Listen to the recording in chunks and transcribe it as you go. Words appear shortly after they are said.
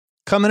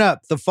Coming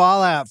up, the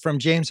fallout from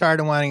James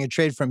Harden wanting a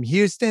trade from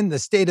Houston, the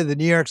state of the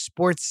New York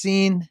sports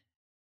scene,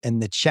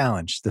 and the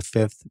challenge, the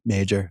fifth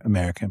major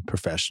American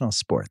professional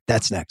sport.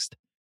 That's next.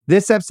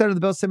 This episode of the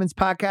Bill Simmons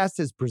Podcast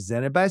is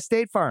presented by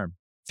State Farm.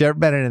 If you've ever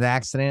been in an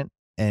accident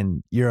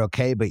and you're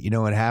okay, but you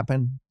know what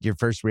happened, your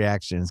first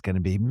reaction is going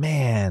to be,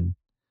 man,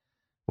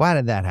 why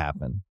did that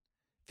happen?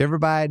 If you ever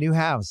buy a new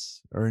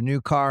house or a new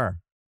car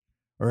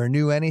or a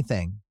new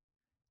anything,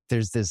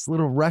 there's this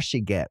little rush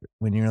you get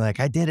when you're like,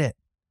 I did it.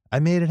 I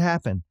made it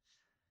happen.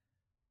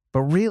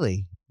 But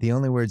really, the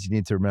only words you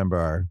need to remember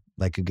are,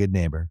 like a good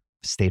neighbor,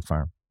 State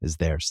Farm is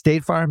there.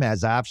 State Farm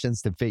has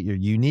options to fit your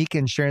unique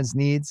insurance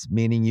needs,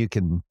 meaning you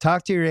can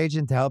talk to your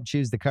agent to help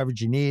choose the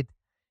coverage you need,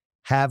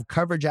 have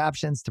coverage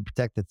options to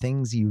protect the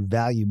things you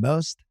value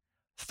most,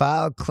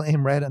 file a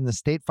claim right on the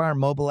State Farm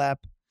mobile app,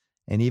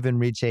 and even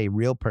reach a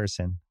real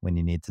person when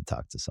you need to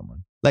talk to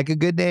someone. Like a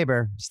good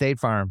neighbor, State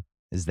Farm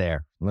is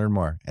there. Learn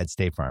more at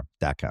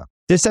statefarm.com.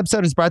 This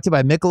episode is brought to you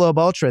by Michelob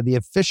Ultra, the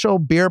official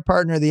beer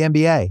partner of the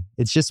NBA.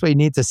 It's just what you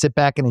need to sit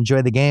back and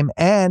enjoy the game,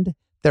 and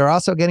they're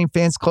also getting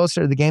fans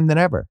closer to the game than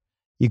ever.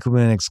 You can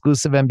win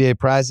exclusive NBA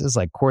prizes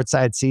like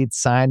courtside seats,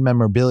 signed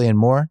memorabilia, and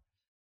more.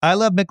 I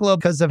love Michelob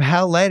because of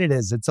how light it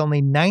is. It's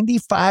only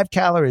 95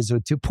 calories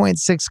with 2.6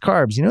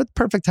 carbs. You know what the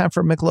perfect time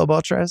for Michelob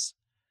Ultra is?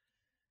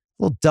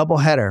 A little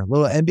doubleheader,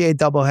 little NBA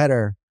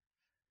doubleheader.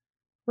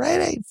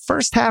 Right?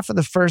 First half of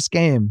the first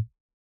game.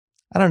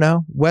 I don't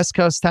know, West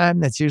Coast time.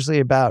 That's usually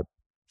about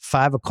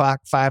 5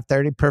 o'clock,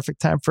 5:30, perfect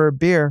time for a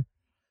beer.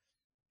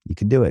 You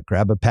can do it.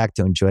 Grab a pack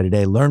to enjoy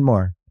today. Learn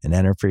more and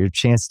enter for your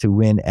chance to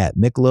win at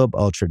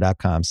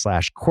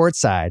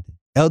michelobultra.com/courtside,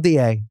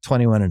 LDA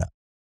 21 and up.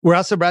 We're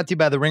also brought to you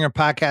by the Ringer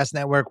Podcast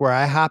Network, where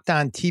I hopped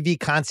on TV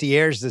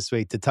Concierge this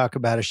week to talk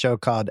about a show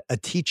called A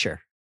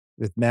Teacher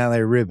with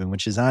Mallory Rubin,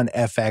 which is on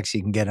FX.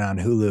 You can get it on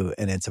Hulu,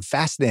 and it's a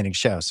fascinating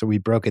show. So we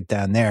broke it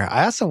down there.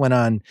 I also went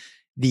on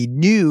the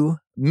new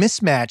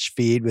Mismatch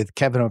feed with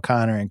Kevin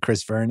O'Connor and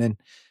Chris Vernon,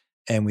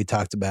 and we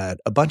talked about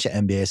a bunch of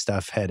NBA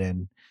stuff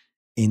heading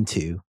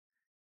into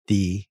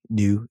the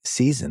new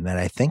season that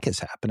I think is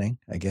happening.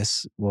 I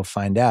guess we'll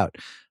find out.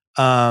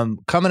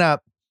 Coming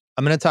up,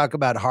 I'm going to talk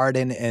about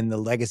Harden and the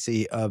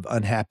legacy of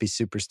unhappy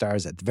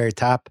superstars at the very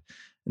top.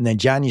 And then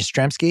John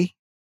Jastremski,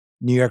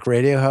 New York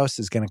radio host,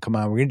 is going to come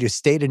on. We're going to do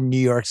State of New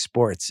York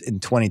Sports in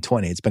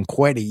 2020. It's been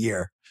quite a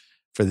year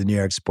for the New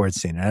York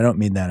sports scene. And I don't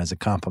mean that as a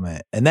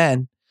compliment. And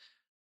then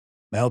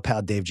my old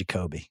pal Dave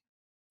Jacoby.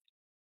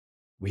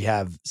 We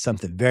have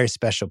something very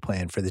special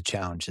planned for the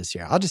challenge this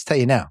year. I'll just tell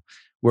you now,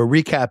 we're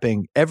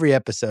recapping every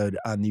episode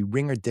on the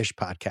Ringer Dish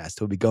podcast.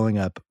 We'll be going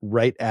up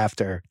right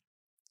after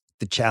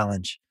the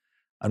challenge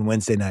on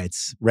Wednesday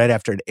nights, right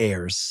after it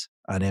airs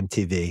on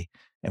MTV,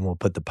 and we'll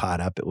put the pod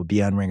up. It will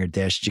be on Ringer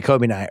Dish.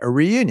 Jacoby and I, a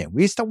reunion.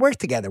 We used to work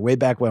together way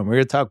back when. We're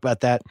going to talk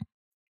about that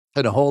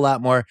and a whole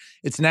lot more.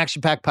 It's an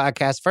action-packed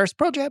podcast. First,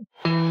 Pro Jab.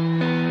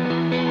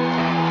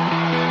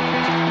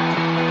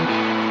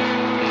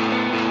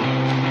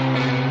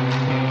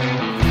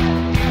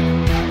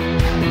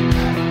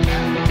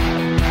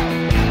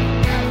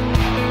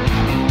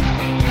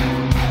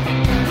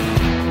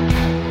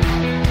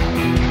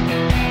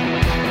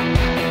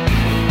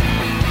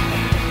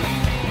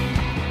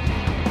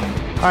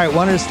 All right,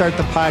 wanted to start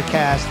the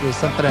podcast with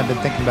something I've been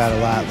thinking about a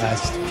lot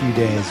last few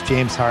days.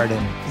 James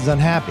Harden is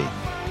unhappy.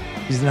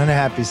 He's an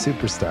unhappy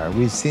superstar.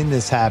 We've seen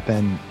this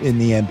happen in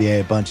the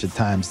NBA a bunch of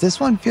times. This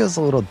one feels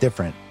a little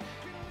different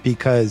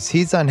because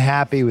he's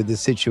unhappy with the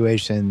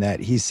situation that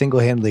he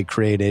single-handedly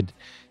created.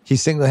 He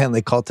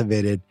single-handedly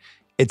cultivated.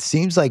 It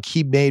seems like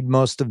he made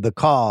most of the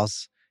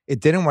calls. It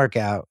didn't work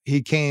out.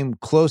 He came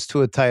close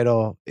to a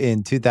title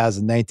in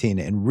 2019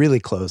 and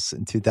really close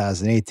in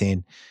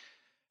 2018.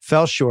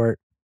 Fell short.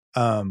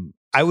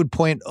 I would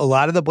point a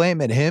lot of the blame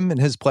at him and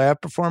his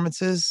playoff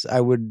performances. I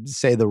would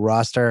say the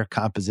roster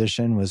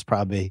composition was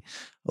probably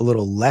a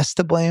little less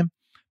to blame,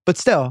 but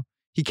still,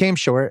 he came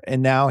short,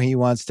 and now he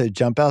wants to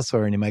jump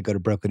elsewhere, and he might go to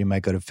Brooklyn, he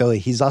might go to Philly.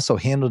 He's also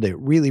handled it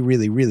really,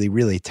 really, really,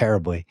 really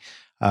terribly.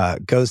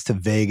 Goes to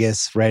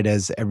Vegas right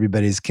as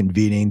everybody's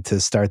convening to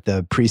start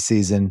the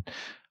preseason.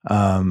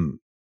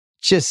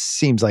 Just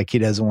seems like he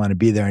doesn't want to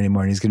be there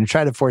anymore, and he's going to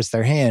try to force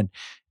their hand.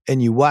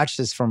 And you watch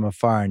this from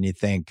afar, and you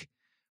think,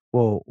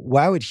 well,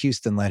 why would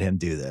Houston let him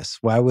do this?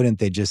 Why wouldn't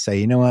they just say,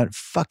 you know what?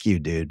 Fuck you,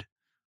 dude.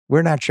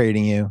 We're not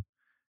trading you.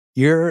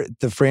 You're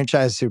the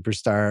franchise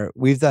superstar.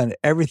 We've done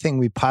everything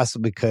we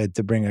possibly could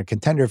to bring a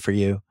contender for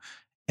you,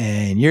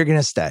 and you're going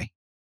to stay.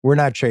 We're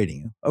not trading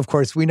you. Of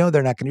course, we know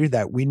they're not going to do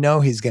that. We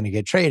know he's going to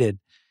get traded.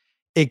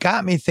 It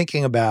got me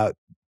thinking about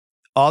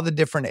all the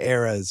different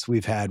eras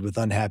we've had with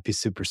unhappy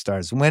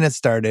superstars, when it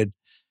started,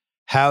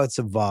 how it's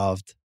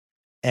evolved,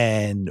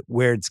 and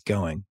where it's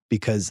going.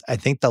 Because I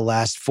think the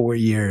last 4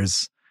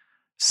 years,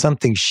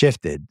 something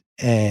shifted.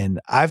 And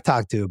I've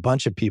talked to a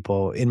bunch of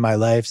people in my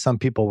life. Some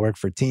people work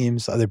for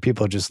teams. Other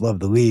people just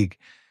love the league.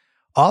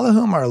 All of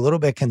whom are a little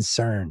bit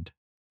concerned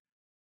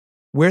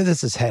where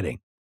this is heading.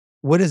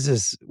 what does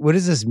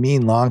this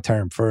mean long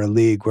term for a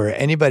league where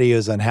anybody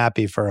who's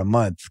unhappy for a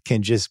month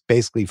can just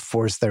basically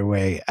force their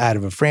way out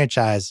of a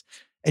franchise?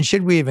 And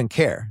should we even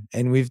care?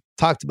 And we've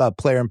talked about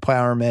player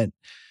empowerment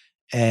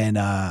and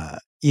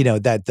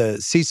that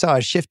the seesaw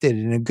has shifted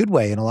in a good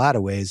way in a lot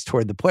of ways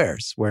toward the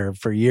players, where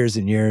for years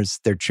and years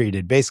they're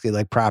treated basically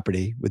like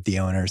property with the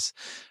owners.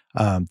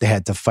 They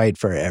had to fight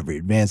for every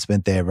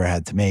advancement they ever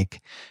had to make.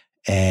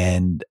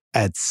 And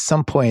at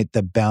some point,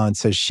 the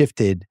balance has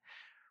shifted,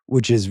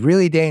 which is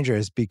really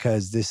dangerous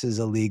because this is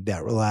a league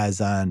that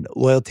relies on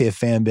loyalty of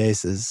fan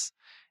bases.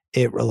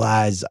 It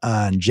relies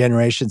on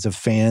generations of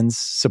fans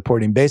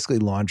supporting basically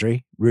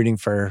laundry, rooting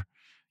for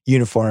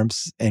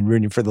uniforms and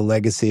rooting for the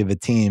legacy of a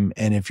team.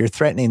 And if you're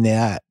threatening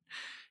that,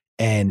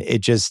 and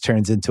it just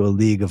turns into a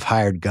league of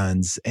hired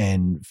guns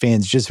and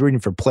fans just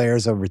rooting for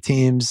players over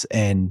teams,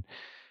 and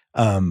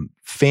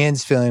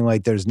fans feeling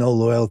like there's no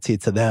loyalty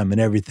to them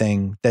and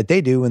everything that they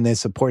do when they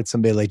support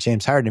somebody like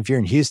James Harden. If you're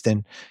in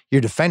Houston,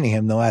 you're defending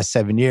him the last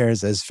 7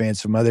 years, as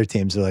fans from other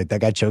teams are like,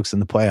 that guy chokes in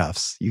the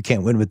playoffs. You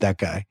can't win with that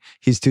guy.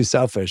 He's too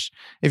selfish.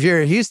 If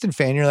you're a Houston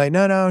fan, you're like,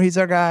 no, he's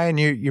our guy. And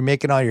you're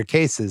making all your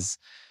cases.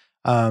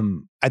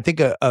 I think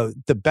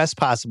the best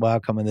possible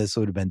outcome of this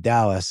would have been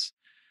Dallas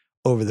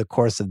over the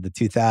course of the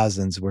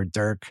 2000s, where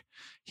Dirk,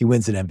 he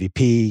wins an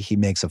MVP, he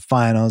makes a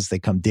finals, they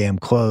come damn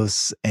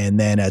close. And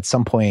then at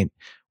some point,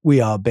 we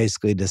all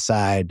basically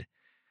decide,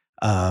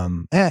 he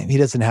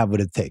doesn't have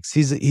what it takes.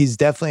 He's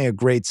definitely a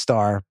great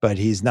star, but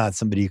he's not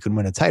somebody you can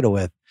win a title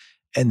with.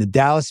 And the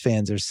Dallas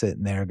fans are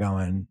sitting there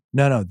going,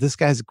 no, this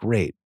guy's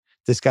great.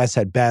 This guy's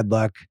had bad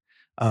luck.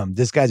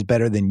 This guy's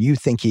better than you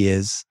think he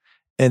is.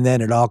 And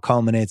then it all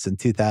culminates in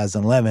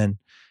 2011.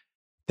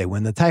 They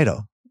win the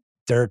title.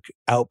 Dirk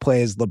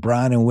outplays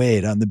LeBron and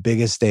Wade on the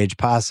biggest stage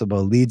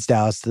possible, leads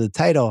Dallas to the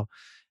title.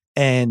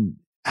 And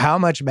how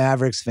much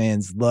Mavericks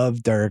fans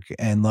love Dirk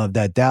and love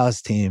that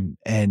Dallas team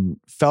and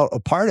felt a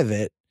part of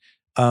it.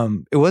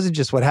 It wasn't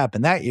just what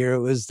happened that year.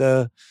 It was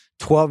the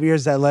 12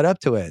 years that led up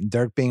to it and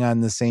Dirk being on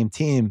the same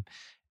team.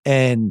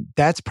 And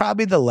that's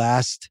probably the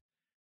last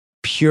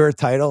pure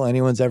title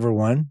anyone's ever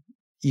won.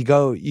 You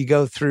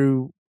go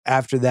through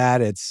after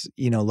that, it's,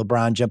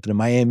 LeBron jumping to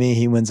Miami.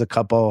 He wins a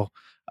couple.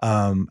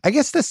 I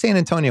guess the San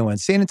Antonio one.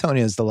 San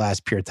Antonio is the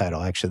last pure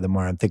title, actually, the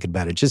more I'm thinking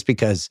about it, just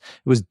because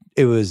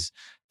it was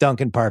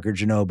Duncan, Parker,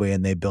 Ginobili,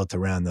 and they built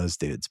around those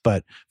dudes.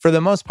 But for the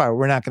most part,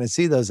 we're not going to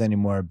see those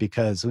anymore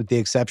because with the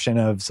exception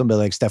of somebody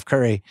like Steph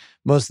Curry,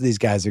 most of these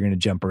guys are going to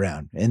jump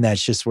around. And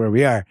that's just where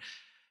we are.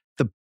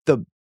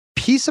 The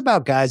piece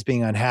about guys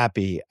being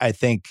unhappy, I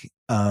think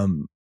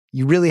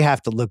you really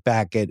have to look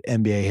back at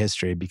NBA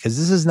history because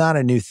this is not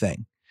a new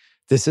thing.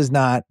 This is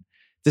not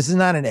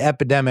an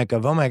epidemic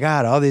of, oh my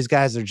God, all these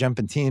guys are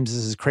jumping teams.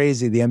 This is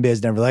crazy. The NBA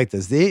is never like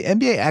this. The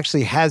NBA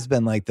actually has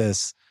been like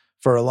this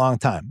for a long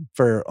time,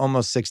 for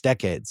almost 6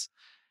 decades.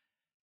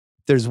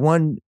 There's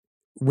one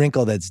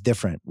wrinkle that's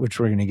different, which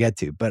we're going to get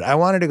to. But I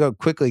wanted to go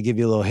quickly give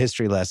you a little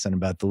history lesson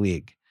about the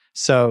league.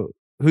 So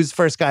who's the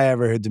first guy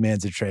ever who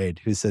demands a trade,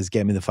 who says,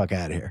 get me the fuck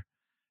out of here?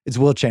 It's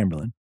Wilt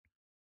Chamberlain,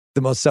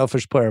 the most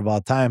selfish player of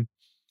all time.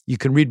 You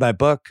can read my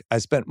book. I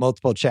spent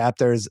multiple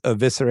chapters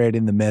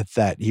eviscerating the myth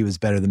that he was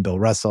better than Bill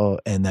Russell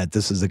and that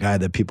this was a guy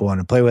that people want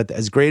to play with.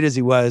 As great as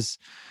he was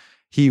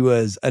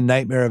a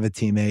nightmare of a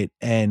teammate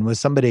and was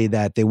somebody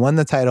that they won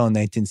the title in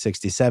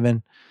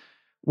 1967,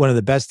 one of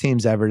the best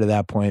teams ever to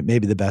that point,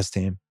 maybe the best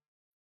team.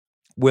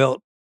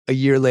 Wilt, a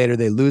year later,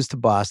 they lose to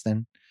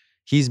Boston.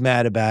 He's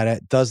mad about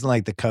it, doesn't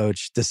like the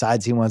coach,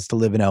 decides he wants to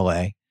live in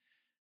LA,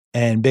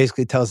 and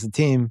basically tells the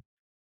team,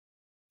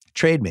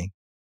 trade me.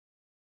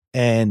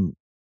 And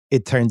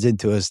it turns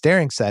into a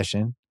staring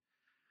session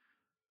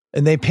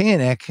and they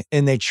panic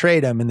and they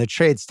trade him and the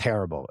trade's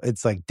terrible.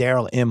 It's like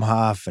Daryl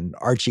Imhoff and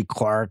Archie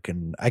Clark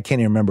and I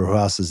can't even remember who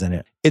else is in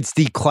it. It's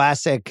the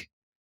classic,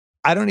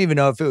 I don't even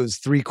know if it was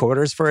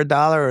 3/4 for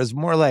 $1 or it was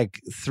more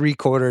like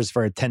 3/4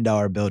 for a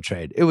 $10 bill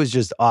trade. It was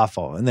just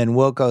awful. And then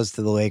Wilt goes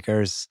to the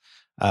Lakers.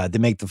 They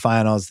make the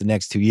finals the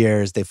next 2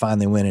 years. They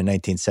finally win in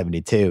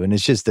 1972. And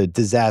it's just a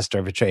disaster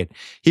of a trade.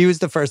 He was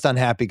the first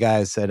unhappy guy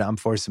who said, I'm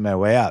forcing my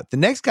way out. The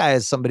next guy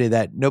is somebody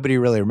that nobody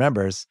really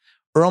remembers,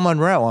 Earl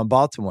Monroe on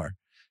Baltimore.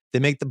 They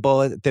make the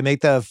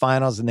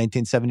finals in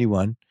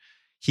 1971.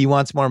 He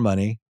wants more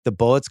money. The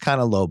Bullets kind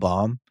of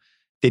lowball him.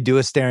 They do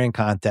a staring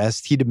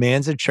contest. He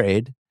demands a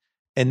trade.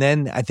 And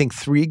then I think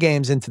 3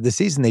 games into the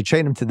season, they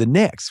trade him to the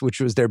Knicks, which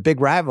was their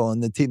big rival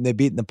and the team they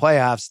beat in the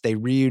playoffs. They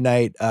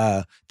reunite.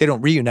 They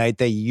don't reunite.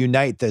 They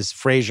unite this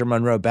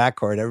Frazier-Monroe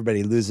backcourt.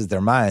 Everybody loses their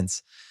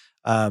minds.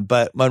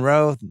 But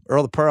Monroe,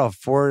 Earl the Pearl,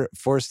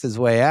 forced his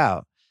way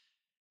out.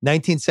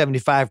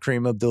 1975,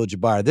 Kareem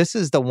Abdul-Jabbar. This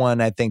is the one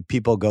I think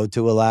people go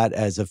to a lot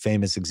as a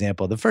famous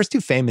example. The first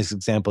 2 famous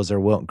examples are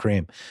Wilt and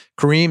Kareem.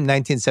 Kareem,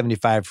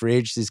 1975, free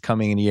agency is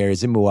coming in a year.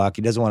 He's in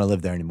Milwaukee. He doesn't want to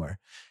live there anymore.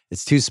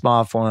 It's too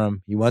small for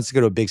him. He wants to go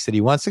to a big city.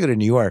 He wants to go to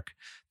New York.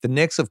 The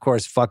Knicks, of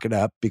course, fuck it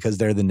up because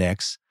they're the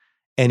Knicks.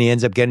 And he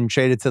ends up getting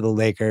traded to the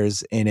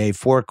Lakers in a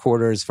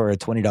 4/4 for a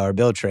 $20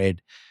 bill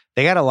trade.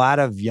 They got a lot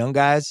of young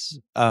guys.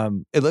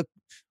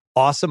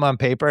 awesome on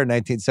paper in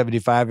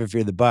 1975 if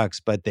you're the Bucks,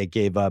 but they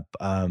gave up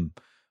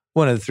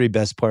one of the three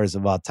best players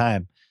of all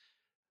time.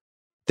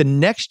 The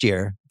next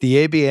year,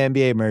 the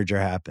ABA-NBA merger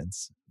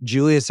happens.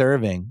 Julius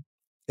Erving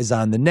is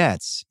on the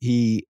Nets.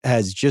 He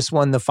has just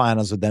won the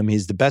finals with them.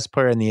 He's the best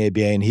player in the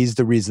ABA, and he's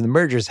the reason the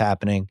merger is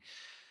happening.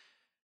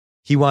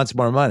 He wants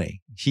more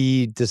money.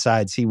 He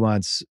decides he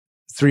wants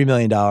 $3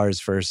 million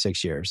for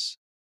 6 years.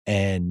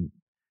 And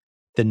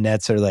the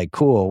Nets are like,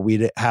 cool,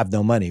 we have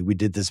no money. We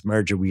did this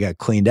merger. We got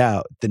cleaned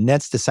out. The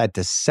Nets decide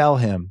to sell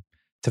him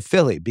to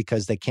Philly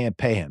because they can't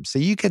pay him. So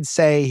you could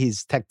say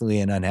he's technically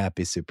an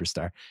unhappy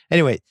superstar.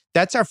 Anyway,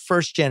 that's our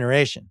first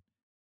generation.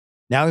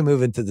 Now we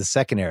move into the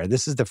second era.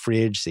 This is the free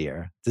agency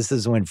era. This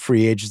is when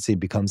free agency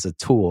becomes a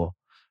tool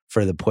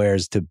for the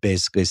players to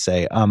basically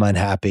say, I'm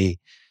unhappy.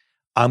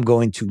 I'm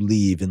going to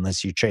leave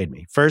unless you trade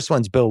me. First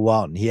one's Bill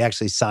Walton. He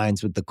actually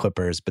signs with the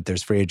Clippers, but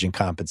there's free agent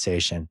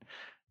compensation.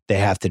 They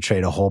have to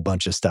trade a whole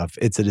bunch of stuff.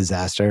 It's a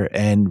disaster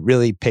and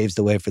really paves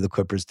the way for the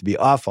Clippers to be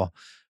awful.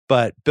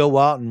 But Bill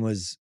Walton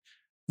was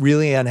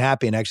really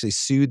unhappy and actually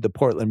sued the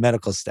Portland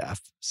medical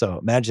staff. So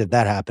imagine if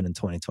that happened in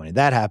 2020.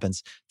 That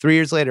happens. 3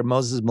 years later,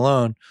 Moses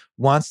Malone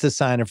wants to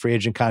sign a free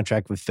agent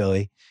contract with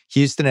Philly.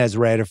 Houston has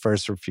right of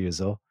first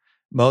refusal.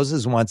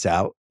 Moses wants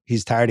out.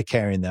 He's tired of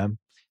carrying them.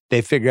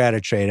 They figure out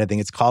a trade. I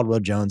think it's Caldwell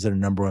Jones and a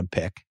number one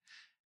pick.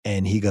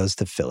 And he goes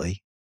to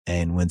Philly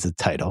and wins the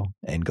title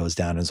and goes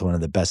down as one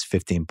of the best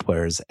 15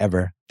 players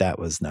ever. That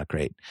was not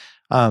great.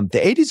 The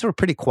 80s were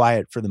pretty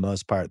quiet for the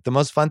most part. The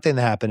most fun thing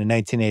that happened in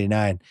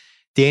 1989,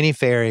 Danny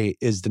Ferry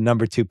is the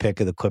number 2 pick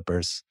of the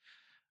Clippers.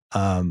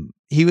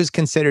 He was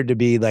considered to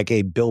be like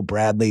a Bill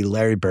Bradley,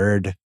 Larry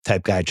Bird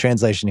type guy.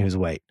 Translation, he was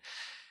white.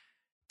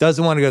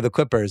 Doesn't want to go to the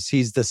Clippers.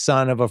 He's the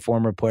son of a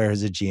former player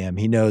who's a GM.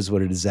 He knows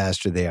what a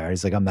disaster they are.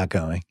 He's like, I'm not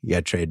going. You got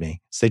to trade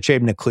me. So they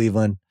trade him to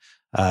Cleveland.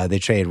 They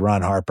trade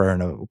Ron Harper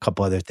and a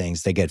couple other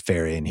things. They get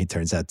Ferry, and he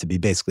turns out to be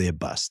basically a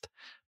bust.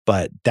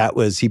 But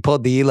he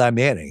pulled the Eli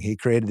Manning. He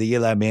created the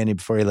Eli Manning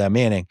before Eli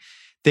Manning.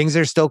 Things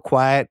are still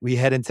quiet. We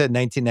head into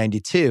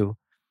 1992.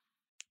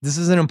 This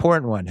is an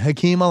important one.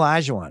 Hakeem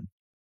Olajuwon.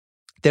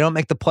 They don't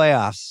make the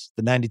playoffs,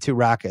 the 92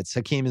 Rockets.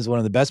 Hakeem is one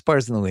of the best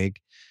players in the league.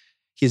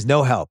 He has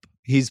no help.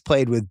 He's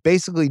played with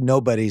basically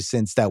nobody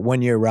since that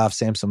 1 year Ralph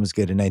Sampson was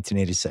good in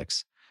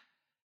 1986.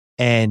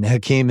 And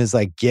Hakeem is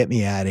like, get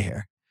me out of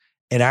here.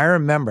 And I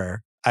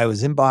remember I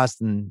was in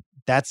Boston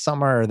that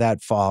summer or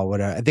that fall,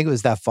 whatever. I think it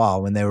was that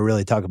fall when they were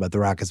really talking about the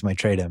Rockets might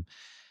trade him.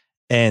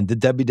 And the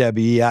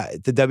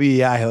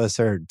WEI hosts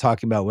are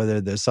talking about whether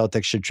the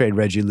Celtics should trade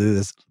Reggie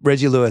Lewis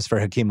for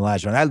Hakeem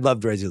Olajuwon. I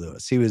loved Reggie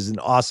Lewis. He was an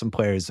awesome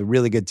player. He's a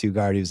really good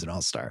two-guard. He was an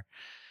all-star.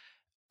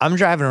 I'm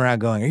driving around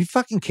going, are you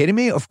fucking kidding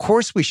me? Of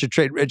course we should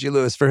trade Reggie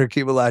Lewis for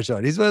Hakeem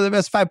Olajuwon. He's one of the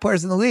best 5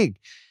 players in the league.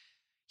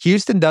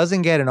 Houston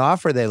doesn't get an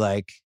offer they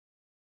like,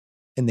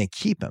 and they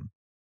keep him.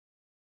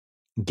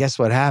 And guess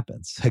what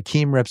happens?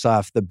 Hakeem rips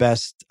off the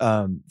best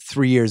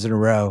 3 years in a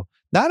row,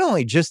 not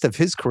only just of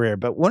his career,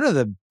 but one of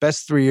the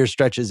best 3-year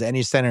stretches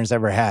any center's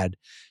ever had.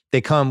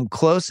 They come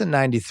close in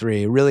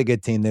 93, a really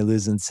good team. They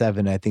lose in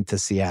 7, I think, to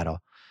Seattle.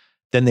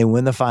 Then they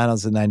win the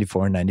finals in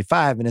 94 and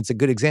 95. And it's a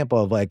good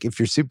example of like, if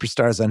your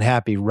superstar is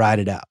unhappy, ride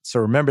it out. So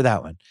remember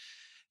that one.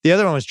 The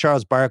other one was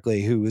Charles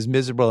Barkley, who was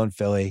miserable in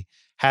Philly,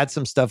 had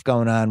some stuff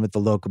going on with the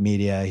local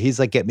media. He's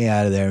like, get me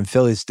out of there. And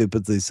Philly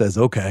stupidly says,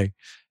 okay.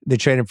 They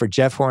trade him for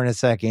Jeff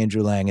Hornacek,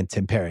 Andrew Lang, and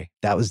Tim Perry.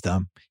 That was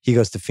dumb. He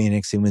goes to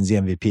Phoenix. He wins the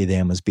MVP. They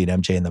almost beat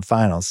MJ in the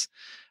finals.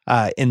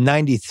 In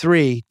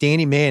 93,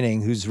 Danny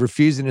Manning, who's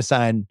refusing to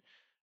sign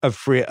a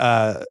free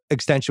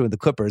extension with the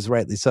Clippers,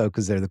 rightly so,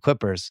 because they're the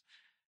Clippers,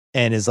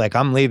 and is like,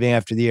 I'm leaving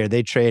after the year.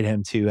 They trade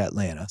him to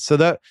Atlanta. So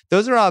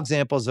those are all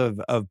examples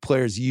of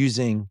players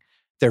using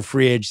their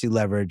free agency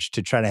leverage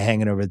to try to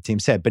hang it over the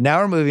team's head. But now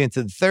we're moving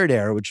into the third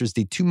era, which was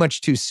the too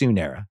much too soon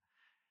era.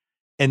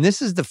 And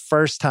this is the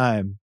first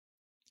time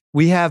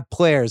we have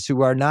players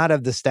who are not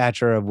of the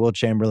stature of Will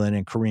Chamberlain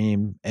and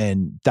Kareem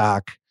and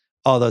Doc,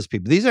 all those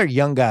people. These are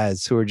young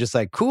guys who are just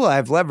like, cool, I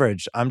have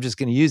leverage. I'm just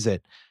going to use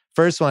it.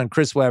 First one,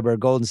 Chris Webber,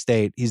 Golden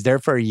State. He's there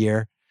for a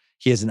year.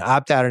 He has an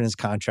opt-out in his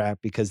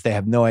contract because they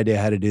have no idea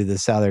how to do the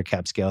salary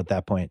cap scale at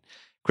that point.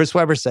 Chris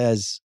Webber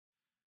says,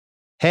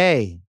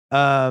 hey,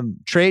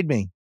 trade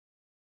me.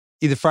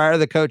 Either fire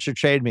the coach or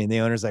trade me. And the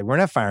owner's like, we're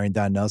not firing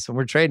Don Nelson.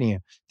 We're trading you.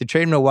 They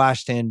trade him to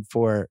Washington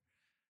for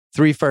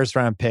 3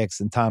 first-round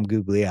picks and Tom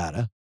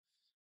Gugliotta.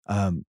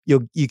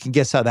 You can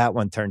guess how that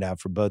one turned out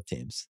for both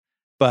teams.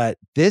 But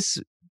this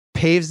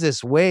paves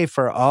this way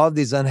for all of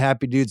these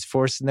unhappy dudes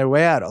forcing their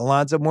way out.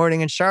 Alonzo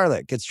Mourning in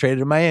Charlotte gets traded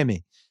to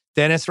Miami.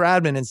 Dennis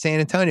Rodman in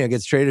San Antonio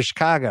gets traded to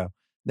Chicago.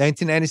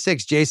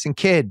 1996, Jason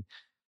Kidd,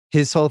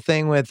 his whole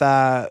thing with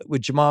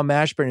Jamal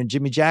Mashburn and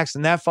Jimmy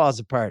Jackson, that falls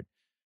apart.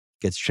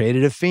 Gets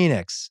traded to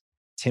Phoenix.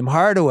 Tim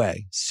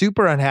Hardaway,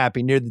 super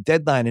unhappy near the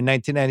deadline in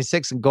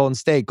 1996 in Golden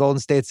State. Golden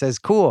State says,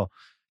 cool.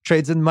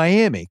 Trades in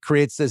Miami.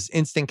 Creates this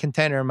instant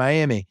contender in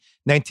Miami.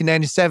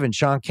 1997,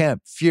 Sean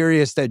Kemp,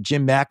 furious that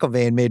Jim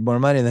McIlvaine made more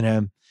money than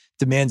him,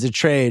 demands a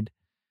trade.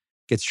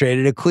 Gets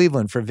traded to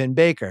Cleveland for Vin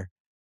Baker.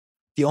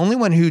 The only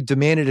one who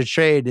demanded a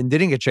trade and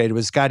didn't get traded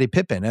was Scottie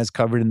Pippen, as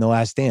covered in The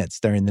Last Dance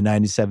during the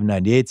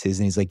 97-98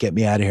 season. He's like, get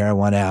me out of here. I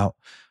want out.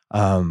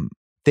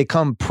 They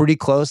come pretty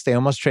close. They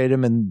almost traded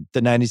him in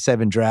the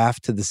 97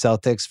 draft to the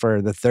Celtics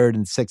for the 3rd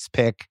and 6th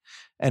pick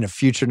and a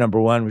future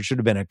number 1, which would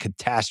have been a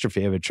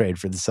catastrophe of a trade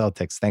for the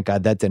Celtics. Thank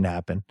God that didn't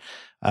happen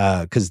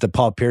because the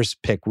Paul Pierce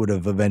pick would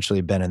have eventually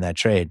been in that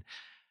trade.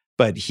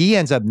 But he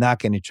ends up not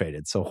getting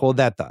traded. So hold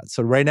that thought.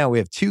 So right now we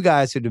have 2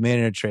 guys who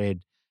demanded a trade.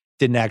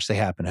 Didn't actually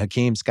happen.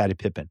 Hakeem, Scottie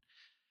Pippen.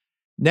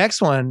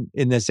 Next one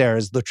in this era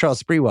is Latrell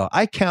Sprewell.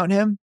 I count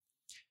him.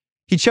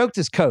 He choked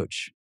his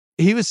coach.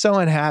 He was so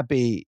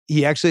unhappy,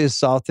 he actually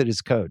assaulted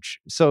his coach.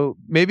 So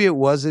maybe it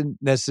wasn't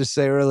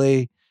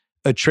necessarily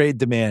a trade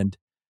demand,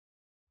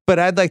 but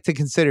I'd like to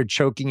consider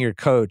choking your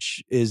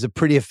coach is a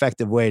pretty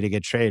effective way to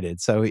get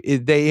traded. So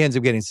he ends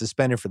up getting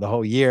suspended for the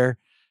whole year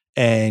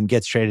and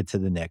gets traded to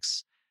the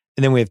Knicks.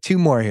 And then we have 2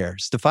 more here.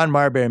 Stephon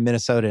Marbury in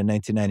Minnesota in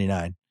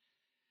 1999.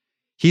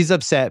 He's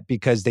upset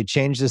because they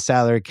changed the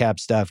salary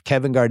cap stuff.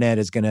 Kevin Garnett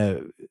is going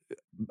to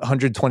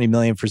 $126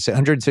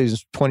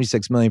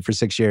 million for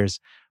 6 years.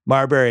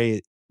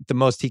 Marbury, the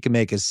most he can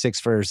make is 6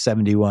 for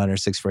 71 or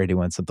 6 for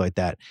 81, something like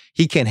that.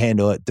 He can't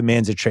handle it,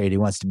 demands a trade. He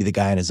wants to be the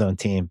guy on his own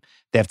team.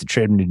 They have to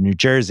trade him to New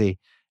Jersey.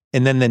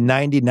 And then the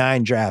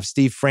 99 draft,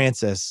 Steve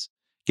Francis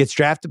gets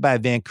drafted by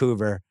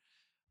Vancouver,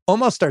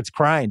 almost starts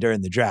crying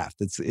during the draft.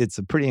 It's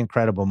a pretty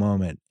incredible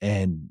moment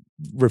and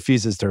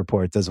refuses to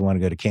report, doesn't want to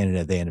go to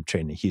Canada. They end up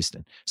trading to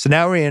Houston. So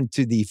now we're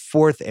into the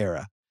 4th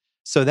era.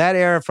 So that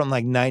era from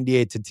like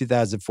 98 to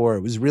 2004,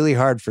 it was really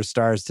hard for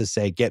stars to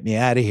say, get me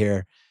out of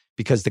here,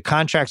 because the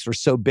contracts were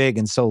so big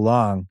and so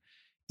long.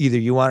 Either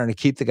you wanted to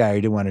keep the guy or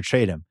you didn't want to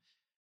trade him.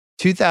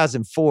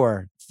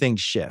 2004, things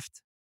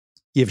shift.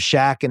 You have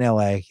Shaq in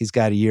LA. He's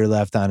got a year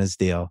left on his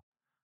deal.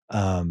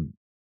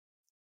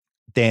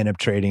 They end up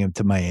trading him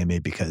to Miami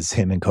because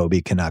him and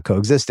Kobe cannot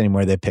coexist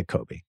anymore. They pick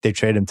Kobe. They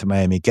trade him to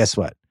Miami. Guess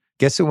what?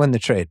 Guess who won the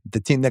trade? The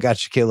team that got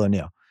Shaquille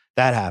O'Neal.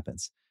 That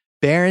happens.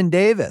 Baron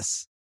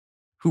Davis,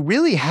 who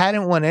really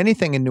hadn't won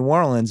anything in New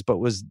Orleans, but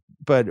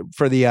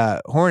for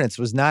the Hornets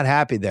was not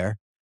happy there.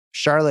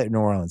 Charlotte, New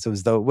Orleans. It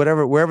was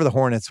wherever the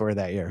Hornets were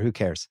that year. Who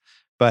cares?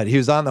 But he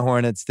was on the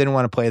Hornets, didn't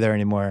want to play there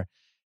anymore.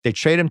 They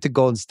trade him to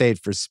Golden State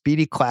for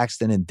Speedy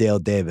Claxton and Dale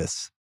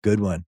Davis. Good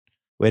one.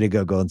 Way to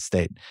go, Golden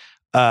State.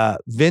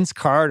 Vince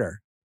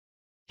Carter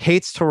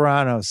hates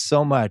Toronto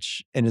so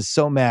much and is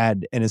so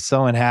mad and is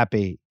so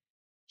unhappy.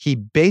 He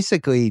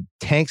basically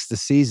tanks the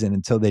season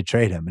until they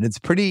trade him. And it's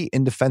pretty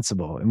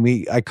indefensible.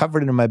 And I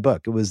covered it in my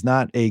book. It was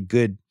not a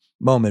good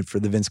moment for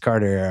the Vince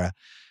Carter era.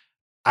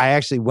 I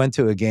actually went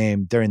to a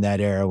game during that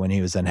era when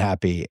he was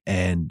unhappy,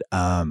 and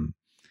it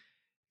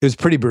was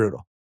pretty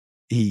brutal.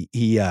 He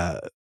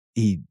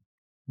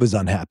was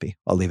unhappy.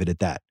 I'll leave it at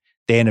that.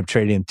 They end up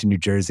trading him to New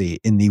Jersey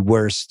in the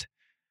worst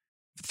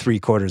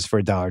 3/4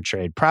 for $1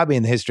 trade, probably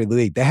in the history of the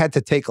league. They had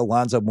to take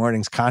Alonzo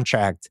Mourning's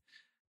contract,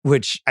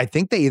 which I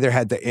think they either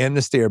had to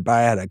amnesty or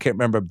buy out. I can't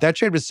remember. But that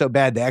trade was so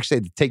bad, they actually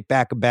had to take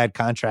back a bad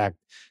contract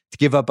to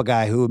give up a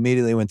guy who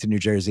immediately went to New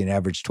Jersey and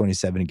averaged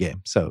 27 a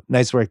game. So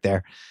nice work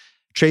there.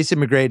 Tracy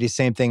McGrady,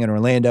 same thing in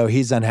Orlando.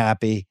 He's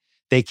unhappy.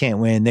 They can't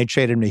win. They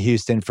traded him to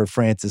Houston for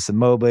Francis and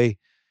Mobley.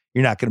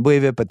 You're not going to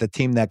believe it, but the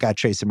team that got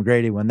Tracy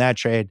McGrady won that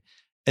trade.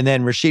 And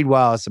then Rasheed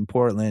Wallace in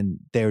Portland,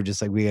 they were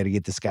just like, we got to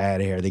get this guy out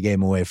of here. They gave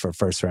him away for a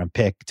first-round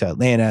pick to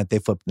Atlanta. They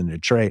flipped him to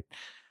Detroit.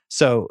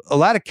 So a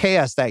lot of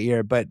chaos that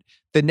year, but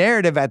the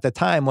narrative at the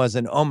time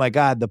wasn't, oh my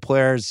God, the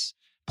player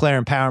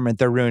empowerment,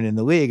 they're ruining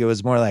the league. It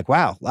was more like,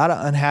 wow, a lot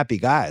of unhappy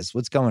guys.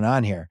 What's going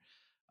on here?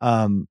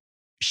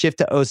 Shift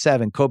to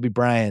 2007, Kobe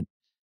Bryant.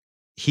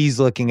 He's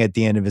looking at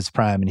the end of his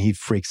prime and he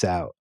freaks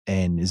out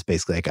and is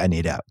basically like, I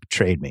need out,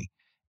 trade me.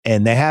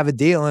 And they have a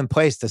deal in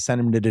place to send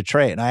him to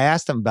Detroit. And I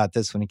asked him about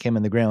this when he came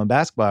in the Grayland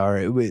Basketball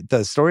Hour.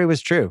 The story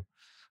was true.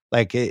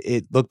 Like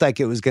it looked like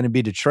it was going to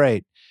be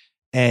Detroit.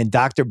 And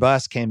Dr.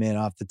 Buss came in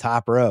off the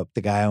top rope,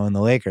 the guy who owned the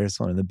Lakers,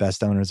 one of the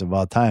best owners of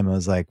all time. I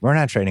was like, we're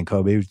not trading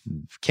Kobe,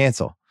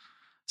 cancel.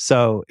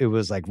 So it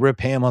was like Rip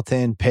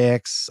Hamilton,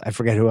 picks. I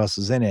forget who else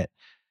was in it.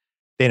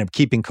 They end up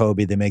keeping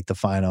Kobe. They make the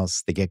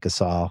finals. They get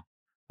Gasol.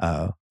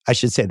 I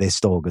should say they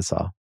stole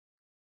Gasol.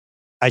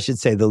 I should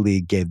say the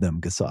league gave them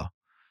Gasol.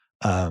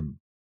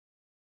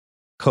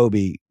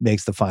 Kobe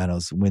makes the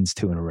finals, wins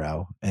 2 in a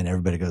row, and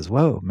everybody goes,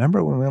 whoa,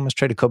 remember when we almost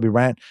traded Kobe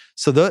Bryant?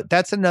 So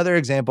that's another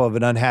example of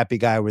an unhappy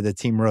guy where the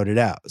team wrote it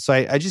out. So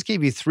I just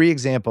gave you 3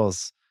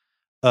 examples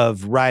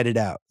of ride it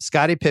out.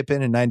 Scottie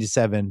Pippen in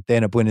 97, they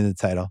end up winning the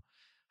title.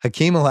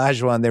 Hakeem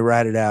Olajuwon, they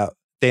ride it out.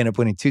 They end up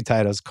winning 2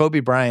 titles. Kobe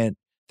Bryant,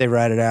 they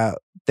ride it out.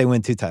 They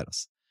win 2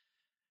 titles.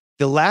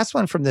 The last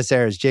one from this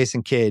era is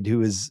Jason Kidd,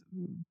 who is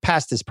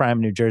past his prime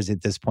in New Jersey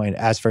at this point.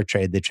 Asked for a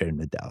trade, they traded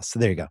him to Dallas. So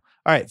there you go.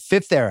 All right,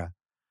 5th era,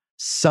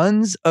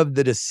 Sons of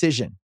the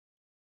Decision.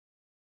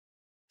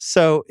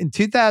 So in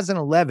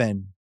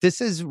 2011,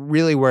 this is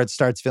really where it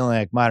starts feeling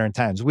like modern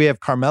times. We have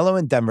Carmelo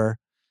in Denver,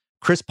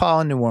 Chris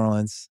Paul in New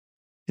Orleans,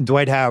 and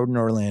Dwight Howard in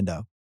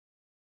Orlando,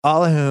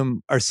 all of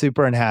whom are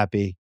super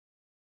unhappy.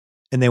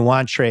 and they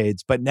want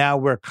trades. But now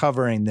we're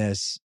covering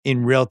this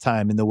in real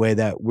time in the way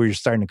that we're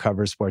starting to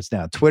cover sports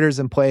now. Twitter's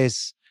in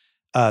place,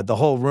 the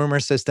whole rumor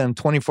system,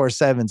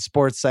 24/7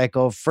 sports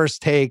cycle,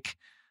 First Take,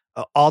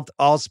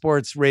 all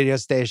sports radio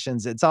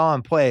stations. It's all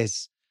in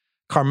place.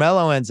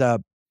 Carmelo ends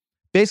up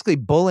basically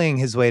bullying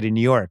his way to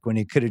New York when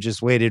he could have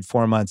just waited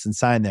 4 months and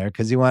signed there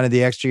because he wanted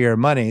the extra year of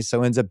money.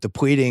 So ends up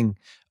depleting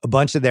a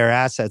bunch of their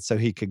assets so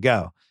he could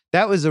go.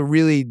 That was a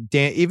really,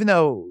 even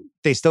though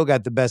they still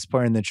got the best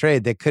player in the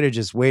trade, they could have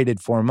just waited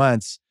 4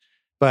 months,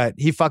 but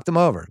he fucked them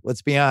over.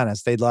 Let's be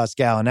honest. They'd lost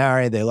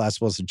Gallinari, they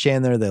lost Wilson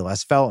Chandler, they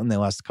lost Felton, they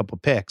lost a couple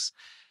picks.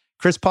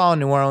 Chris Paul in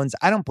New Orleans,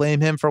 I don't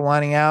blame him for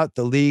wanting out.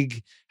 The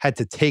league had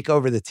to take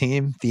over the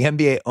team. The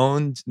NBA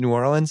owned New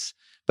Orleans,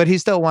 but he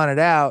still wanted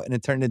out, and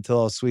it turned into a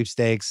little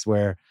sweepstakes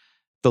where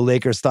the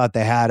Lakers thought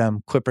they had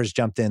him. Clippers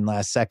jumped in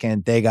last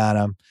second. They got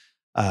him.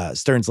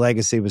 Stern's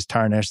legacy was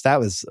tarnished. That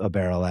was a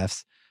barrel of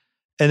Fs.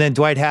 And then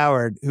Dwight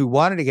Howard, who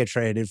wanted to get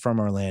traded from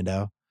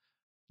Orlando,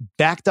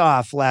 backed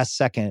off last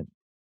second.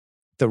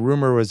 The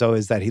rumor was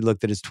always that he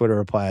looked at his Twitter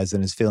replies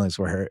and his feelings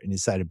were hurt and he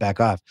decided to back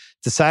off.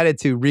 Decided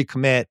to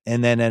recommit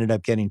and then ended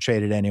up getting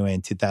traded anyway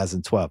in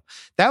 2012.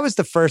 That was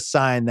the first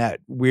sign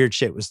that weird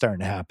shit was starting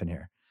to happen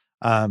here.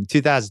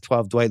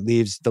 2012, Dwight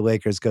leaves the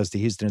Lakers, goes to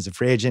Houston as a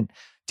free agent.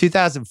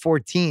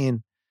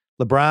 2014,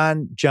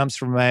 LeBron jumps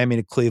from Miami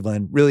to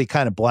Cleveland, really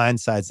kind of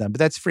blindsides them, but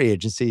that's free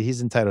agency.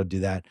 He's entitled to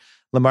do that.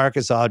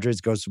 LaMarcus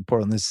Aldridge goes from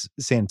Portland to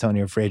San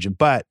Antonio free agent.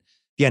 But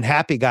the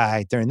unhappy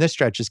guy during this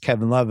stretch is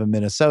Kevin Love in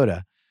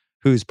Minnesota,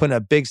 who's putting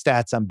up big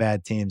stats on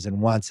bad teams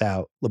and wants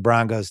out.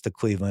 LeBron goes to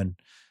Cleveland.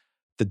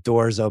 The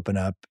doors open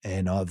up,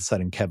 and all of a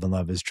sudden, Kevin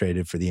Love is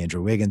traded for the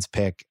Andrew Wiggins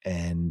pick,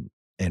 and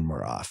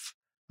we're off.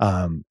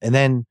 And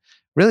then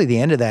really the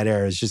end of that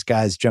era is just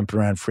guys jumping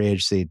around free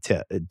agency.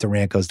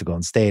 Durant goes to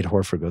Golden State,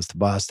 Horford goes to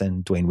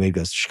Boston, Dwayne Wade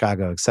goes to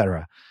Chicago,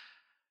 etc.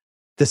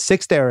 The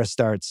sixth era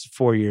starts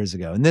 4 years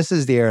ago, and this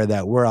is the era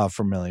that we're all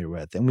familiar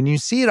with. And when you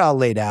see it all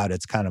laid out,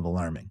 it's kind of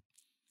alarming.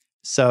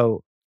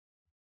 So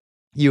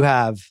you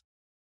have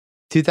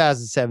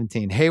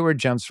 2017, Hayward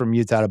jumps from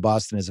Utah to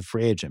Boston as a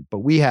free agent, but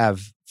we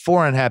have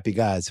four unhappy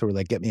guys who are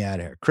like, get me out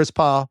of here. Chris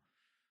Paul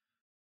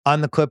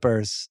on the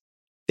Clippers,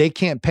 they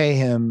can't pay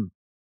him.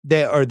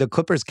 The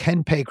Clippers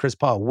can pay Chris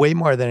Paul way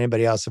more than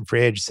anybody else in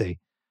free agency.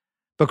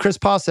 But Chris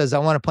Paul says, I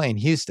want to play in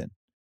Houston.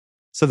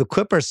 So the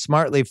Clippers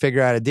smartly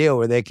figure out a deal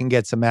where they can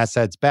get some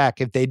assets back.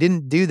 If they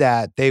didn't do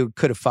that, they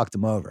could have fucked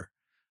him over.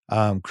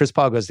 Chris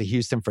Paul goes to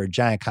Houston for a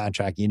giant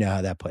contract. You know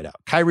how that played out.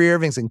 Kyrie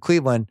Irving's in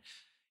Cleveland.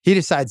 He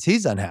decides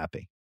he's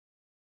unhappy.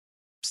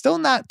 Still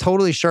not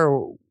totally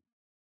sure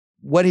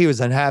what he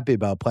was unhappy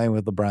about playing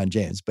with LeBron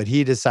James, but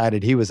he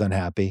decided he was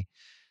unhappy.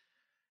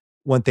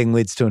 One thing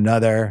leads to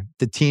another.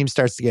 The team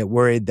starts to get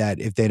worried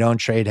that if they don't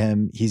trade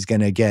him, he's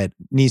going to get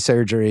knee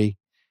surgery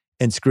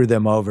and screw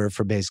them over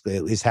for basically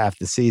at least half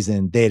the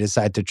season. They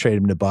decide to trade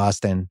him to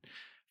Boston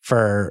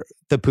for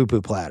the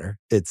poo-poo platter.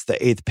 It's the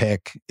 8th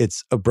pick.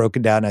 It's a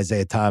broken down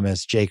Isaiah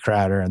Thomas, Jay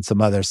Crowder, and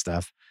some other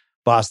stuff.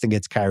 Boston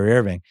gets Kyrie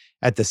Irving.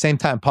 At the same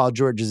time, Paul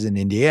George is in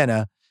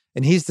Indiana,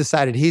 and he's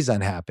decided he's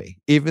unhappy,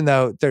 even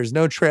though there's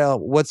no trail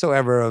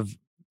whatsoever of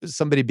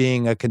somebody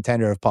being a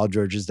contender if Paul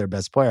George is their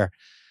best player.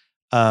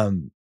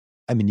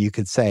 I mean, you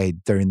could say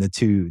during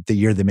the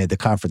year they made the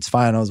conference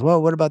finals,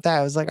 well, what about that?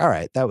 I was like, all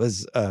right, that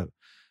was,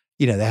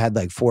 they had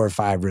like 4 or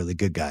 5 really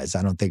good guys.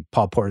 I don't think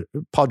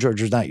Paul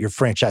George is not your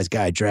franchise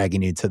guy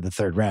dragging you to the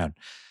 3rd round.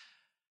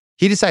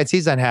 He decides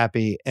he's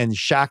unhappy and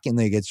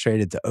shockingly gets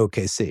traded to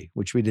OKC,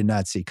 which we did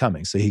not see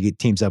coming. So he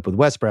teams up with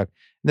Westbrook.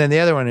 And then the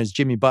other one is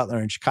Jimmy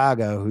Butler in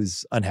Chicago,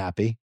 who's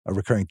unhappy, a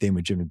recurring theme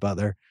with Jimmy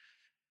Butler,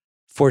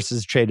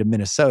 forces a trade to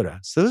Minnesota.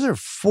 So those are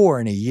 4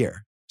 in a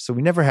year. So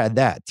we never had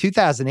that.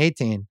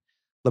 2018,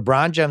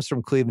 LeBron jumps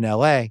from Cleveland to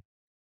LA.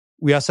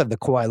 We also have the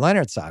Kawhi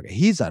Leonard saga.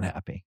 He's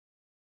unhappy.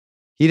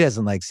 He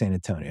doesn't like San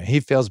Antonio. He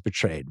feels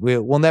betrayed.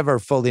 We'll never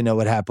fully know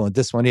what happened with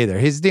this one either.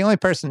 He's the only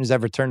person who's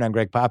ever turned on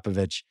Greg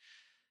Popovich.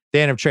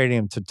 They end up trading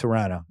him to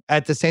Toronto.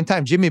 At the same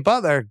time, Jimmy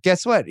Butler,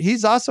 guess what?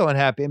 He's also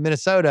unhappy in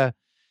Minnesota.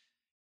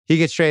 He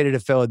gets traded to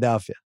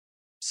Philadelphia.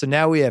 So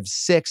now we have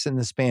 6 in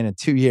the span of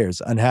 2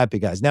 years, unhappy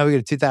guys. Now we go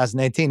to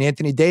 2018.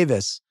 Anthony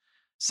Davis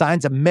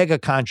signs a mega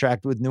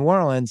contract with New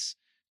Orleans.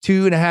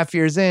 2.5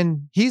 years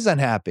in, he's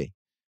unhappy.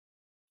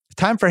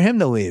 Time for him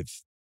to leave.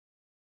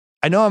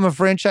 I know I'm a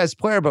franchise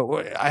player,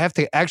 but I have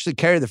to actually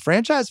carry the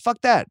franchise?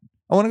 Fuck that.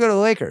 I want to go to the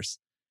Lakers.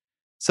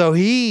 So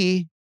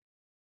he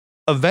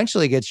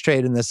eventually gets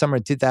traded in the summer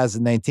of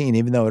 2019,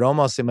 even though it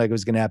almost seemed like it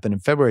was going to happen in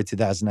February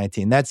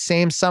 2019. That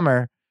same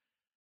summer,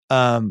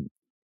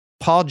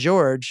 Paul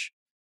George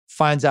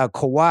finds out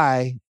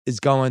Kawhi is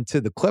going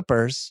to the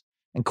Clippers,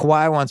 and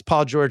Kawhi wants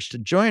Paul George to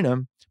join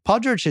him. Paul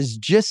George has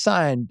just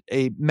signed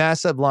a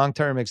massive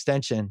long-term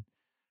extension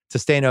to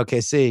stay in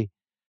OKC.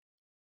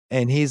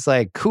 And he's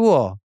like,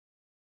 cool.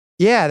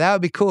 Yeah, that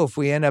would be cool if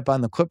we end up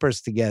on the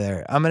Clippers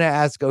together. I'm going to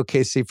ask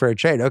OKC for a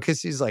trade.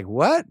 OKC's like,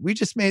 what? We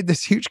just made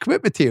this huge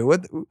commitment to you.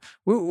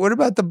 What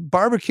about the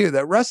barbecue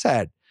that Russ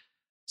had?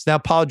 So now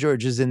Paul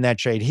George is in that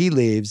trade. He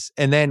leaves.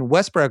 And then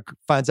Westbrook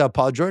finds out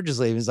Paul George is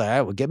leaving. He's like, all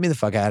right, well, get me the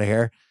fuck out of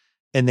here.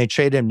 And they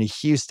trade him to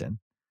Houston.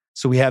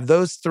 So we have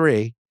those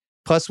three.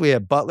 Plus we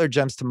have Butler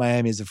jumps to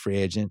Miami as a free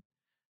agent.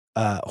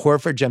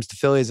 Horford jumps to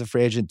Philly as a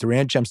free agent.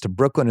 Durant jumps to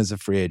Brooklyn as a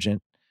free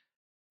agent.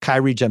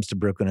 Kyrie jumps to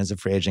Brooklyn as a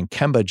free agent.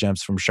 Kemba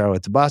jumps from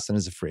Charlotte to Boston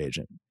as a free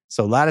agent.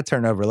 So a lot of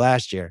turnover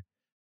last year.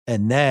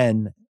 And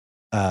then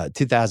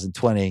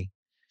 2020,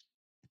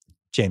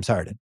 James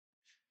Harden.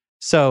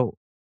 So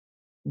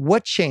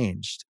what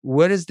changed?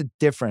 What is the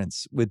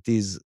difference with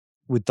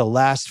the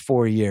last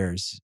 4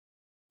 years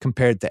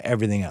compared to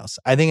everything else?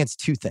 I think it's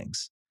two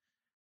things.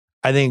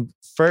 I think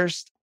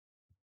first,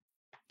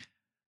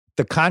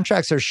 the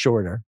contracts are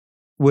shorter,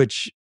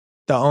 which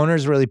the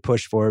owners really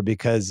push for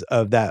because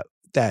of that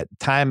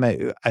time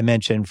I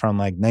mentioned from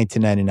like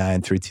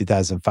 1999 through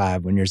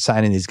 2005 when you're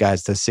signing these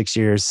guys to 6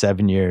 years,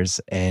 7 years,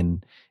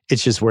 and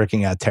it's just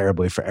working out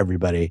terribly for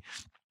everybody.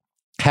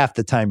 Half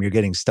the time you're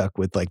getting stuck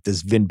with like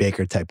this Vin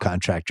Baker type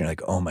contract. You're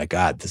like, oh my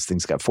God, this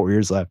thing's got 4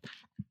 years left.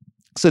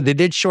 So they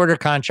did shorter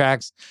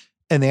contracts,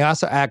 and they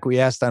also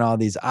acquiesced on all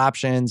these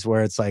options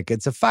where it's like,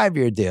 it's a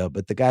 5-year deal,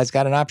 but the guy's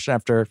got an option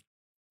after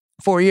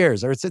 4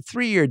 years, or it's a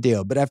 3-year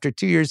deal, but after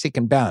 2 years he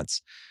can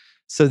bounce.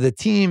 So the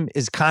team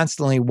is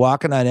constantly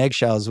walking on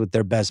eggshells with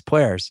their best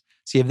players.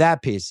 So you have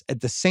that piece.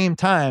 At the same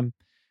time,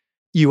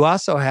 you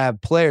also have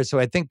players who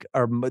I think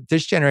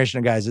this generation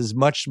of guys is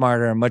much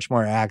smarter and much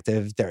more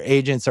active. Their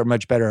agents are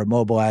much better at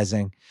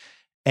mobilizing.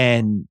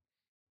 And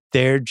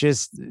the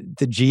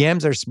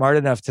GMs are smart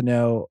enough to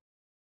know,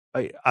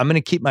 I'm going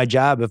to keep my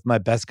job if my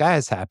best guy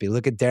is happy.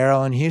 Look at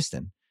Daryl in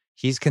Houston.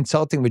 He's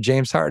consulting with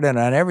James Harden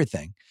on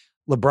everything.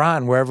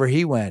 LeBron, wherever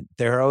he went,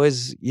 they're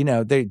always,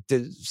 the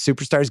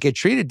superstars get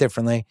treated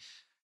differently.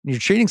 You're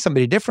treating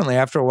somebody differently.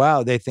 After a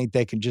while, they think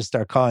they can just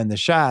start calling the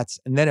shots.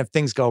 And then if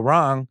things go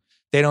wrong,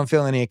 they don't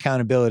feel any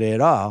accountability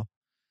at all.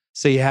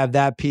 So you have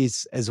that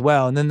piece as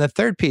well. And then the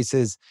third piece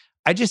is,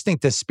 I just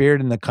think the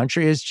spirit in the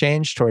country has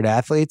changed toward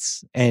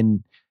athletes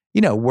and,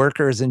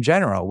 workers in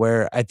general,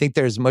 where I think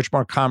there's much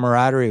more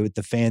camaraderie with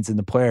the fans and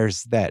the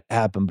players that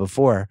happened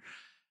before.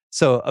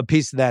 So a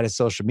piece of that is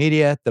social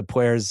media. The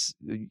players,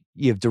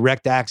 you have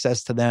direct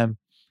access to them.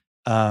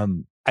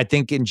 I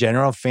think in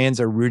general,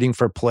 fans are rooting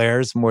for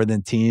players more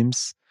than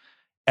teams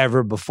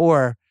ever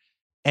before.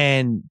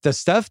 And the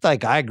stuff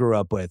like I grew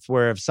up with,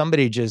 where if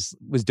somebody just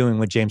was doing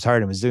what James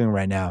Harden was doing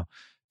right now,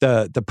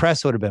 the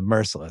press would have been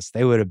merciless.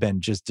 They would have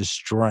been just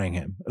destroying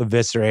him,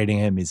 eviscerating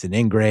him. He's an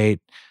ingrate.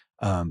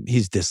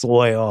 He's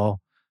disloyal.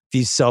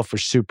 These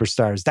selfish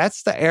superstars.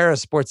 That's the era of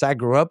sports I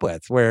grew up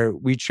with, where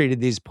we treated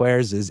these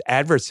players as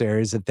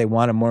adversaries if they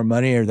wanted more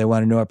money or they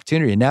wanted a new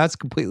opportunity. And now it's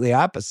completely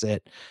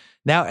opposite.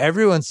 Now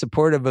everyone's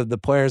supportive of the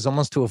players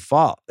almost to a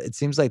fault. It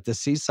seems like the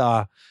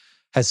seesaw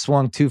has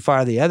swung too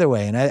far the other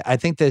way. And I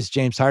think this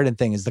James Harden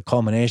thing is the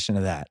culmination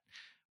of that,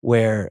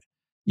 where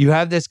you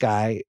have this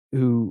guy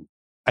who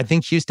I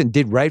think Houston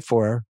did right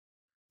for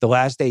the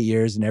last 8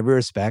 years in every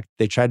respect.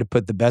 They tried to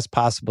put the best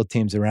possible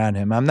teams around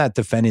him. I'm not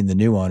defending the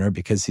new owner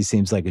because he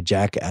seems like a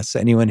jackass.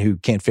 Anyone who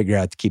can't figure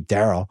out to keep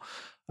Daryl,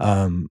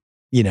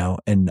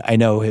 and I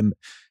know him,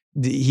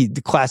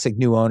 the classic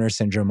new owner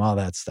syndrome, all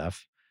that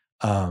stuff.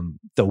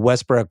 The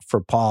Westbrook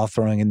for Paul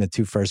throwing in the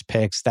 2 first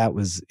picks, that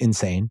was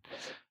insane.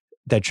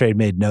 That trade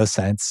made no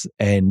sense,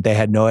 and they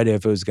had no idea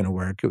if it was going to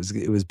work.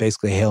 It was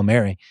basically Hail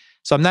Mary.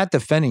 So I'm not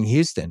defending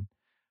Houston,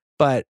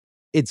 but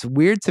it's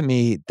weird to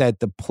me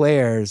that the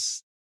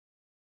players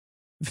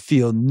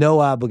feel no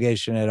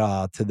obligation at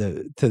all to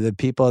the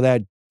people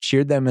that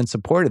cheered them and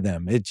supported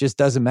them. It just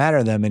doesn't matter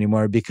to them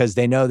anymore because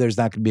they know there's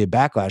not going to be a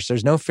backlash.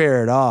 There's no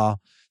fear at all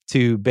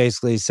to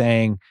basically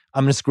saying,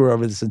 I'm going to screw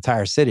over this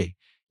entire city.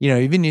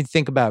 Even you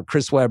think about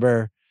Chris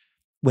Webber,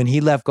 when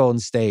he left Golden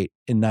State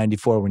in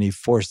 94, when he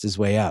forced his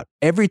way out,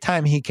 every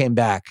time he came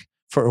back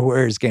for a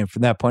Warriors game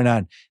from that point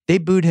on, they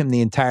booed him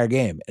the entire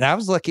game. And I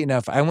was lucky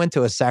enough, I went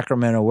to a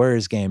Sacramento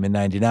Warriors game in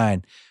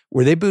 99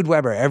 where they booed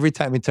Webber every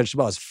time he touched the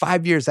ball. It was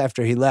 5 years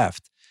after he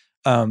left.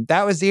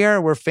 That was the era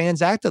where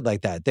fans acted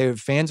like that.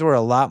 Fans were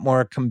a lot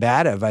more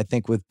combative, I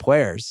think, with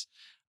players.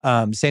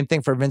 Same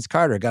thing for Vince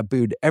Carter. Got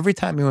booed every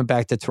time he went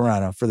back to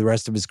Toronto for the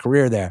rest of his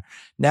career there.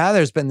 Now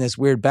there's been this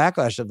weird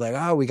backlash of like,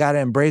 oh, we got to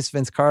embrace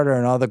Vince Carter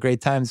and all the great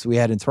times we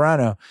had in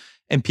Toronto.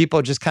 And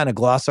people just kind of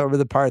gloss over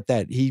the part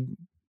that he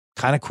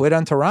kind of quit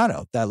on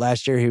Toronto that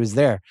last year he was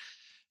there.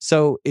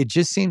 So it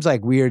just seems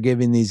like we are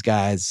giving these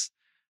guys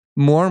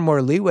more and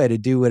more leeway to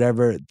do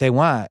whatever they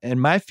want. And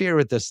my fear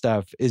with this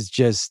stuff is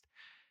just,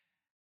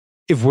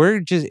 if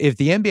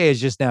the NBA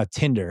is just now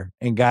Tinder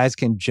and guys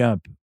can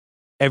jump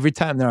every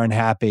time they're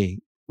unhappy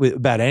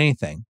about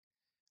anything,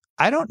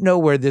 I don't know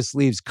where this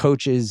leaves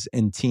coaches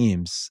and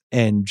teams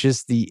and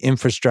just the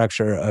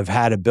infrastructure of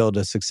how to build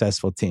a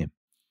successful team.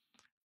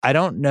 I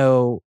don't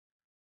know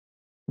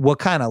what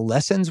kind of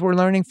lessons we're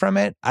learning from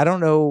it. I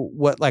don't know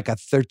what like a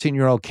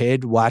 13-year-old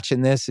kid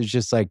watching this is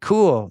just like,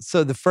 cool.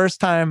 So the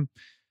first time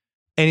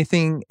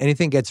anything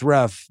gets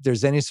rough,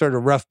 there's any sort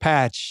of rough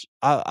patch,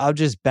 I'll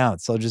just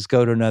bounce. I'll just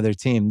go to another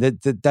team.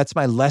 That's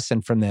my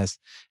lesson from this.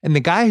 And the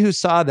guy who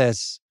saw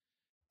this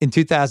in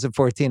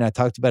 2014, I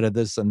talked about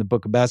this on the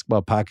Book of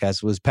Basketball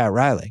podcast, was Pat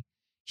Riley.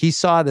 He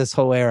saw this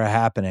whole era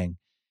happening.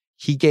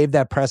 He gave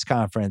that press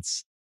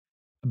conference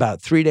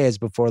about 3 days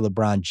before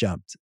LeBron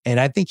jumped. And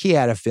I think he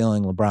had a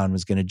feeling LeBron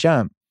was going to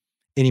jump.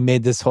 And he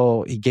gave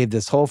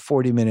this whole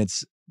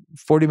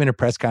 40-minute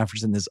press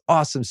conference in this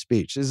awesome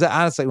speech. This is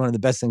honestly one of the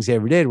best things he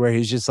ever did, where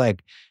he's just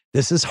like,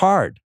 this is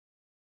hard.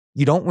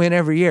 You don't win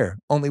every year.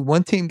 Only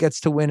one team gets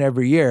to win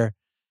every year.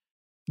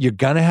 You're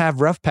going to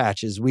have rough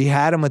patches. We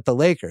had them with the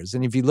Lakers.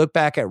 And if you look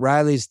back at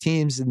Riley's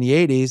teams in the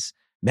 80s,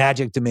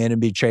 Magic demanded to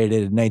be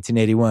traded in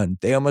 1981.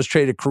 They almost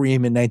traded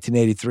Kareem in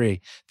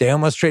 1983. They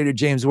almost traded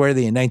James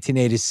Worthy in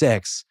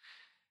 1986.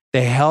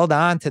 They held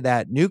on to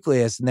that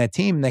nucleus and that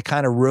team, and they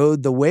kind of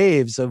rode the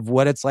waves of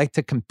what it's like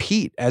to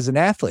compete as an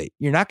athlete.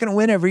 You're not going to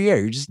win every year.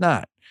 You're just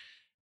not.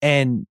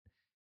 And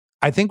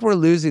I think we're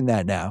losing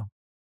that now.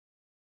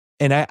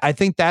 And I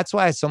think that's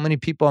why so many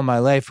people in my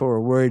life who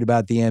are worried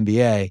about the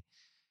NBA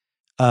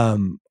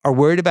are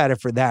worried about it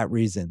for that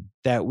reason,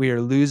 that we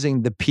are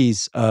losing the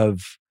piece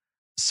of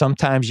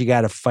sometimes you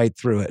got to fight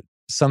through it.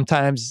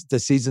 Sometimes the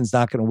season's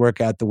not going to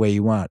work out the way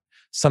you want.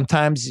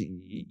 Sometimes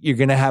you're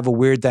going to have a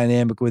weird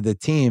dynamic with a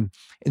team.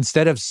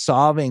 Instead of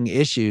solving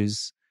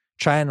issues,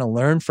 trying to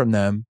learn from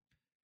them,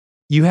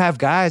 you have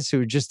guys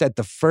who are just at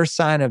the first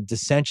sign of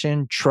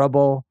dissension,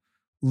 trouble,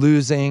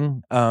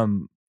 losing,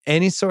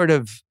 any sort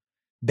of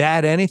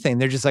bad anything.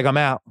 They're just like, I'm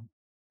out.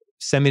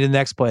 Send me to the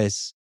next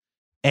place.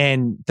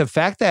 And the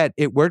fact that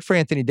it worked for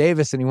Anthony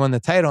Davis and he won the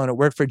title, and it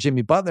worked for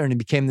Jimmy Butler and he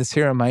became this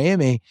hero in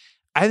Miami,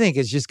 I think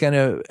is just going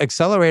to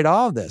accelerate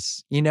all of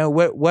this. You know,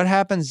 what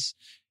happens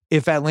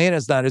if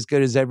Atlanta's not as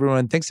good as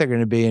everyone thinks they're going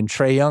to be, and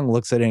Trae Young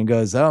looks at it and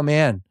goes, "Oh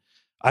man,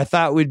 I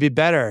thought we'd be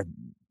better.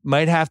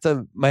 Might have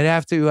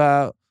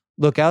to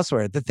look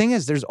elsewhere." The thing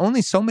is, there's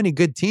only so many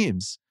good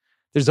teams.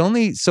 There's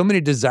only so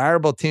many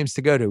desirable teams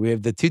to go to. We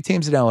have the two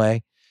teams in LA.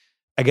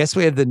 I guess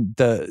we have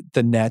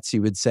the Nets,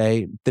 you would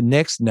say. The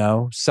Knicks,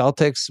 no.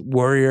 Celtics,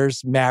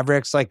 Warriors,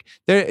 Mavericks. Like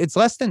it's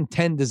less than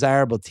 10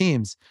 desirable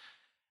teams.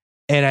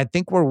 And I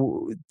think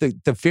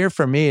the fear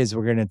for me is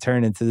we're going to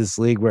turn into this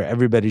league where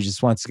everybody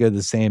just wants to go to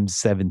the same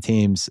 7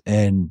 teams,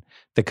 and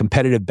the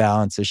competitive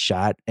balance is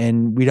shot,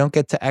 and we don't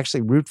get to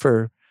actually root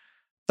for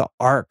the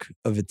arc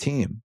of a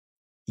team.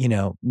 You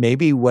know,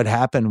 maybe what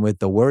happened with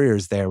the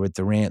Warriors there with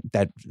Durant,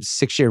 that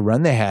 6-year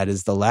run they had,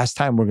 is the last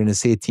time we're going to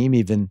see a team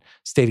even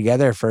stay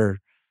together for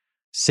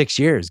 6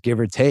 years, give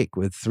or take,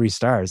 with 3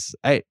 stars.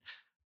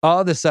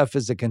 All this stuff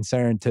is a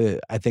concern to,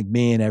 I think,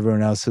 me and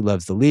everyone else who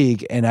loves the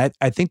league. And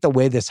I think the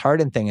way this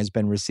Harden thing has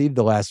been received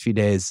the last few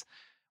days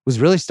was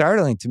really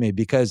startling to me,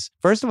 because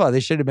first of all, they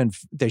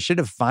should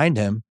have fined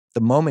him the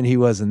moment he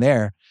wasn't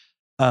there.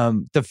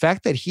 The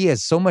fact that he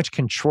has so much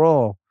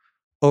control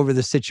over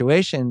the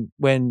situation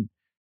when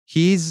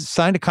he's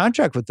signed a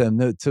contract with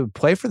them to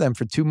play for them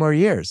for 2 more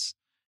years.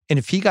 And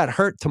if he got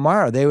hurt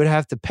tomorrow, they would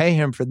have to pay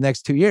him for the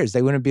next 2 years.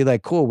 They wouldn't be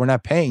like, cool, we're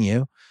not paying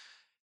you.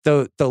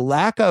 The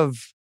lack of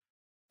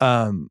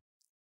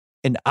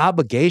an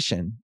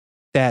obligation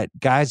that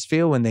guys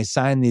feel when they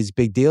sign these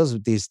big deals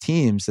with these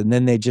teams, and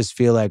then they just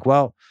feel like,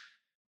 well,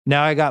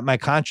 now I got my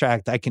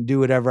contract, I can do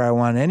whatever I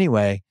want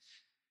anyway.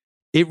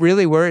 It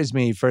really worries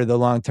me for the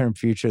long-term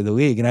future of the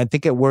league. And I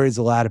think it worries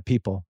a lot of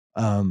people.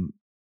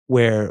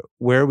 Where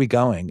are we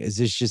going? Is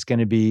this just going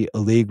to be a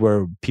league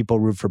where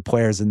people root for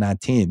players and not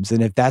teams?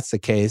 And if that's the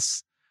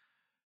case,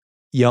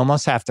 you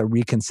almost have to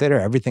reconsider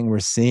everything we're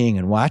seeing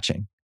and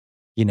watching.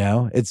 You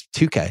know, it's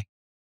 2K.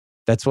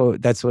 That's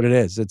what it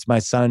is. It's my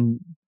son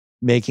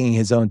making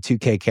his own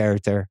 2K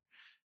character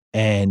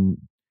and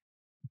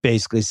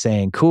basically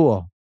saying,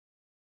 cool,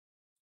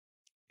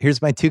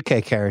 here's my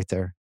 2K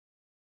character.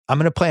 I'm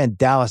going to play in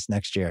Dallas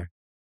next year.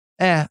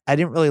 I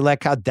didn't really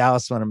like how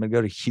Dallas went. I'm going to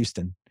go to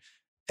Houston.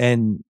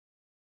 And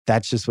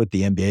that's just what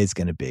the NBA is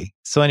going to be.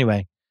 So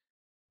anyway,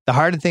 the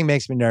Harden thing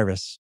makes me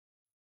nervous.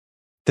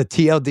 The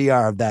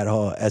TLDR of that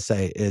whole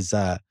essay is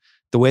the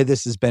way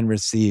this has been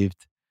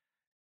received,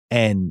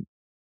 and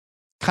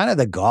kind of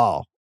the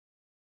gall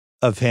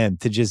of him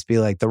to just be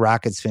like, the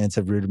Rockets fans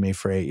have rooted me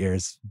for 8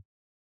 years.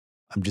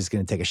 I'm just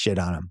going to take a shit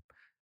on them.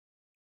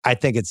 I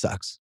think it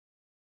sucks.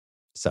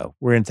 So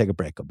we're going to take a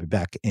break. I'll be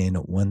back in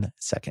 1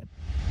 second.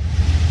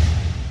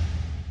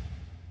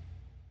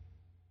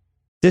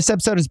 This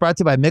episode is brought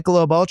to you by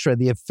Michelob Ultra,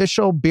 the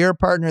official beer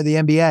partner of the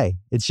NBA.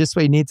 It's just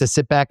what you need to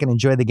sit back and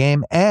enjoy the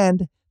game,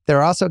 and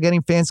they're also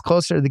getting fans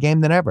closer to the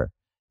game than ever.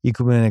 You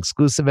can win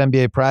exclusive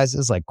NBA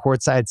prizes like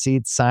courtside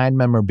seats, signed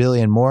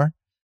memorabilia, and more.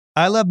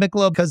 I love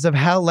Michelob because of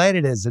how light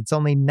it is. It's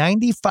only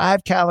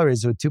 95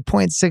 calories with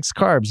 2.6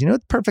 carbs. You know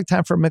what the perfect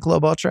time for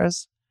Michelob Ultra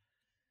is?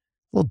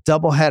 A little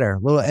doubleheader,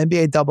 little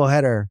NBA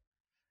doubleheader.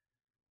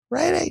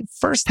 Right?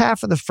 First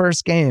half of the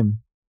first game.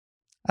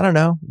 I don't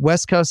know,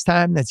 West Coast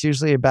time. That's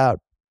usually about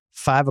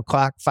 5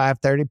 o'clock,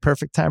 5:30.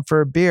 Perfect time for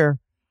a beer.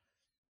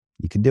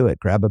 You can do it.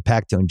 Grab a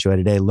pack to enjoy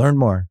today. Learn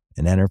more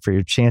and enter for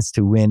your chance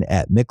to win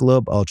at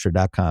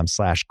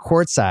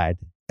michelobultra.com/courtside.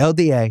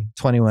 LDA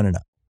 21 and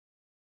up.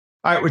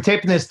 All right, we're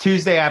taping this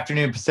Tuesday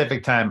afternoon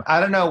Pacific time. I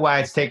don't know why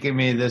it's taking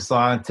me this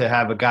long to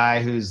have a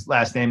guy whose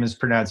last name is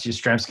pronounced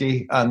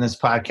Jastremski on this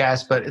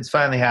podcast, but it's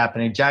finally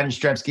happening. John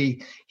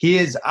Jastremski, he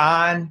is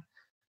on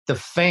The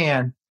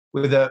Fan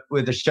with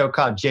a show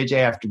called JJ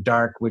After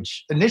Dark,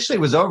 which initially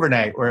was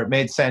overnight, where it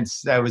made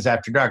sense that it was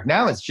after dark.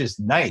 Now it's just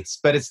nights,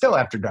 but it's still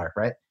after dark,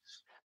 right?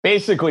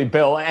 Basically,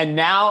 Bill. And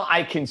now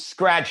I can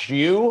scratch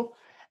you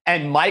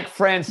and Mike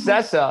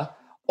Francesa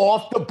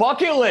off the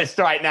bucket list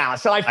right now.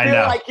 So I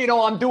feel like,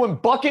 I'm doing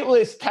bucket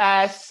list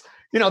tasks.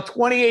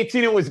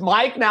 2018 it was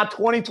Mike. Now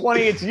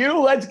 2020 it's you.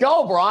 Let's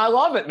go, bro. I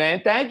love it,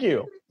 man. Thank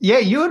you. Yeah,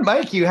 you and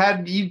Mike, you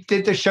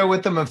did the show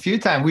with him a few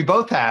times. We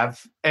both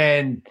have.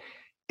 And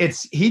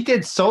he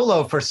did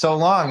solo for so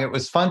long. It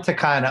was fun to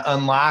kind of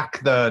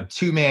unlock the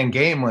two-man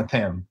game with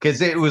him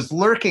because it was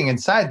lurking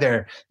inside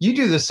there. You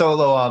do the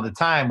solo all the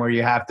time where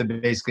you have to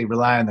basically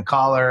rely on the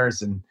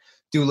callers and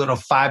do little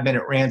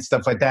 5-minute rant,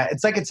 stuff like that.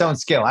 It's like its own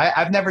skill.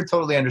 I've never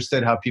totally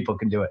understood how people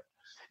can do it.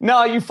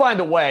 No, you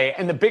find a way.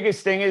 And the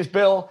biggest thing is,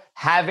 Bill,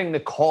 having the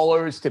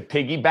callers to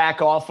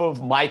piggyback off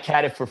of. Mike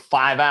had it for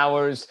 5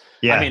 hours.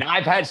 Yeah. I mean,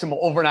 I've had some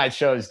overnight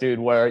shows, dude,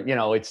 where,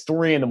 it's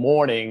 3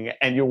 a.m.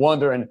 and you're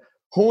wondering,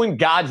 who in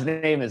God's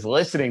name is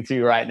listening to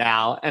you right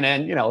now? And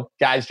then,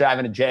 guys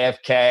driving to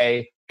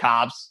JFK,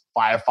 cops,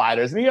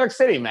 firefighters, New York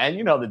City, man.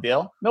 You know the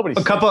deal. Nobody's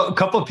a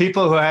couple of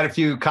people who had a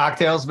few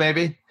cocktails,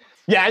 maybe.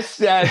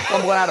 Yes,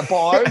 someone out of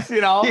bars,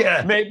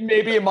 yeah.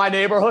 Maybe in my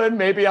neighborhood,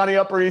 maybe on the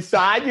Upper East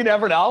Side. You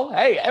never know.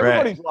 Hey,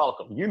 everybody's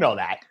welcome. You know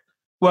that.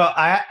 Well,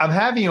 I'm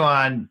having you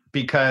on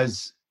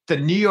because the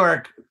New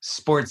York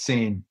sports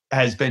scene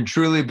has been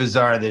truly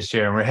bizarre this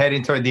year. And we're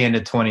heading toward the end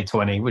of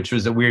 2020, which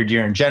was a weird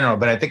year in general,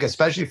 but I think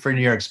especially for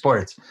New York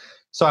sports.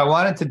 So I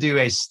wanted to do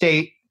a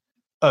state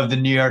of the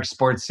New York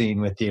sports scene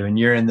with you. And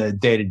you're in the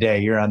day-to-day.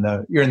 You're in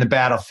the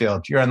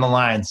battlefield. You're on the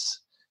lines.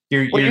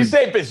 When you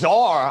say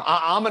bizarre,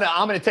 I'm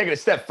gonna take it a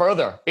step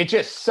further. It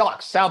just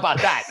sucks. How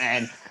about that,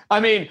 man? I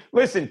mean,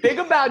 listen, think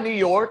about New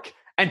York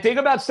and think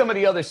about some of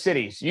the other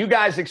cities. You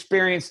guys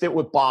experienced it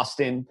with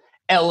Boston.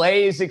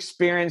 LA is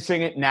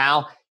experiencing it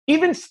now.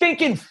 Even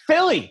stinking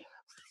Philly,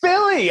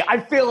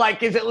 I feel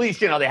like is at least,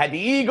 they had the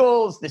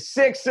Eagles, the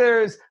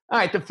Sixers. All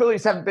right, the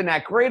Phillies haven't been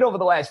that great over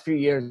the last few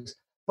years.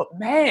 But,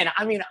 man,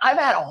 I mean, I've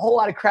had a whole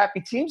lot of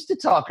crappy teams to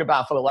talk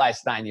about for the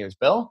last 9 years,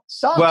 Bill.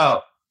 Sucks.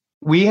 Well,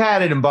 we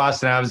had it in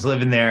Boston. I was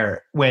living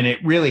there when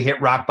it really hit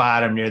rock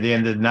bottom near the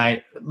end of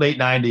the late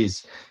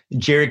 90s.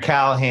 Jerry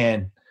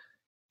Callahan,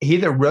 he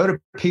either wrote a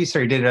piece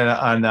or he did it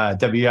on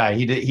WI.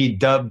 He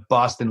dubbed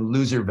Boston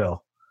Loserville.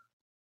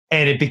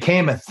 And it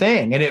became a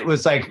thing. And it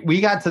was like, we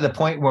got to the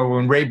point where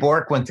when Ray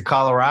Bork went to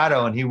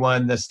Colorado and he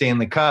won the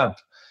Stanley Cup,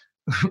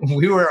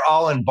 we were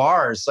all in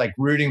bars, like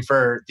rooting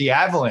for the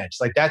Avalanche.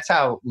 Like that's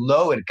how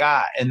low it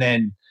got. And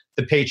then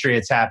the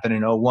Patriots happened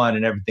in 2001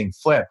 and everything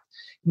flipped.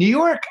 New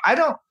York, I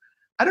don't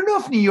know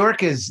if New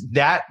York is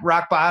that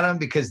rock bottom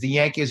because the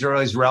Yankees are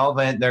always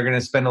relevant. They're going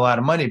to spend a lot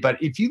of money.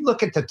 But if you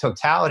look at the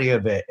totality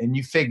of it and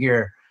you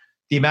figure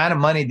the amount of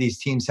money these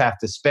teams have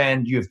to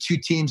spend, you have 2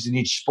 teams in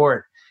each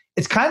sport.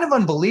 It's kind of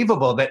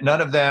unbelievable that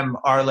none of them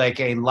are like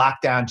a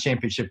lockdown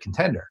championship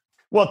contender.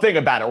 Well, think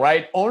about it,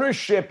 right?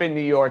 Ownership in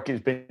New York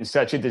has been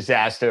such a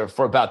disaster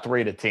for about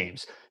 3 of the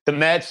teams. The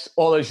Mets,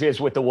 all those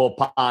years with the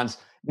Wilpons.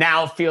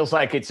 Now it feels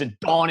like it's a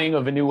dawning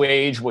of a new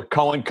age with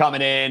Cohen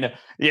coming in.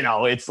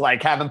 It's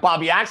like having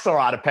Bobby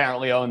Axelrod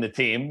apparently own the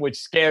team, which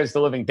scares the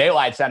living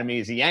daylights out of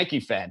me as a Yankee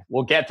fan.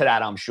 We'll get to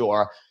that, I'm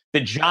sure.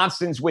 The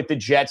Johnsons with the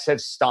Jets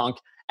have stunk.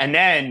 And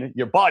then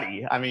your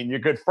buddy, your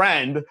good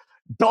friend,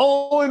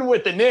 Dolan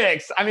with the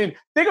Knicks.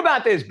 Think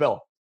about this, Bill.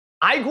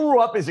 I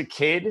grew up as a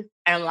kid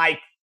and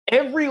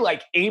every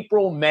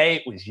April, May,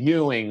 it was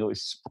Ewing, it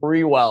was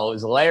Sprewell, it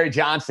was Larry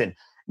Johnson.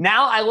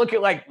 Now I look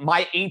at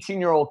my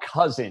 18-year-old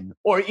cousin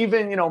or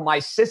even, my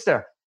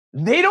sister.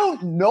 They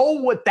don't know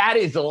what that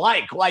is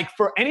like.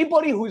 For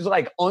anybody who's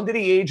under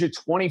the age of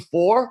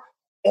 24,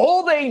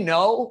 all they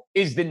know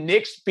is the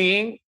Knicks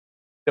being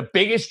the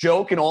biggest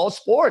joke in all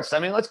sports.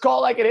 Let's call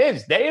it like it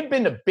is. They have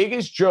been the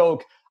biggest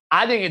joke,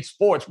 I think, in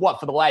sports,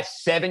 for the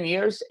last 7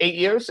 years, 8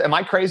 years? Am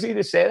I crazy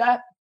to say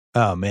that?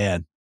 Oh,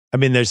 man.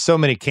 There's so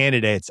many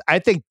candidates. I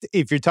think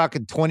if you're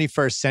talking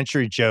 21st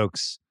century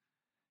jokes,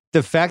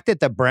 the fact that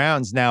the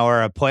Browns now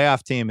are a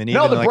playoff team and even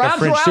a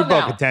fringe Super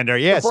Bowl contender.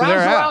 Yeah, so they're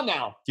out.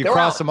 Now. You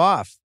cross them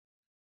off.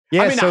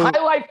 Yeah, the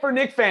highlight for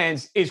Knicks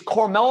fans is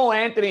Carmelo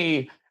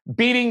Anthony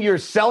beating your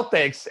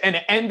Celtics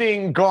and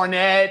ending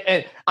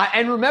Garnett.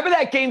 And remember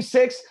that game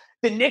 6?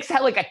 The Knicks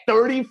had a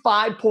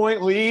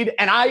 35-point lead.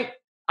 And I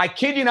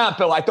kid you not,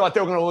 Bill, I thought they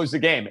were going to lose the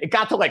game. It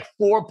got to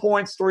 4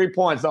 points, 3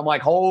 points. I'm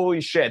like,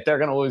 holy shit, they're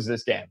going to lose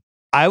this game.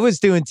 I was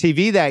doing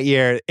TV that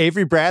year.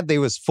 Avery Bradley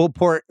was full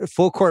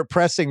court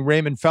pressing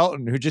Raymond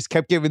Felton, who just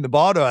kept giving the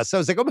ball to us. I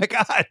was like, oh my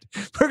God,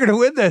 we're going to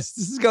win this.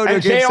 This is going to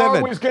Game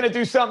 7. JR was going to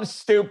do something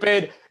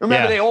stupid.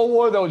 Remember, They all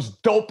wore those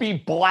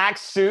dopey black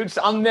suits.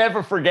 I'll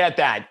never forget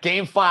that.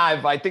 Game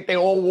 5, I think they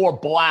all wore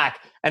black.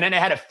 And then they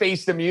had to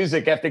face the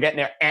music after getting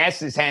their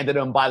asses handed to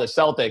them by the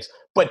Celtics.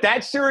 But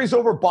that series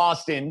over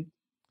Boston,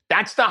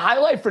 that's the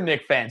highlight for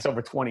Knicks fans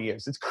over 20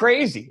 years. It's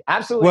crazy.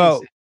 Absolutely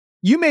insane.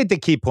 You made the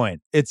key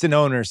point. It's an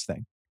owner's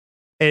thing.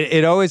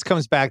 It always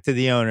comes back to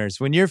the owners.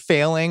 When you're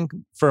failing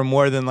for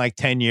more than like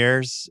 10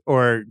 years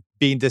or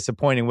being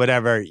disappointing,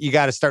 whatever, you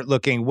got to start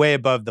looking way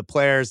above the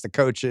players, the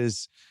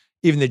coaches,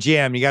 even the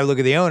GM. You got to look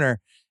at the owner.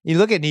 You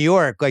look at New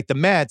York, like the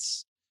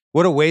Mets,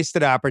 what a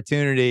wasted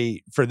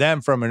opportunity for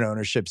them from an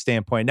ownership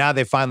standpoint. Now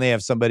they finally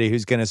have somebody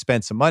who's going to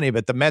spend some money,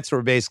 but the Mets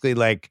were basically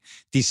like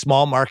the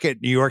small market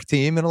New York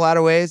team in a lot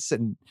of ways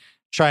and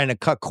trying to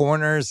cut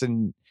corners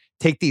and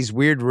take these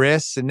weird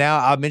risks. And now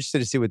I'm interested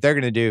to see what they're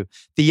going to do.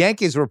 The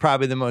Yankees were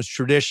probably the most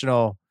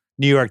traditional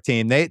New York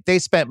team. They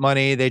spent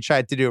money. They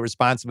tried to do it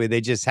responsibly. They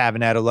just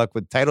haven't had a luck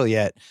with the title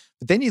yet.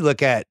 But then you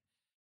look at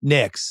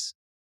Knicks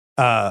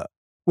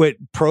with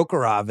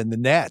Prokhorov and the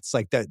Nets,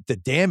 like the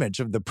damage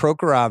of the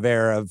Prokhorov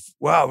era of,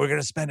 wow, we're going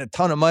to spend a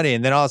ton of money.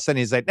 And then all of a sudden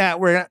he's like, nah,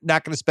 we're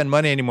not going to spend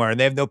money anymore. And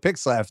they have no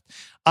picks left.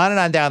 On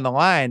and on down the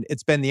line,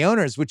 it's been the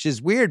owners, which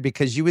is weird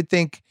because you would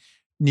think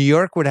New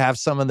York would have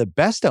some of the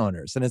best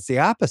owners, and it's the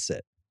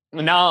opposite.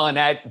 No, and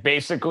that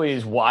basically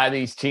is why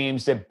these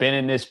teams have been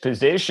in this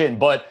position.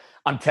 But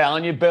I'm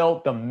telling you,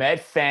 Bill, the Met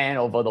fan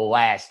over the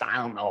last, I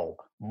don't know,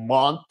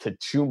 month to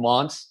 2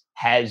 months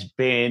has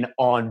been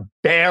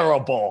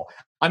unbearable.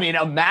 I mean,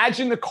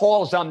 imagine the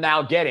calls I'm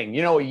now getting.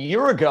 A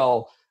year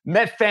ago,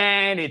 Met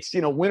fan, it's,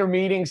 winter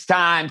meetings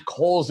time,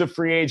 Cole's a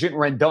free agent,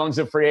 Rendon's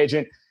a free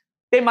agent.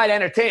 They might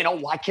entertain,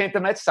 why can't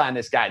the Mets sign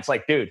this guy? It's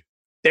like, dude,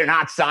 they're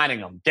not signing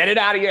him. Get it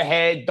out of your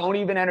head. Don't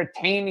even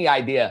entertain the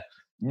idea.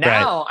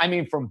 Now, right. I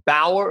mean, from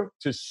Bauer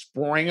to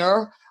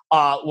Springer,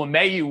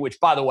 LeMahieu, which,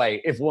 by the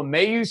way, if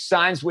LeMahieu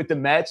signs with the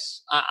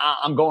Mets,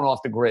 I'm going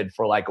off the grid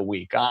for like a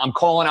week.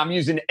 I'm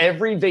using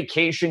every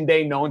vacation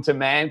day known to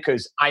man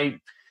because I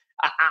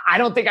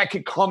don't think I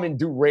could come and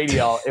do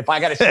radio if I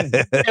got to see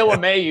Bill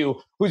LeMahieu,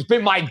 who's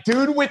been my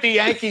dude with the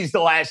Yankees the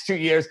last 2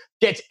 years,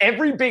 gets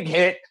every big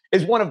hit,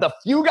 is one of the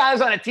few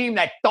guys on a team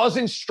that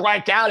doesn't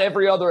strike out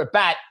every other at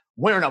bat.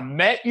 Wearing a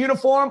Met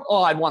uniform,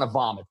 I'd want to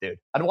vomit, dude.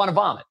 I'd want to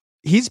vomit.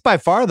 He's by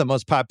far the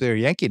most popular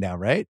Yankee now,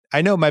 right?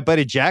 I know my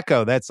buddy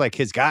Jacko, that's like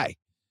his guy.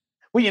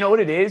 Well, you know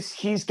what it is?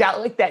 He's got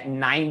like that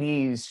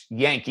 90s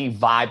Yankee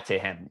vibe to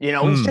him.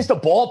 He's just a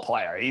ball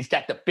player. He's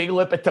got the big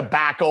lip of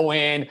tobacco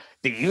in.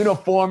 The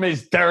uniform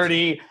is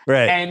dirty.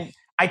 Right. And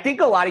I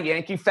think a lot of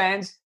Yankee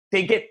fans,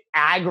 they get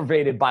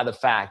aggravated by the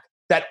fact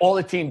that all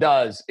the team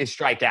does is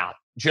strike out.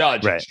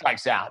 Judge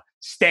strikes out.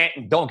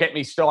 Stanton, don't get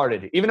me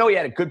started. Even though he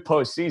had a good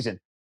postseason,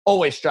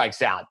 always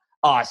strikes out.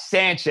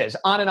 Sanchez,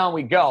 on and on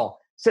we go.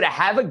 So to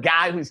have a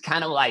guy who's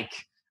kind of like,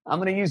 I'm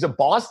going to use a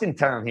Boston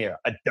term here,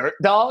 a dirt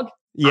dog.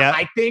 Yeah.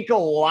 I think a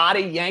lot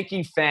of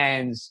Yankee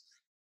fans,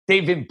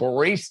 they've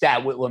embraced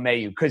that with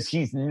LeMahieu because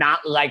he's not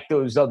like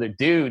those other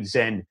dudes.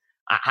 And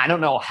I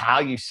don't know how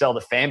you sell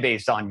the fan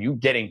base on you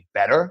getting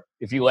better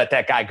if you let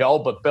that guy go.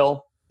 But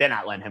Bill, they're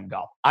not letting him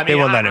go. I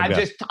mean,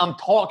 I'm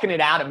talking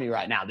it out of me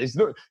right now. There's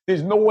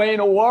no way in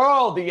the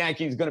world the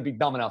Yankees going to be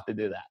dumb enough to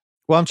do that.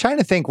 Well, I'm trying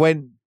to think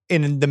when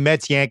in the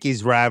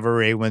Mets-Yankees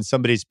rivalry, when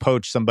somebody's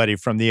poached somebody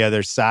from the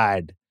other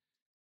side,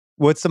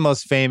 what's the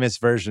most famous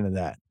version of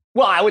that?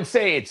 Well, I would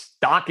say it's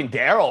Doc and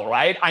Darryl,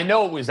 right? I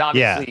know it was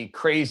obviously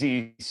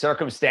crazy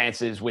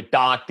circumstances with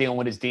Doc dealing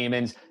with his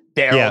demons,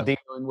 Darryl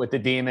dealing with the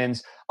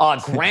demons.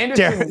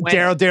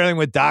 Darryl dealing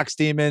with Doc's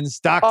demons,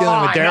 Doc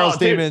dealing with Darryl's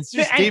demons.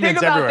 Just demons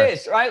think everywhere. About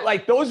this, right?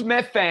 Like those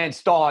Met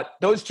fans thought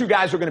those two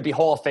guys were going to be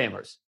Hall of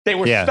Famers. They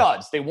were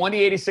studs. They won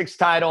the 86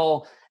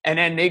 title, and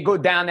then they go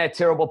down that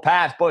terrible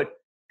path. But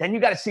then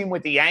you got to see him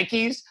with the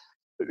Yankees.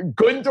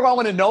 Gooden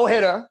throwing a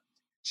no-hitter.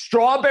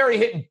 Strawberry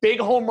hitting big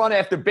home run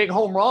after big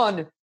home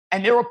run.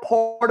 And they're a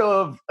part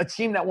of a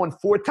team that won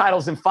 4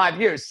 titles in 5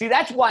 years. See,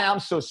 that's why I'm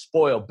so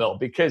spoiled, Bill,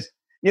 because,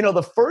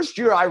 the first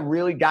year I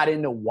really got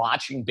into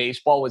watching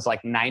baseball was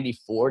like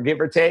 94, give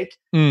or take.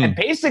 And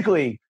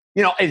basically,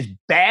 as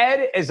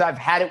bad as I've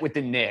had it with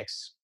the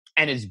Knicks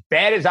and as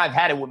bad as I've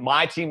had it with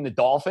my team, the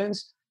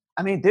Dolphins,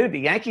 I mean, dude, the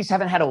Yankees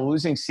haven't had a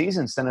losing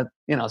season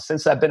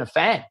since I've been a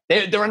fan.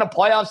 They're in the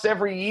playoffs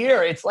every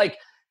year. It's like,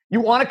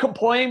 you want to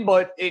complain,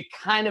 but it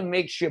kind of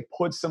makes you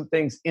put some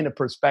things into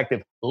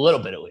perspective a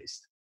little bit at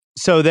least.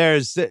 So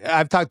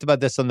I've talked about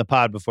this on the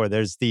pod before.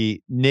 There's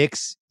the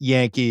Knicks,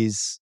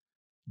 Yankees,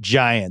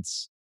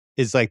 Giants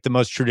is like the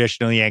most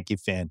traditional Yankee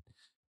fan.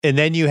 And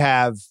then you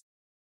have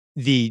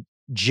the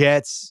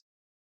Jets,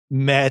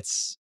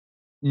 Mets,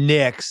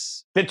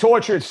 Knicks. The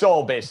tortured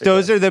soul, basically.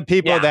 Those are the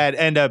people that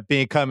end up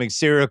becoming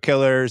serial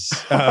killers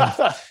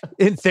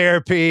in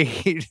therapy.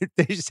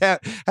 They just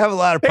have a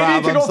lot of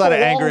problems, a lot of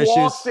anger issues.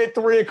 Walks at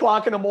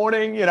 3:00 in the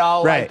morning,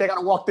 like they got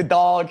to walk the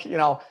dog,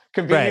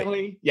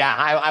 conveniently. Right. Yeah,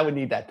 I would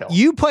need that though.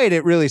 You played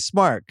it really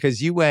smart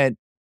because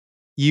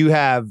you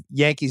have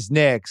Yankees,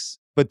 Knicks,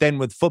 but then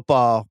with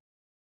football,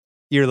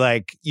 you're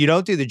like, you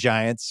don't do the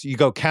Giants, you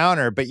go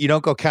counter, but you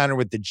don't go counter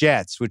with the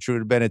Jets, which would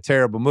have been a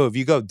terrible move.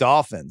 You go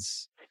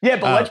Dolphins. Yeah,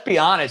 but let's be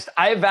honest.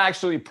 I've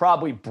actually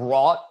probably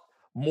brought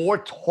more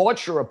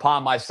torture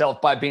upon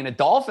myself by being a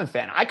Dolphin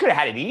fan. I could have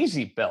had it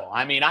easy, Bill.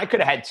 I mean, I could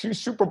have had 2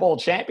 Super Bowl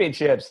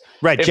championships.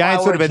 Right. If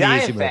Giants I were would have a been the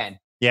Giant easy fan. move.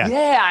 Yeah.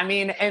 Yeah. I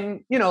mean,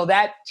 and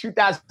that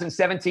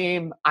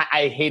 2017,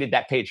 I hated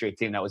that Patriot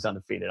team that was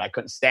undefeated. I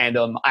couldn't stand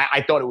them.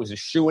 I thought it was a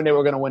shoo-in they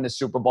were going to win the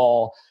Super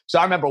Bowl. So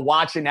I remember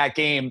watching that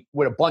game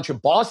with a bunch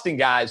of Boston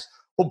guys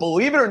who,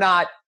 believe it or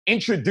not,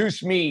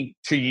 introduced me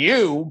to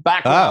you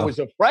back when I was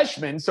a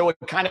freshman. So it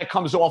kind of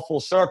comes all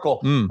full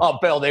circle. Oh,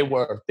 Bill, they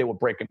were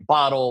breaking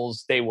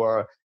bottles. They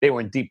were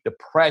in deep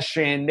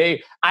depression.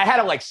 I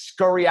had to like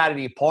scurry out of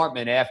the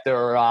apartment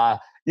after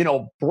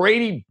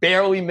Brady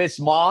barely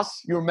missed Moss.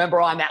 You remember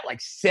on that like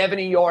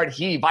 70-yard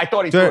heave? I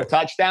thought he threw a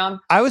touchdown.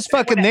 I was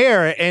fucking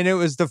there, and it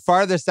was the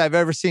farthest I've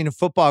ever seen a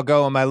football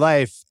go in my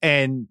life.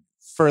 And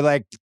for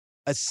like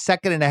a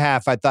second and a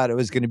half, I thought it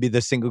was going to be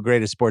the single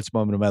greatest sports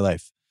moment of my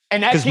life.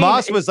 And because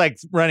Moss was like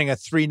running a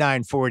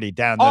 3.940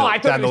 down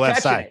the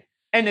left side. It.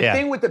 And the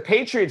thing with the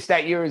Patriots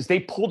that year is they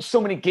pulled so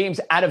many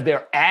games out of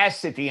their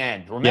ass at the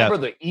end. Remember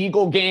the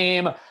Eagle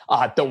game,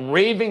 the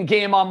Raven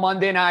game on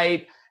Monday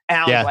night. And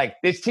I was like,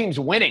 this team's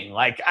winning.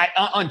 Like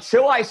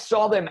until I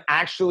saw them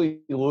actually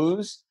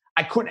lose,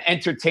 I couldn't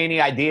entertain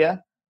the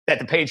idea that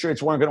the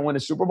Patriots weren't going to win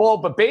the Super Bowl.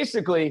 But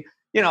basically,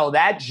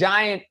 that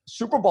Giant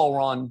Super Bowl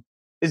run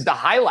is the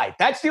highlight.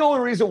 That's the only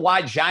reason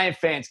why Giant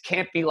fans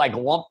can't be like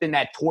lumped in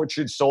that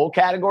tortured soul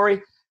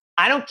category.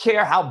 I don't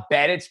care how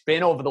bad it's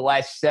been over the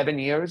last 7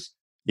 years.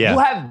 Yeah. You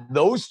have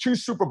those 2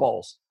 Super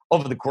Bowls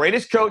over the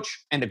greatest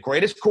coach and the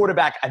greatest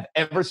quarterback I've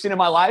ever seen in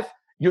my life.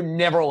 You're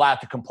never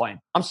allowed to complain.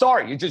 I'm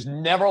sorry. You're just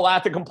never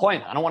allowed to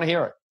complain. I don't want to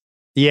hear it.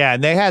 Yeah.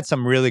 And they had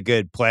some really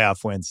good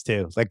playoff wins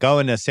too. Like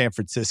going to San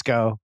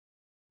Francisco,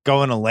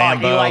 going to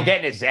Lambeau. Eli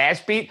getting his ass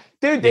beat.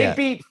 Dude, they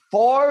beat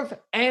Favre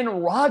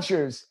and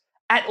Rodgers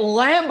at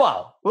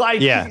Lambeau.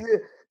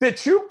 The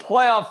 2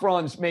 playoff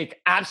runs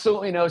make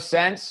absolutely no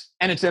sense.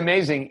 And it's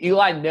amazing.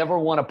 Eli never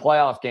won a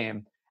playoff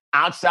game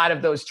outside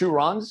of those 2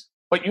 runs,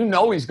 but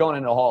he's going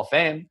into the Hall of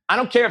Fame. I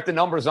don't care if the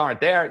numbers aren't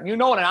there. You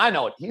know it and I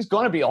know it. He's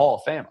going to be a Hall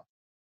of Famer.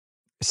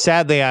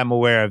 Sadly, I'm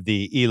aware of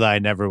the Eli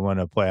never won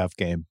a playoff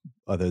game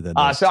other than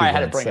sorry, I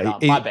had to bring it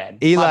up. My bad.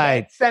 Eli,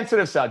 my bad.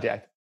 Sensitive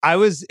subject. I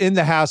was in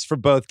the house for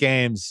both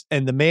games,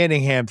 and the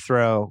Manningham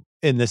throw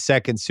in the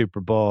second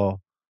Super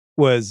Bowl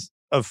was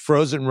a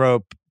frozen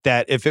rope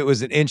that if it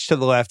was an inch to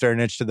the left or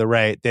an inch to the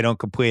right, they don't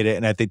complete it,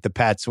 and I think the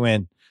Pats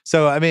win.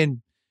 So, I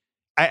mean,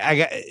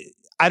 I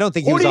don't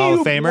think he was a Hall of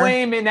Famer. Who do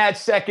you blame in that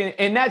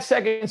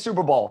second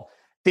Super Bowl?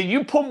 Did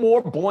you put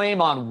more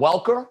blame on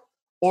Welker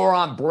or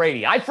on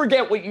Brady? I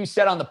forget what you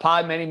said on the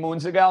pod many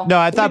moons ago. No,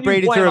 I thought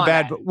Brady threw a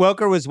bad.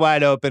 Welker was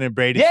wide open and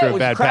Brady threw a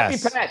bad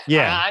pass.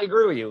 Yeah, I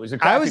agree with you. It was a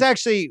crappy. I was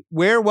actually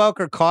where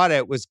Welker caught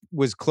it was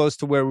close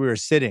to where we were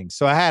sitting,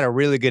 so I had a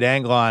really good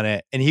angle on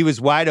it, and he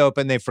was wide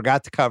open. They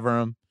forgot to cover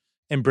him,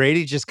 and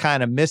Brady just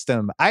kind of missed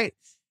him.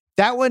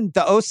 That one,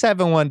 the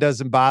 07 one,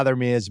 doesn't bother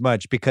me as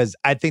much because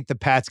I think the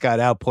Pats got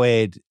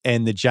outplayed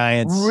and the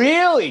Giants.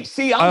 Really?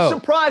 See, I'm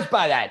surprised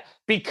by that.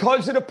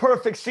 Because of the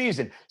perfect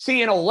season.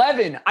 See, in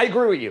 11, I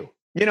agree with you.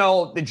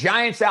 The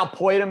Giants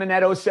outplayed them in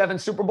that 07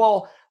 Super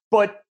Bowl.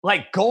 But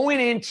like going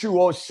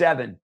into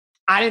 07,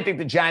 I didn't think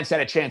the Giants had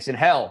a chance in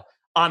hell.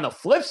 On the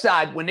flip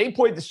side, when they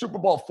played the Super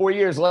Bowl 4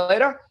 years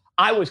later,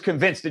 I was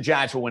convinced the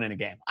Giants were winning the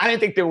game. I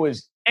didn't think there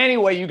was any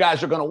way you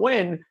guys were going to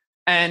win.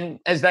 And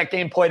as that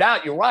game played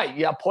out, you're right.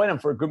 You outplayed them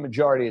for a good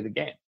majority of the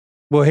game.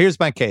 Well, here's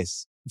my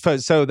case.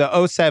 So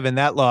the 07,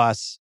 that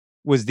loss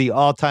was the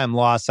all-time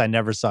loss I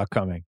never saw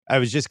coming. I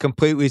was just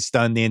completely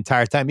stunned the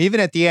entire time. Even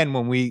at the end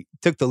when we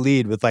took the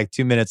lead with like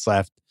 2 minutes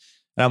left,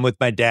 and I'm with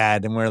my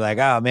dad, and we're like,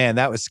 oh man,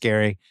 that was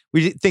scary.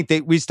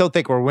 We still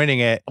think we're winning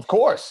it. Of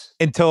course.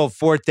 Until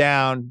 4th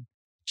down,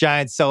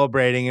 Giants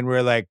celebrating, and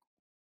we're like,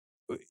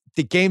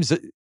 the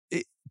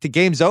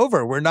game's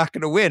over. We're not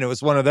going to win. It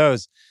was one of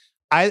those.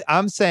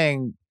 I'm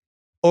saying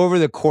over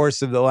the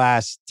course of the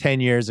last 10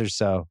 years or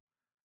so,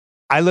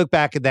 I look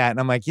back at that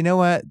and I'm like, you know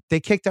what? They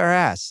kicked our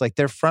ass. Like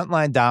their front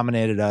line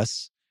dominated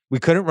us. We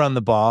couldn't run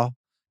the ball.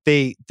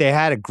 They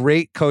had a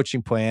great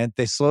coaching plan.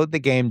 They slowed the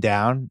game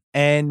down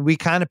and we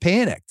kind of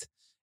panicked.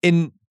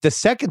 In the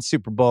second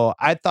Super Bowl,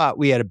 I thought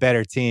we had a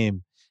better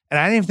team. And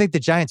I didn't even think the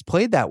Giants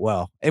played that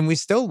well. And we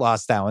still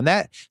lost that one.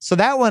 So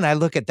that one, I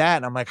look at that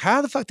and I'm like,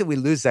 how the fuck did we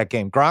lose that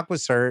game? Gronk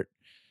was hurt.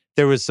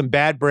 There was some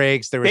bad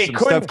breaks. There was some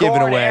stuff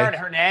given away. Aaron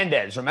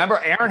Hernandez. Remember,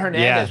 Aaron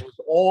Hernandez was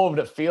all over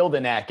the field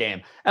in that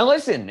game. And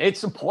listen,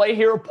 it's a play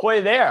here, play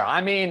there.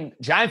 I mean,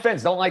 Giant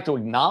fans don't like to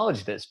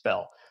acknowledge this,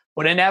 Bill.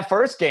 But in that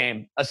first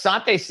game,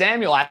 Asante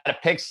Samuel had a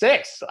pick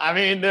 6. I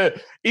mean,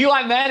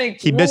 Eli Manning.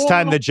 He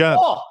mistimed the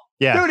jump.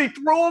 Yeah. Dude, he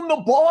threw him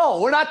the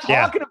ball. We're not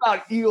talking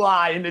about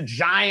Eli and the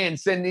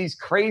Giants and these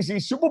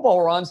crazy Super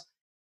Bowl runs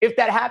if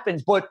that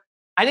happens. But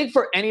I think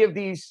for any of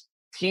these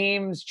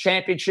teams,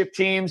 championship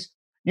teams,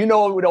 with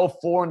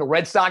 04 and the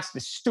Red Sox, the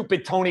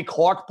stupid Tony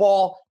Clark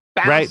ball.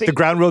 Bouncing, right, the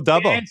ground rule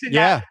double.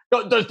 Yeah.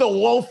 The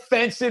low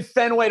fence at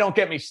Fenway, don't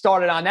get me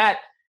started on that.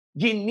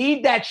 You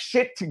need that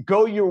shit to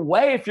go your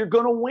way if you're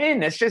going to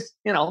win. That's just,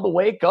 the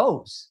way it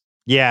goes.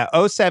 Yeah,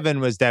 '07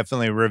 was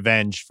definitely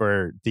revenge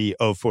for the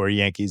 '04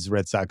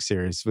 Yankees-Red Sox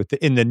series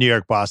in the New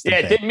York-Boston Yeah,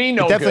 thing. it didn't mean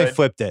no It definitely good.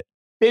 flipped it.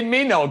 Didn't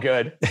mean no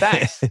good.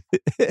 Thanks.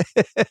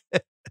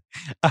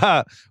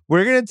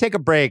 We're going to take a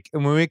break,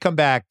 and when we come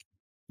back,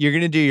 you're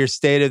going to do your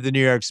State of the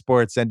New York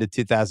Sports end of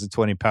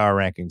 2020 power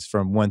rankings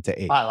from 1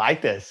 to 8. I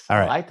like this. All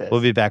right. I like this.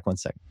 We'll be back 1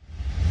 second.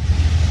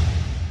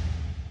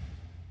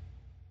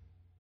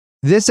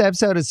 This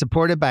episode is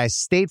supported by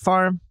State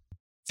Farm.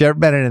 If you've ever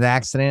been in an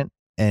accident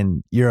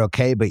and you're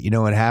okay, but you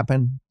know what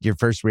happened, your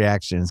first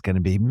reaction is going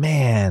to be,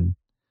 man,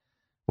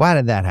 why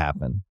did that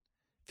happen?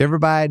 If you ever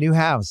buy a new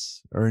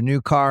house or a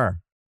new car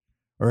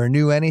or a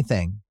new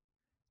anything,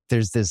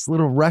 there's this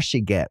little rush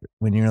you get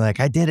when you're like,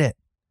 I did it.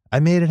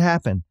 I made it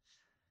happen.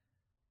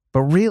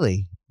 But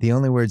really, the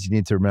only words you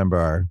need to remember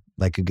are,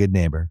 like a good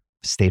neighbor,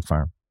 State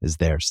Farm is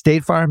there.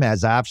 State Farm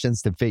has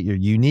options to fit your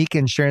unique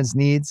insurance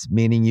needs,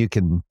 meaning you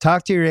can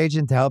talk to your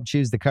agent to help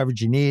choose the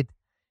coverage you need,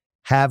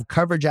 have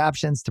coverage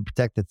options to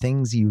protect the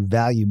things you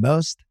value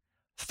most,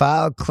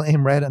 file a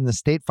claim right on the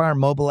State Farm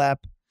mobile app,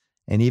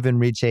 and even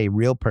reach a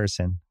real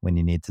person when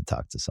you need to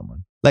talk to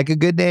someone. Like a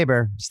good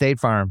neighbor, State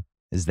Farm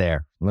is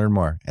there. Learn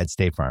more at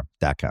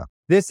statefarm.com.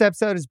 This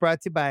episode is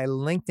brought to you by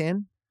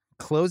LinkedIn.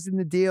 Closing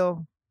the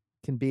deal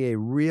can be a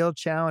real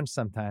challenge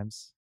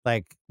sometimes.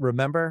 Like,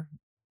 remember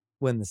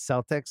when the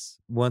Celtics,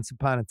 once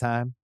upon a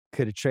time,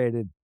 could have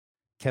traded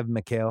Kevin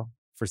McHale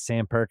for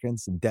Sam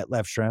Perkins and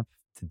Detlef Schrempf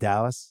to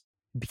Dallas?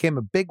 It became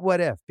a big what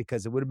if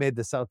because it would have made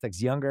the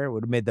Celtics younger, it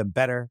would have made them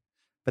better,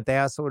 but they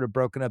also would have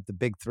broken up the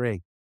big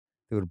three.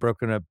 They would have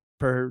broken up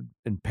Bird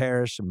and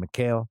Parrish and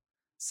McHale.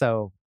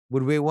 So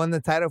would we have won the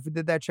title if we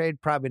did that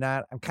trade? Probably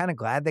not. I'm kind of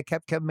glad they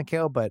kept Kevin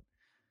McHale, but,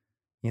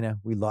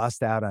 we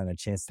lost out on a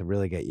chance to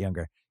really get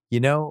younger.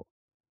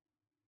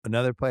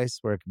 Another place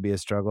where it could be a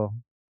struggle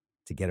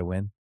to get a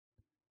win,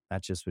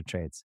 not just with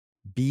trades,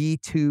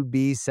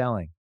 B2B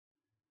selling.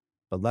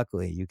 But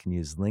luckily, you can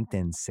use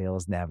LinkedIn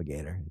Sales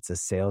Navigator. It's a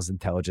sales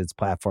intelligence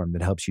platform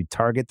that helps you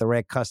target the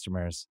right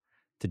customers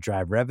to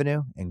drive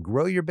revenue and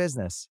grow your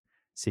business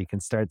so you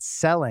can start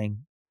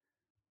selling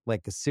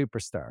like a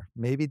superstar.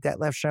 Maybe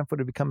Detlef Schrempf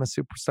would have become a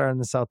superstar in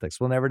the Celtics.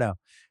 We'll never know.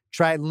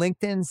 Try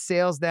LinkedIn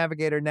Sales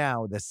Navigator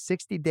now with a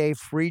 60-day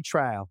free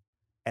trial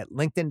at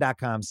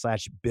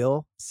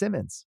linkedin.com/Bill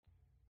Simmons.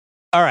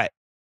 All right.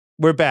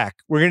 We're back.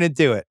 We're going to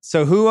do it.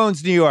 So who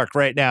owns New York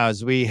right now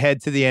as we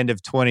head to the end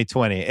of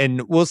 2020?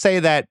 And we'll say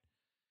that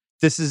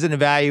this is an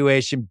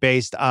evaluation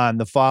based on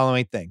the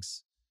following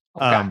things.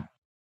 Okay.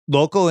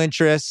 Local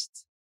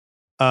interest,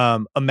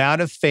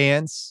 amount of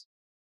fans,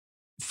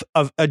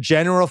 of a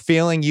general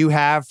feeling you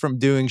have from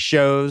doing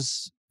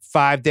shows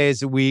 5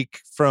 days a week,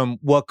 from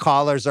what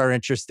callers are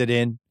interested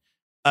in.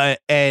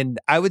 And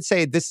I would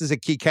say this is a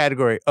key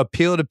category,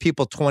 appeal to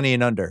people 20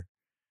 and under.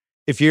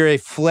 If you're a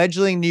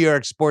fledgling New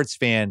York sports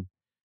fan,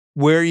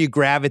 where are you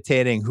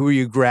gravitating? Who are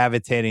you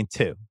gravitating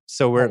to?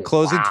 So we're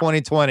closing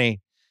 2020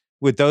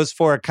 with those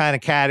four kind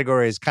of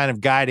categories kind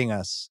of guiding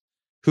us.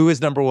 Who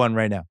is number one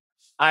right now?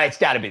 It's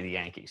got to be the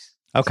Yankees.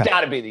 Okay. It's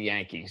got to be the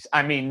Yankees.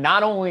 I mean,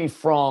 not only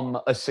from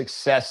a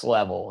success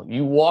level,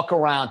 you walk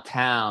around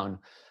town,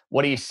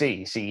 what do you see?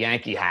 You see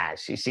Yankee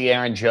hats. You see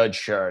Aaron Judge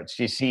shirts.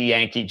 You see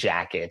Yankee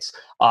jackets.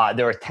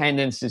 Their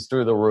attendance is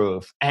through the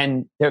roof.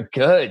 And they're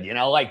good.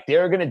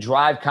 They're going to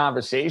drive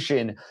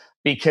conversation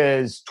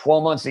because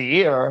 12 months a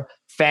year,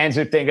 fans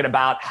are thinking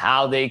about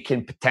how they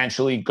can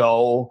potentially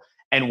go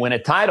and win a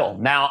title.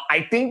 Now,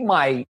 I think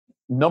my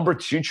number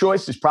two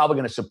choice is probably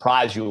going to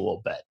surprise you a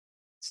little bit.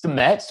 It's the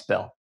Mets,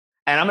 Bill.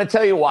 And I'm going to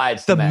tell you why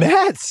it's the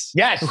Mets.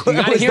 Yes.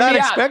 I was not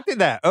expecting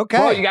that. Okay.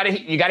 Bro, you got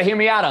to hear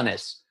me out on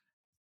this.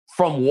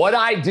 From what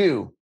I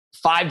do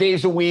 5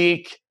 days a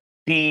week,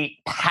 the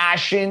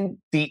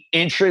passion, the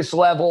interest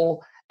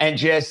level, and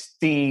just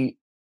the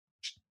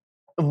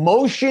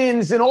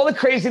emotions and all the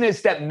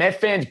craziness that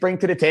Met fans bring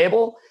to the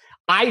table,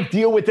 I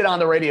deal with it on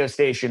the radio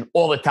station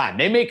all the time.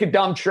 They make a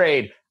dumb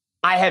trade.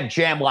 I have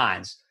jam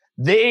lines.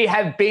 They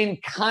have been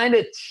kind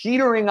of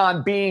teetering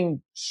on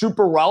being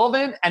super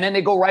relevant, and then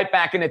they go right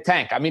back in the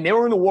tank. I mean, they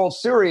were in the World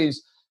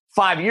Series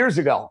 5 years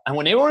ago. And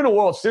when they were in the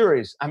World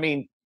Series, I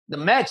mean, the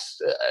Mets,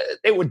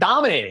 they were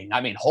dominating. I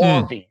mean,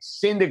 Harvey,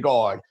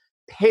 Syndergaard,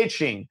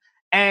 pitching.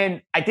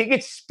 And I think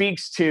it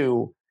speaks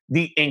to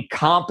the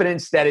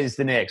incompetence that is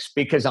the Knicks,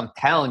 because I'm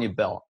telling you,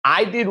 Bill,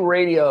 I did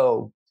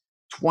radio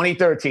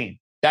 2013,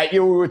 that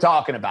year we were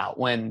talking about,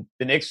 when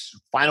the Knicks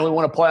finally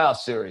won a playoff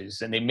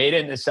series and they made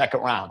it in the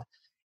second round.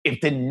 If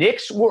the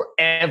Knicks were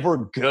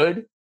ever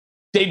good,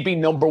 they'd be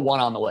number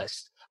one on the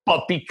list.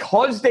 But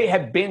because they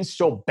have been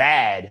so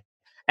bad,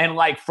 and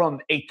from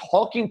a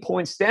talking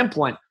point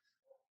standpoint,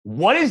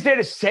 what is there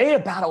to say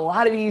about a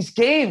lot of these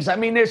games? I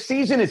mean, their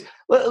season is,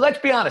 let's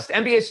be honest,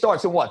 NBA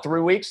starts in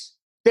 3 weeks?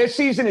 Their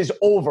season is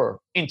over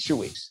in 2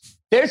 weeks.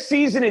 Their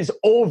season is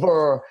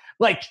over.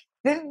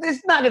 There's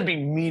not going to be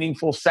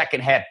meaningful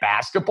second half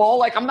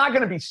basketball. I'm not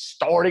going to be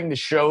starting the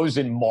shows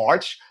in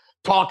March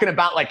talking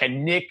about a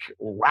Knick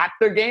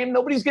Raptor game.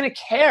 Nobody's going to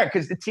care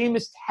because the team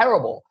is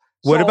terrible.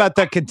 What about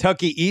the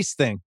Kentucky East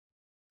thing?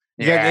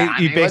 Yeah,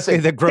 you basically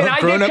listen, the can I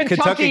grown get up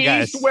Kentucky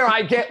guys East where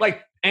I get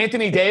like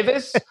Anthony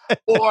Davis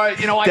or I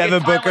Devin get Tyler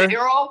Booker.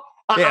 Hero?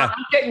 Yeah.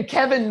 I'm getting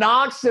Kevin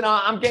Knox and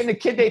I'm getting the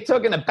kid they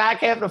took in the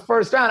back half of the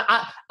first round.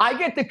 I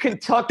get the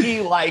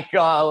Kentucky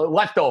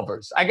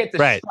leftovers. I get the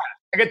right. scraps.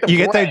 I get the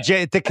you bread.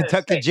 get the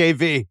Kentucky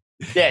JV.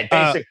 Yeah,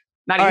 basic.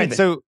 Not all even. Right,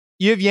 so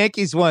you have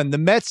Yankees 1. The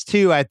Mets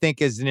 2, I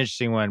think, is an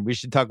interesting one. We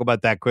should talk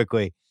about that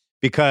quickly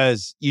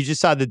because you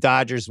just saw the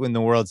Dodgers win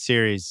the World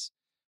Series.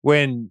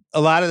 When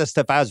a lot of the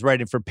stuff I was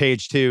writing for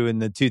Page 2 in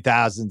the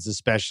 2000s,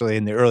 especially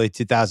in the early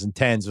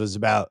 2010s, was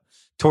about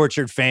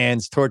tortured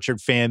fans,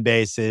 tortured fan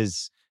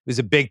bases. It was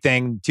a big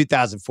thing.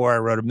 2004, I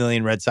wrote a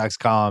million Red Sox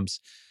columns.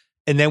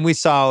 And then we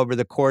saw over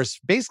the course,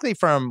 basically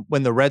from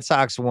when the Red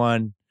Sox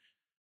won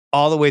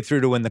all the way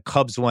through to when the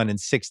Cubs won in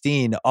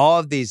 16, all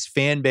of these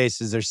fan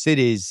bases or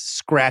cities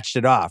scratched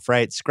it off,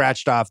 right?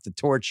 Scratched off the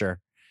torture.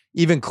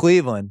 Even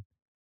Cleveland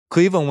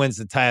wins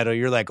the title.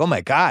 You're like, oh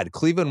my God,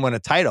 Cleveland won a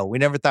title. We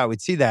never thought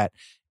we'd see that.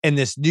 And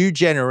this new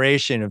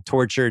generation of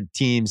tortured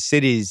teams,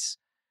 cities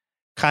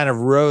kind of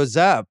rose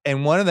up.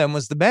 And one of them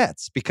was the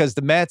Mets, because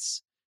the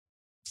Mets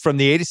from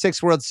the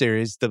 86 World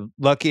Series, the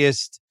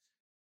luckiest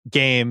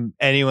game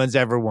anyone's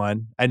ever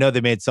won. I know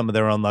they made some of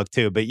their own luck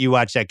too, but you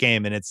watch that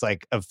game and it's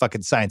like a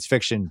fucking science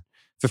fiction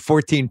for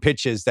 14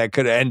 pitches that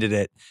could have ended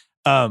it.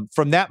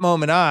 From that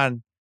moment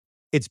on,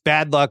 it's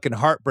bad luck and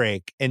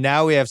heartbreak. And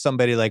now we have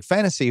somebody like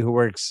Fantasy who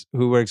works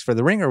for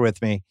the Ringer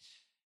with me.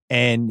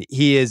 And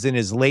he is in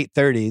his late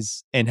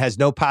 30s and has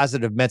no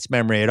positive Mets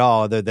memory at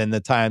all, other than the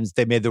times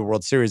they made the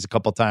World Series a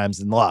couple times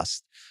and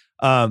lost.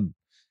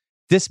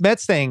 This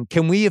Mets thing,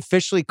 can we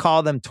officially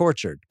call them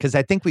tortured? Because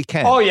I think we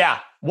can. Oh, yeah,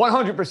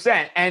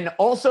 100%. And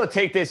also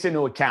take this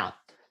into account.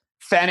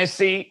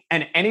 Fantasy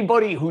and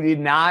anybody who did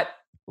not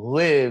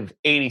live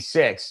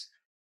 86,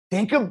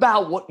 think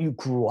about what you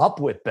grew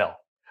up with, Bill.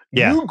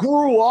 Yeah. You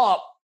grew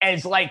up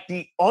as like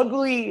the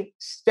ugly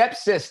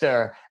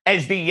stepsister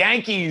as the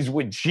Yankees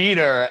with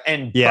Jeter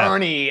and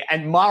Bernie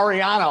and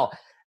Mariano.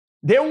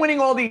 They're winning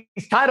all these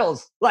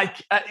titles.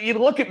 Like, you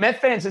look at Met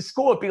fans at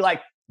school, it'd be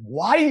like,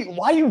 why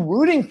are you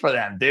rooting for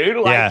them, dude?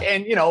 Like,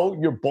 and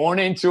you're born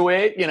into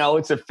it.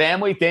 It's a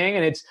family thing,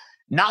 and it's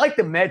not like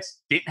the Mets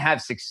didn't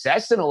have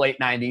success in the late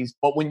 90s,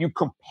 but when you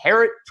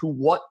compare it to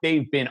what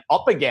they've been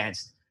up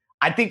against,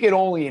 I think it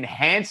only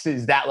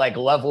enhances that like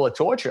level of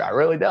torture. I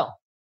really do.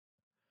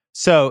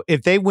 So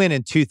if they win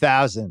in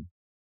 2000,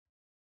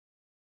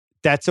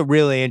 that's a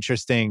really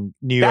interesting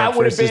New York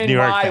versus New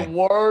York thing. That would have been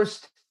my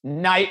worst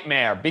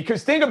nightmare,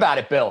 because think about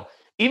it, Bill.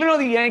 Even though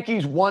the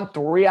Yankees won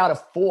 3 out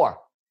of 4,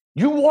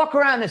 you walk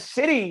around the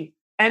city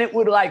and it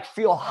would like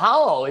feel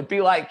hollow. It'd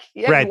be like,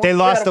 right, they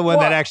lost the one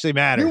that actually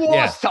mattered. You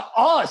lost to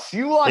us.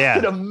 You lost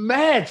to the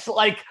Mets.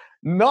 Like,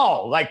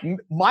 no, like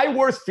my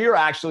worst fear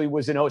actually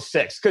was in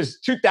 06, because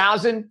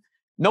 2000,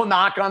 no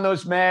knock on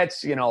those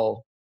Mets,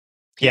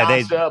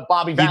 Piazza,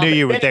 Bobby Valentine.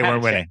 You knew they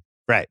weren't winning.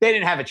 Right. They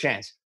didn't have a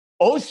chance.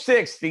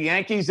 06, the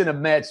Yankees and the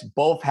Mets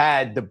both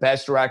had the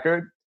best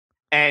record.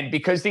 And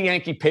because the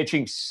Yankee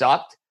pitching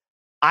sucked,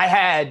 I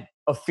had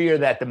a fear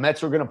that the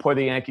Mets were going to play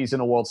the Yankees in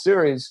the World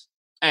Series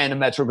and the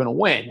Mets were going to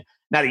win.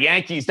 Now, the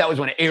Yankees, that was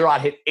when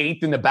A-Rod hit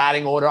 8th in the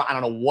batting order. I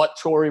don't know what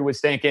Torrey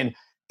was thinking.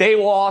 They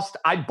lost.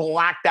 I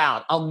blacked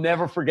out. I'll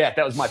never forget.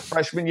 That was my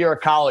freshman year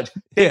of college.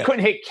 They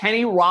couldn't hit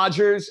Kenny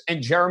Rogers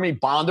and Jeremy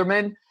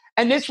Bonderman.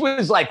 And this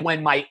was like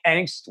when my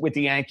angst with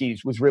the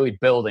Yankees was really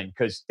building,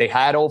 because they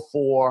had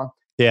 04,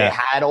 they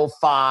had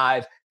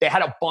 05, they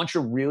had a bunch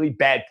of really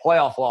bad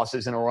playoff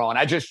losses in a row. And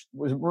I just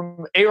was,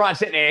 A-Rod's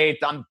hitting 8th,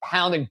 I'm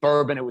pounding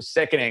bourbon, it was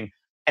sickening.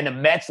 And the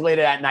Mets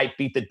later that night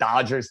beat the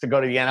Dodgers to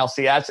go to the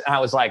NLCS. And I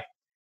was like,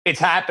 it's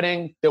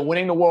happening. They're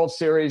winning the World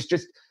Series.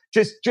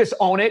 Just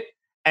own it.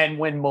 And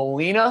when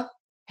Molina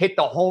hit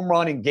the home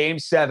run in Game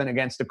 7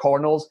 against the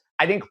Cardinals,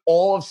 I think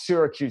all of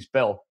Syracuse,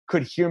 Bill,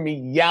 could hear me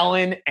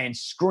yelling and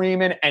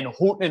that and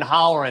hooting and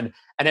hollering.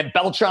 And then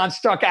Beltran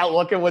struck out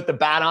looking with the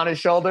bat on his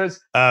shoulders.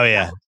 Oh,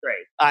 yeah. That was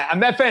great.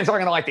 Met fans aren't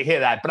going to like to hear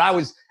that. But I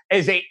was,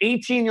 as a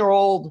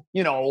 18-year-old,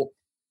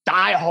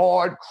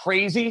 diehard,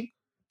 crazy,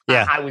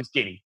 I was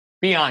giddy,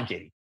 beyond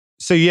giddy.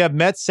 So you have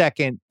Mets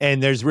second,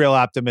 and there's real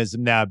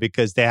optimism now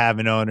because they have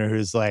an owner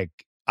who's like,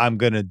 I'm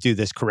going to do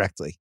this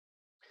correctly.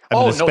 I'm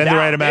going to spend the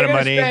right amount of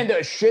money. They're going to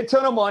spend a shit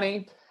ton of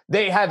money.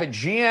 They have a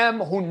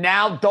GM who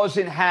now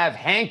doesn't have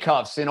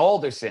handcuffs in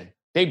Alderson.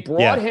 They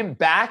brought him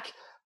back.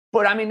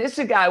 But, I mean, this is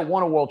a guy who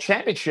won a world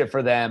championship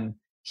for them.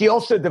 He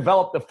also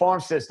developed the farm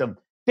system.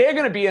 They're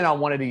going to be in on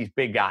one of these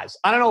big guys.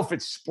 I don't know if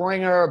it's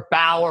Springer,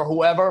 Bauer,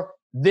 whoever.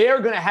 They're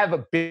going to have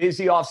a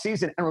busy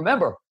offseason. And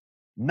remember,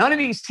 none of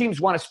these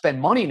teams want to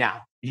spend money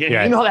now. You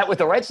know that with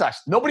the Red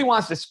Sox. Nobody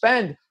wants to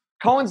spend.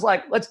 Cohen's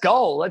like, let's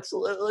go.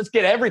 Let's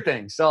get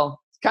everything. So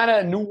it's kind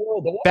of a new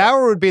world.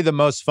 Bauer would be the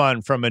most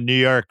fun from a New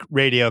York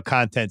radio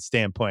content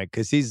standpoint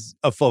because he's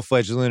a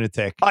full-fledged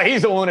lunatic. Oh,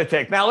 he's a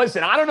lunatic. Now,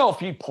 listen, I don't know if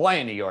he'd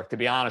play in New York, to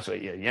be honest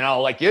with you.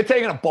 Like you're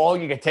taking a ball,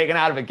 you get taken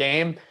out of a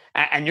game,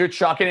 and you're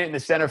chucking it in the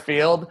center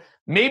field.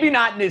 Maybe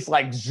not in this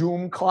like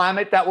Zoom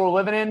climate that we're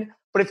living in,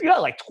 but if you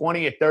got like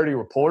 20 or 30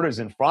 reporters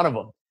in front of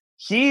him,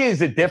 he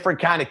is a different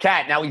kind of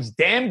cat. Now, he's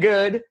damn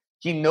good.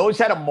 He knows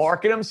how to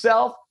market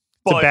himself.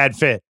 It's a bad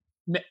fit.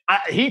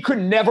 He could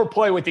never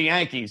play with the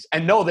Yankees.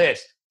 And know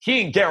this,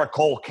 he and Garrett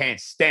Cole can't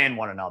stand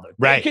one another.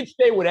 Right. They can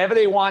say whatever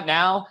they want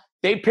now.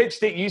 They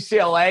pitched at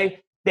UCLA.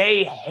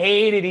 They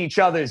hated each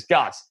other's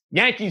guts.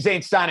 Yankees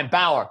ain't signing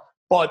Bauer.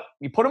 But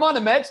you put him on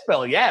the Mets,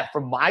 Bill. Yeah,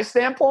 from my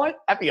standpoint,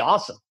 that'd be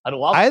awesome. I'd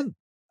love it.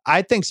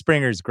 I think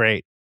Springer's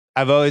great.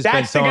 I've always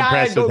been so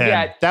impressed with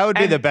him. That would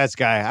be the best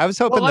guy. I was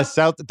hoping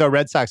the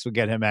Red Sox would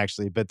get him,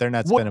 actually, but they're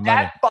not spending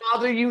money. Would that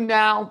bother you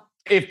now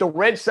if the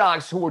Red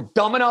Sox, who were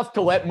dumb enough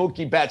to let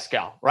Mookie Betts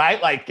go,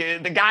 right? Like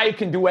the guy who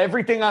can do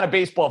everything on a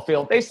baseball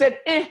field, they said,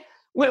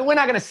 we're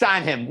not going to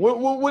sign him. We're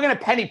going to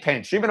penny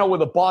pinch, even though we're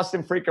the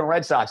Boston freaking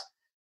Red Sox.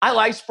 I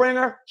like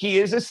Springer. He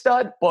is a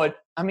stud, but,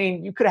 I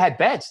mean, you could have had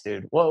Betts,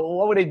 dude. Well,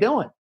 what were they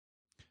doing?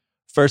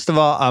 First of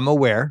all, I'm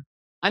aware.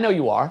 I know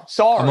you are.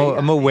 Sorry.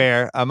 I'm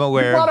aware. You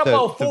brought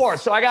up 04,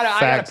 so I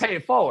gotta pay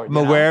it forward. I'm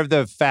aware of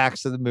the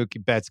facts of the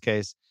Mookie Betts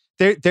case.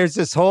 There's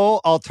this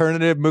whole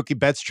alternative Mookie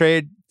Betts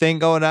trade thing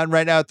going on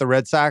right now at the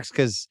Red Sox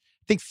because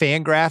I think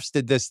Fangraphs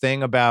did this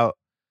thing about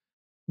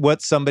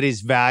what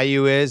somebody's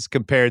value is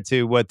compared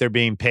to what they're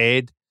being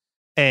paid.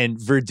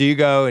 And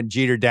Verdugo and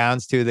Jeter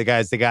Downs, two of the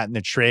guys that got in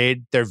the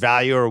trade, their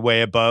value are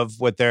way above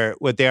what they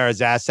are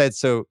as assets.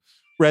 So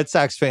Red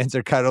Sox fans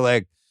are kind of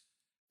like,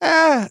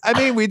 I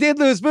mean, we did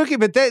lose Mookie,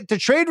 but the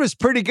trade was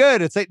pretty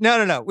good. It's like,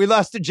 no. We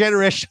lost a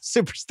generational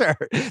superstar.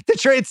 The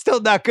trade's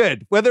still not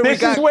good. Whether we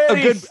got a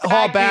good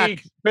haul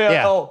back.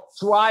 Bill,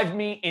 drive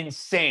me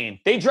insane.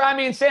 They drive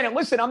me insane. And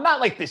listen, I'm not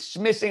like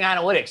dismissing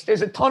analytics.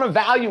 There's a ton of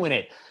value in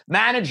it.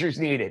 Managers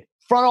need it.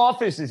 Front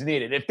offices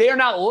need it. If they're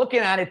not looking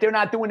at it, they're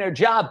not doing their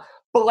job.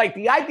 But like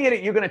the idea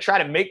that you're going to try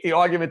to make the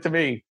argument to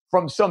me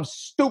from some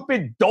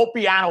stupid,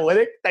 dopey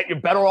analytic that you're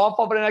better off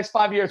over the next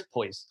 5 years,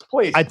 please.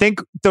 I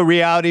think the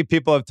reality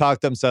people have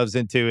talked themselves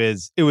into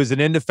is it was an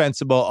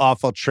indefensible,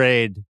 awful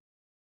trade.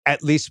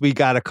 At least we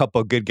got a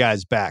couple of good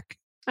guys back.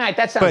 All right,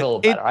 that sounds a little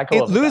better.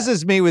 It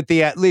loses me with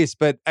the at least,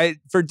 but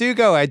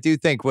Verdugo, I do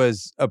think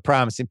was a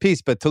promising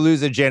piece. But to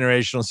lose a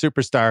generational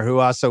superstar who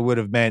also would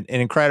have meant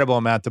an incredible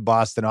amount to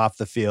Boston off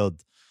the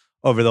field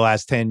over the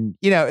last 10,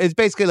 it's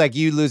basically like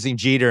you losing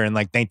Jeter in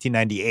like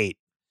 1998.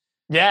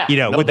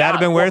 Yeah. Would that have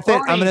been worth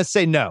it? I'm going to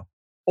say no.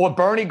 Or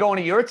Bernie going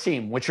to your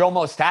team, which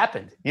almost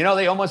happened. They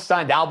almost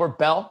signed Albert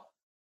Bell.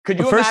 Could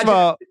you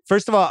imagine?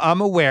 First of all,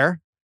 I'm aware.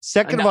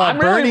 Second of all, I'm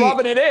Bernie, really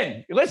rubbing it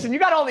in. Listen, you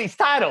got all these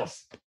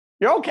titles.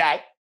 You're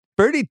okay.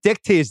 Bernie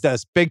dick teased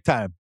us big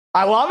time.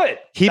 I love it.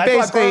 He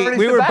basically,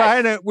 we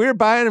were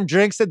buying him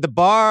drinks at the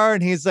bar,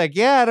 and he's like,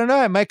 "Yeah, I don't know,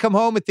 I might come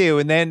home with you."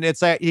 And then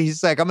he's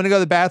like, "I'm going to go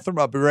to the bathroom.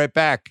 I'll be right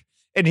back."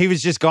 And he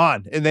was just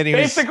gone. And then he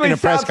basically was in a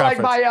press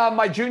conference. Like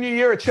my junior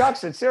year at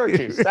Chuck's at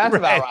Syracuse. That's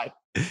about right.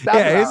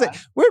 Like,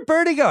 where'd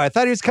Bernie go? I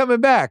thought he was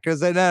coming back. I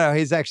was like, no,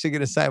 he's actually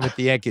going to sign with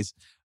the Yankees.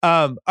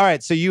 All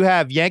right, so you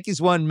have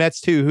Yankees 1, Mets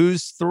 2.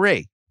 Who's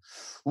 3?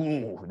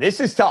 Ooh, this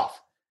is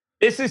tough.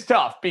 This is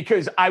tough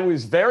because I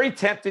was very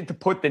tempted to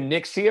put the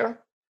Knicks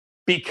here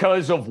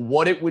because of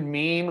what it would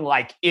mean,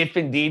 like if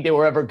indeed they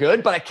were ever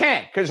good. But I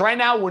can't because right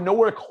now we're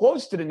nowhere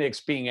close to the Knicks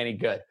being any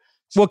good.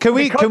 Well, can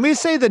we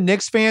say the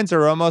Knicks fans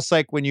are almost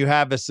like when you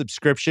have a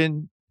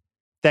subscription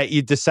that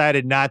you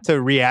decided not to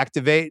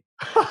reactivate?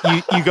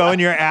 You go in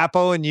your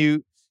Apple and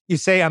you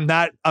say I'm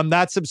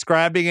not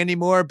subscribing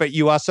anymore, but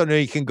you also know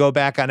you can go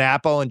back on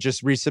Apple and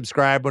just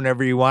resubscribe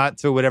whenever you want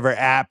to whatever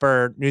app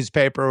or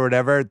newspaper or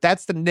whatever.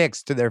 That's the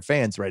Knicks to their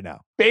fans right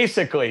now.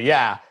 Basically,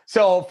 yeah.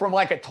 So from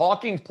like a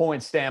talking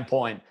point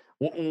standpoint,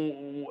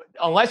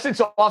 unless it's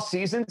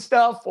off-season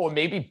stuff or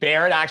maybe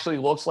Barrett actually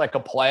looks like a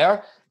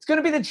player, it's going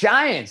to be the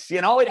Giants.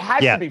 It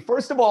has to be.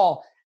 First of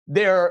all,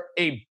 they're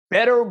a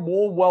better,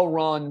 more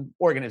well-run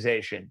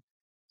organization.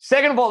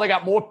 Second of all, they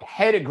got more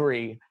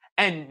pedigree.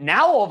 And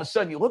now all of a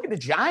sudden, you look at the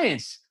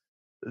Giants,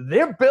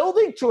 they're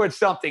building towards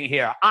something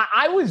here.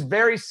 I was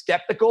very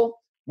skeptical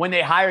when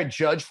they hired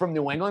Judge from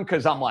New England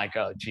because I'm like,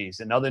 oh,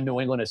 geez, another New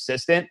England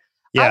assistant.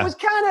 Yeah. I was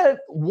kind of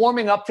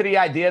warming up to the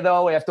idea,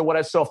 though, after what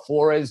I saw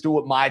Flores do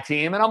with my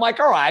team. And I'm like,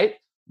 all right,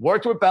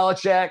 worked with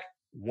Belichick,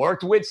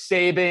 worked with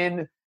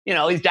Saban.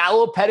 He's got a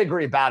little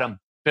pedigree about him.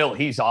 Bill,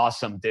 he's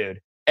awesome,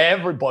 dude.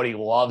 Everybody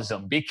loves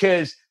him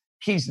because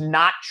he's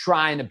not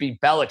trying to be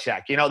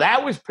Belichick.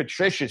 That was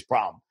Patricia's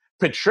problem.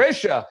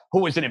 Patricia,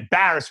 who was an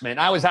embarrassment.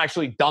 I was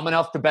actually dumb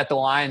enough to bet the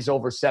Lions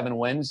over 7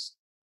 wins.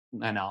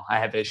 I know, I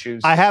have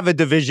issues. I have a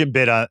division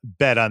bet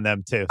on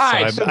them, too.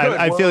 So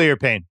I feel your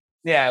pain.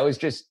 Yeah, it was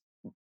just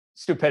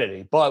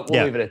stupidity, but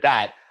we'll leave it at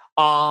that.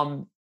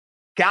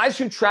 Guys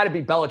who try to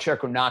be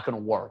Belichick are not going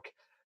to work.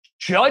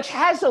 Judge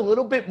has a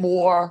little bit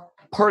more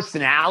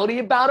personality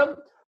about him,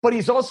 but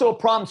he's also a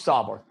problem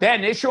solver. They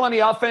had an issue on the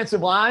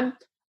offensive line.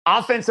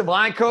 Offensive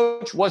line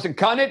coach wasn't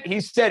cutting it. He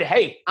said,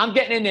 hey, I'm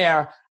getting in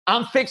there.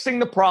 I'm fixing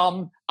the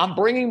problem. I'm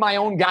bringing my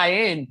own guy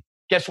in.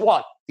 Guess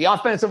what? The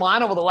offensive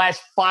line over the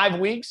last 5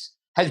 weeks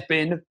has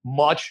been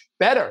much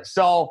better.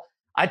 So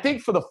I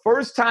think for the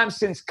first time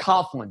since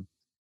Coughlin,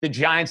 the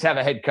Giants have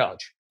a head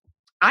coach.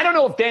 I don't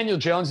know if Daniel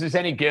Jones is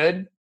any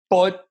good,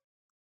 but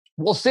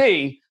we'll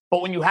see.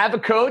 But when you have a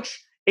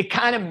coach, it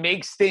kind of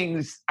makes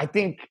things, I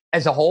think,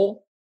 as a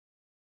whole,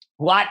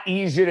 a lot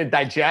easier to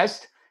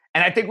digest.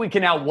 And I think we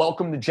can now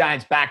welcome the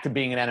Giants back to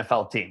being an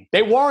NFL team.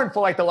 They weren't for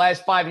like the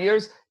last 5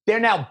 years. They're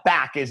now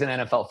back as an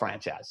NFL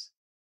franchise.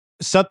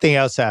 Something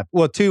else happened.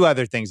 Well, two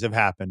other things have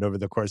happened over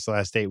the course of the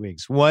last 8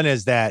 weeks. One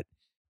is that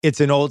it's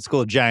an old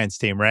school Giants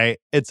team, right?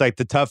 It's like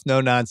the tough,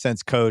 no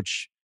nonsense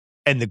coach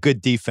and the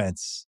good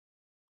defense.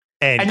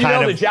 And you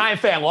know the Giant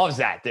fan loves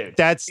that, dude.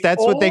 That's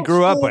what they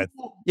grew up with.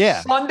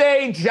 Yeah.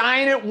 Sunday,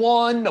 Giant at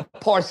 1, the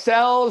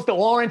Parcells, the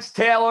Lawrence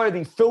Taylor,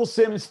 the Phil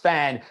Simms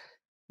fan.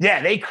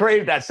 Yeah, they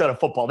crave that sort of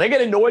football. They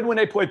get annoyed when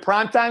they play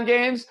primetime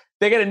games.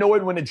 They get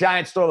annoyed when the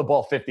Giants throw the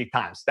ball 50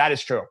 times. That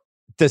is true.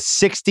 The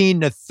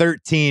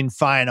 16-13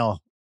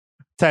 final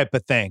type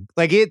of thing.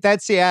 Like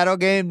that Seattle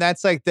game,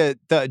 that's like the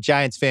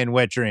Giants fan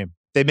wet dream.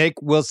 They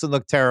make Wilson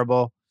look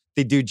terrible.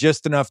 They do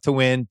just enough to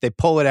win. They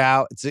pull it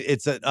out.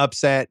 It's an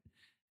upset.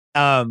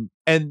 And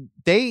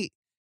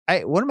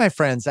one of my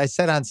friends, I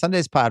said on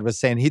Sunday's pod, was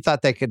saying he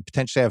thought they could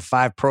potentially have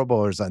 5 Pro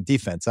Bowlers on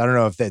defense. I don't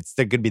know if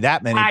there could be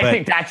that many. I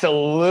think that's a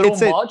little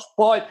much,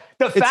 but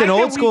the fact an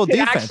old that school we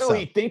can defense,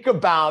 actually think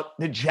about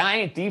the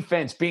Giant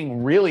defense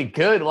being really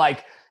good,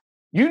 like,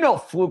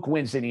 fluke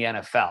wins in the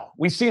NFL.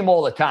 We see them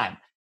all the time.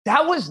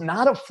 That was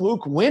not a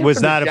fluke win for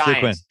the Giants.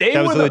 Fluke win. They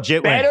that was were a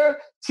legit the better win.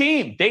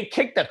 team. They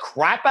kicked the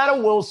crap out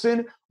of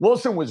Wilson.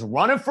 Wilson was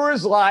running for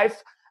his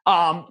life.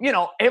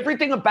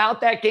 Everything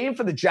about that game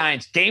for the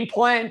Giants, game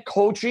plan,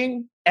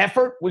 coaching,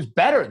 effort was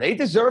better. They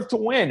deserved to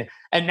win.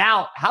 And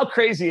now, how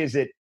crazy is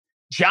it?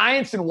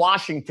 Giants and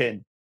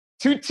Washington,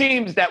 2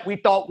 teams that we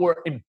thought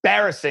were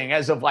embarrassing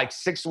as of like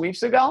 6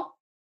 weeks ago.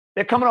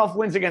 They're coming off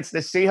wins against the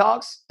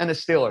Seahawks and the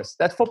Steelers.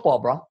 That's football,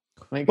 bro.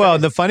 Well,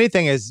 the funny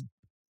thing is,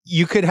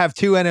 you could have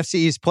 2 NFC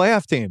East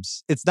playoff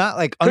teams. It's not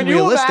like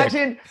unrealistic. Could you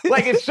imagine,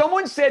 like, if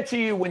someone said to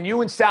you when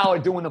you and Sal were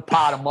doing the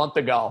pod a month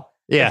ago,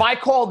 yeah. If I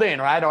called in,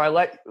 right, or I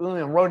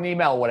wrote an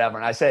email or whatever,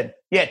 and I said,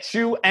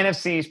 2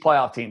 NFC East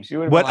playoff teams.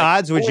 You would. What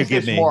odds would you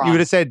give me? You would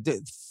have said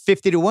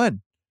 50-1.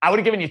 I would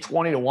have given you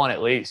 20-1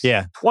 at least.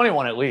 Yeah.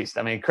 21 at least.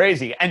 I mean,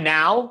 crazy. And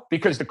now,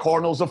 because the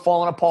Cardinals have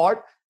fallen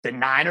apart, the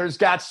Niners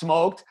got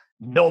smoked,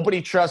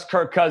 nobody trusts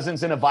Kirk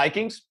Cousins and the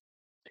Vikings.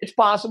 It's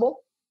possible.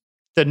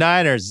 The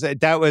Niners, I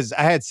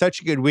had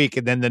such a good week,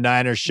 and then the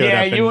Niners showed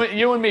up. Yeah,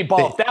 you and me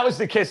both. That was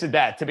the kiss of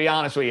death, to be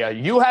honest with you.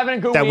 You having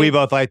a good week. That we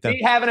both liked them.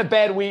 Me having a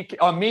bad week,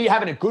 or me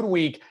having a good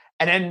week,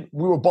 and then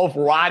we were both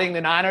riding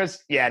the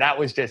Niners. Yeah, that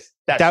was just...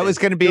 That was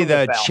going to be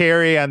the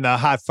cherry on the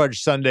hot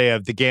fudge sundae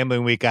of the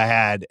gambling week I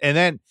had. And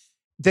then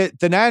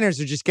the Niners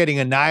are just getting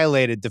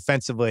annihilated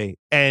defensively.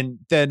 And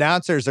the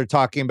announcers are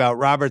talking about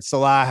Robert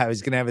Salah, how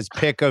he's going to have his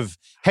pick of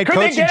head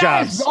coaching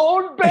jobs. His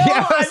own bill?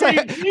 Yeah,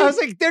 I was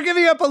like, they're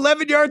giving up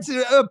 11 yards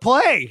a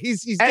play.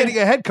 He's getting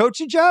a head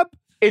coaching job?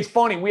 It's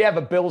funny. We have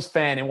a Bills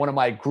fan in one of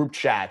my group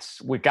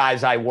chats with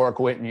guys I work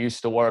with and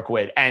used to work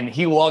with. And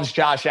he loves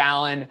Josh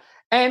Allen.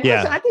 And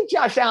listen, I think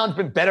Josh Allen's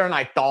been better than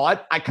I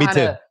thought. I kind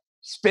of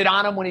spit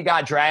on him when he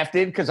got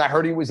drafted because I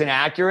heard he was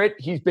inaccurate.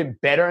 He's been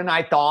better than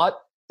I thought.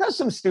 Does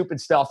some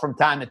stupid stuff from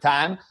time to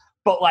time,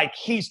 but like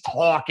he's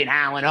talking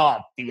Allen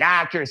up, the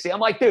accuracy. I'm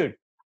like, dude,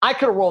 I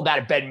could have rolled out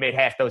of bed and made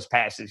half those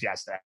passes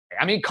yesterday.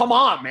 I mean, come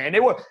on, man.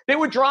 They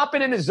were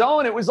dropping in the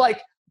zone. It was like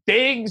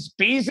Diggs,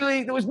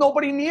 Beasley. There was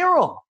nobody near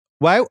them.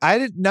 Why?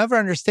 I never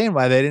understand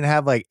why they didn't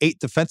have like 8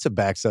 defensive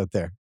backs out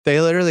there.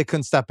 They literally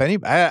couldn't stop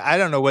anybody. I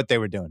don't know what they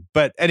were doing.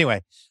 But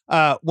anyway,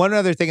 one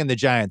other thing in the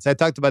Giants. I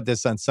talked about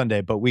this on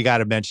Sunday, but we got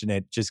to mention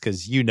it just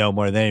because you know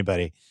more than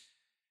anybody.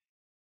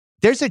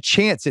 There's a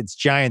chance it's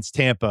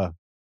Giants-Tampa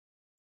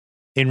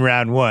in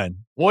round 1.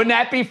 Wouldn't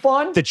that be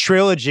fun? The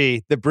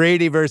trilogy, the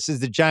Brady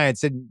versus the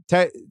Giants. And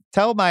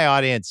tell my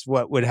audience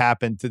what would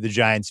happen to the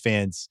Giants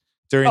fans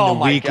during the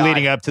week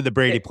leading up to the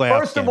Brady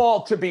playoff First game. of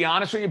all, to be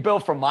honest with you, Bill,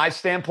 from my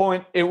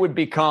standpoint, it would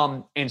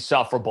become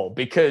insufferable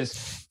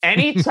because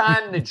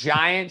anytime the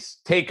Giants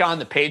take on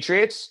the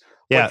Patriots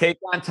or take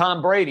on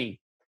Tom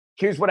Brady,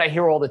 here's what I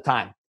hear all the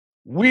time.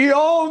 We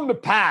own the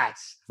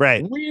Pats.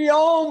 Right. We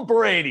own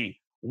Brady.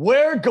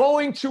 We're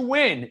going to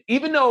win.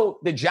 Even though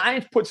the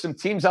Giants put some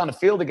teams on the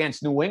field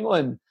against New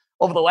England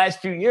over the last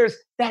few years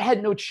that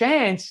had no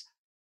chance,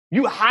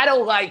 you had to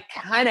like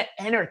kind of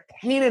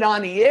entertain it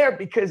on the air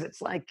because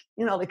it's like,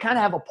 they kind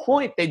of have a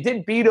point. They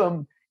did beat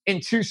them in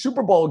 2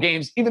 Super Bowl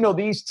games, even though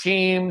these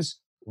teams,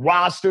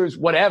 rosters,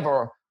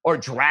 whatever, are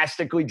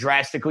drastically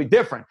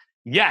different.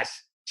 Yes,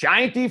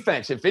 Giant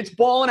defense, if it's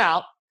balling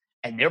out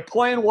and they're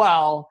playing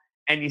well,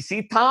 and you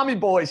see Tommy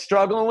Boy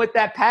struggling with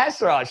that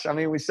pass rush. I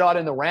mean, we saw it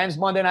in the Rams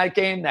Monday night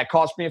game. That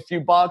cost me a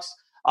few bucks.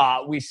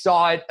 We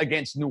saw it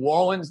against New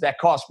Orleans. That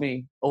cost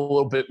me a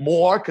little bit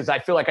more because I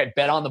feel like I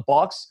bet on the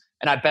Bucs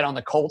and I bet on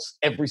the Colts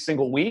every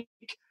single week.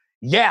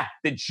 Yeah,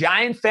 the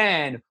Giant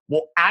fan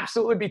will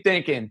absolutely be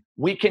thinking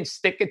we can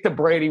stick it to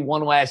Brady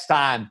one last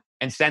time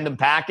and send him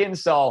packing.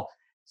 So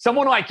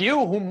someone like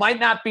you who might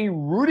not be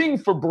rooting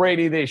for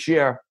Brady this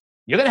year,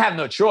 you're going to have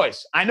no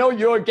choice. I know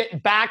you're getting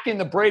back in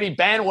the Brady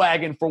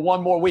bandwagon for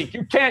one more week.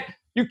 You can't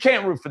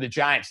root for the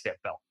Giants there,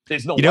 Bill.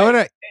 There's no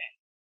way.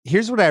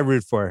 here's what I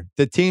root for: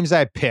 the teams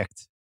I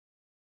picked.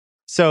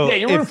 So yeah,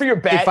 you're rooting for your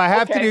bet. If I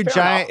have to do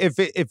Giant,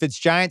 if it's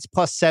Giants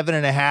plus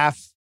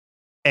 7.5,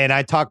 and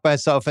I talk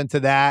myself into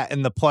that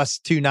and the plus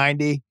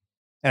 290,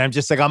 and I'm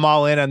just like I'm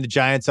all in on the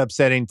Giants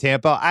upsetting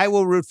Tampa, I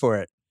will root for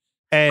it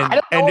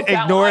and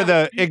ignore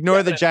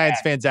the Giants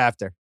fans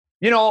after.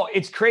 You know,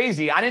 it's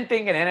crazy. I didn't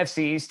think an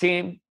NFC East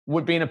team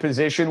would be in a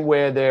position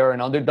where they're an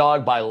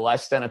underdog by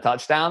less than a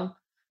touchdown.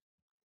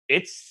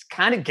 It's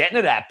kind of getting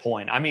to that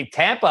point. I mean,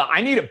 Tampa,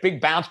 I need a big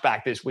bounce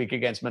back this week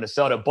against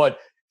Minnesota, but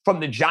from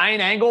the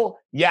Giant angle,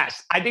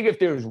 yes. I think if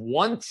there's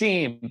one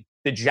team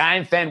the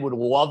Giant fan would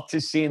love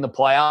to see in the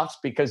playoffs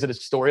because of the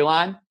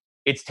storyline,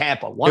 it's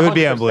Tampa. 100%. It would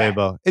be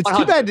unbelievable. It's 100%.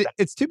 too bad.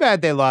 It's too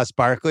bad they lost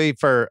Barkley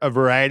for a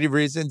variety of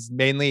reasons.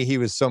 Mainly, he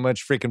was so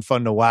much freaking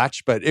fun to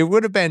watch. But it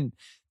would have been.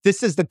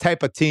 This is the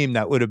type of team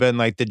that would have been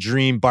like the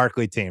dream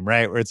Barkley team,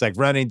 right? Where it's like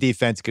running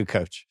defense, good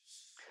coach.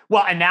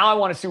 Well, and now I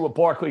want to see what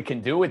Barkley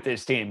can do with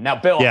this team. Now,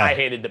 Bill, I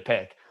hated the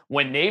pick.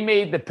 When they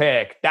made the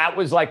pick, that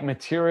was like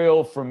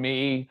material for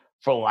me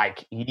for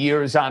like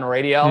years on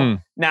radio.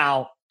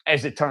 Now,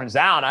 as it turns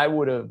out, I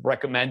would have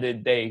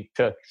recommended they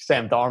took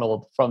Sam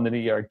Darnold from the New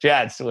York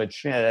Jets,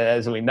 which,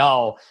 as we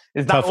know,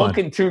 is not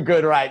looking too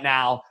good right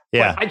now.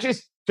 Yeah. But I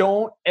just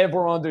don't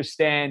ever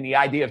understand the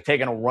idea of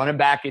taking a running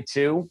back at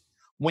 2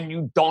 when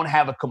you don't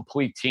have a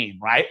complete team,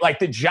 right? Like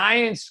the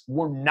Giants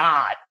were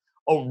not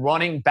a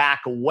running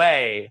back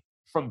away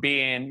from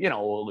being, a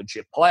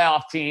legit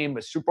playoff team,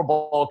 a Super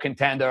Bowl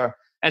contender.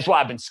 That's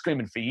why I've been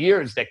screaming for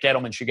years that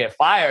Gettleman should get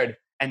fired.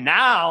 And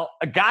now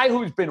a guy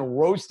who's been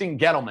roasting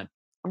Gettleman,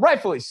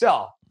 rightfully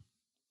so,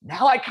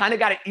 now I kind of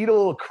got to eat a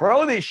little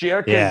crow this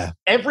year because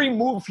every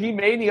move he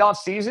made in the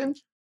offseason,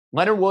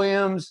 Leonard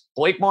Williams,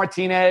 Blake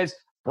Martinez,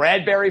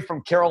 Bradbury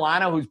from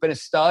Carolina, who's been a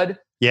stud.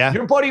 Yeah.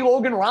 Your buddy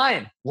Logan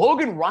Ryan.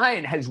 Logan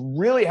Ryan has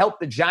really helped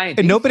the Giants.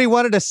 And nobody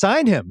wanted to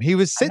sign him. He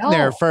was sitting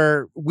there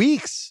for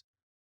weeks.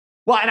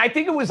 Well, and I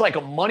think it was like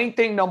a money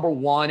thing, number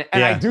one.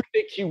 And I do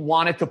think he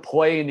wanted to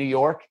play in New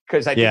York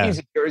because I think he's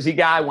a Jersey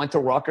guy, went to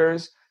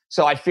Rutgers.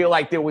 So I feel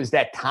like there was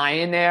that tie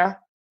in there.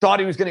 Thought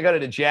he was going to go to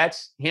the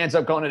Jets. He ends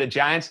up going to the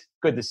Giants.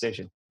 Good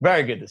decision.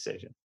 Very good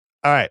decision.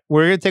 All right.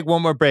 We're going to take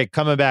one more break.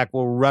 Coming back,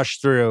 we'll rush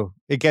through.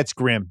 It gets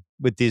grim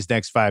with these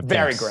next 5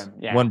 Very teams. grim.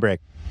 Yeah. One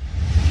break.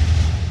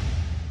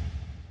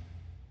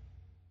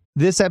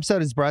 This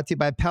episode is brought to you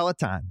by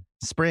Peloton.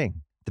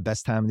 Spring, the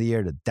best time of the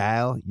year to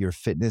dial your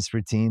fitness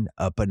routine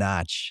up a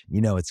notch. You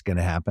know it's going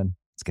to happen.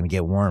 It's going to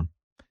get warm.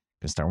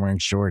 You're going to start wearing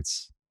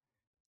shorts.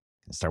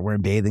 You're going to start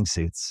wearing bathing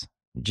suits.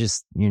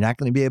 You're not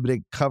going to be able to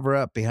cover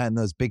up behind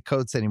those big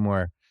coats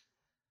anymore.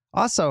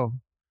 Also,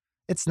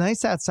 it's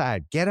nice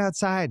outside. Get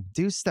outside,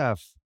 do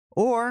stuff.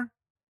 Or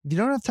if you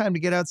don't have time to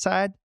get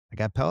outside, I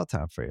got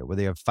Peloton for you.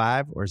 Whether you have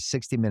 5 or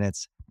 60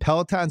 minutes,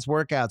 Peloton's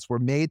workouts were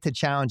made to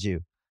challenge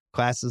you.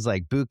 Classes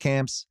like boot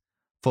camps,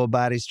 full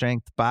body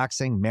strength,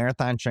 boxing,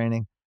 marathon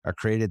training are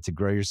created to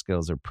grow your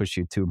skills or push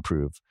you to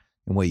improve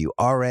in what you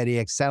already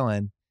excel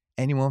in,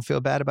 and you won't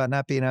feel bad about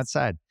not being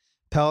outside.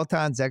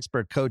 Peloton's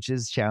expert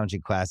coaches,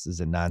 challenging classes,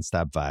 and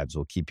nonstop vibes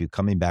will keep you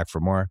coming back for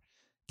more.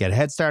 Get a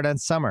head start on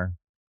summer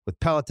with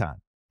Peloton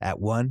at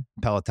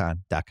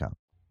onepeloton.com.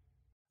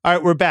 All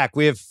right, we're back.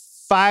 We have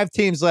 5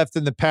 teams left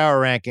in the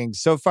power rankings.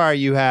 So far,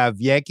 you have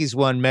Yankees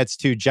 1, Mets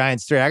 2,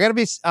 Giants 3. I got to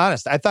be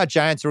honest. I thought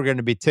Giants were going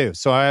to be 2.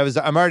 So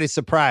I'm already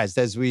surprised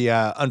as we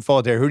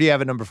unfold here. Who do you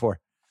have at number 4?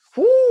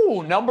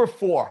 Ooh, number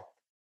 4.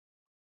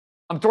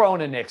 I'm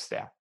throwing the Knicks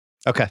there.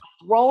 Okay.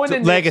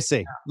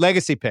 Legacy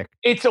pick.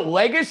 It's a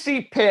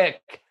legacy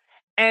pick.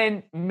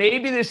 And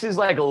maybe this is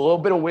like a little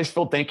bit of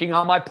wishful thinking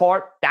on my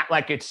part that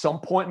like at some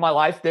point in my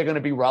life, they're going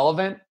to be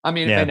relevant. I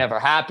mean, it may never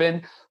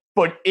happen.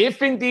 But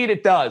if indeed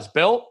it does,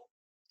 Bill,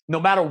 no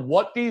matter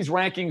what these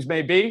rankings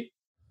may be,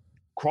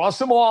 cross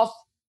them off,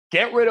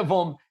 get rid of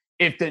them.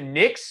 If the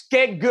Knicks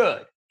get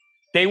good,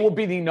 they will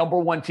be the number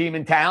 1 team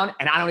in town.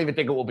 And I don't even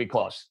think it will be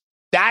close.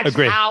 That's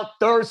how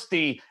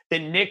thirsty the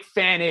Knicks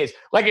fan is.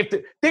 Like,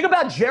 think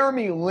about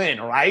Jeremy Lin,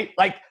 right?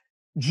 Like,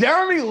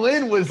 Jeremy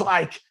Lin was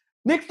like,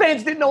 Knicks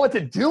fans didn't know what to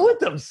do with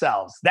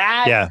themselves.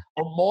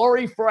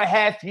 Amari for a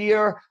half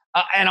year.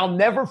 And I'll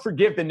never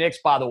forgive the Knicks,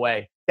 by the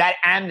way, that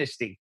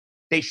amnesty.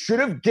 They should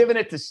have given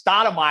it to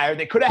Stoudemire.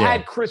 They could have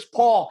had Chris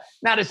Paul.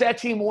 Now, does that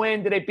team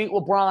win? Do they beat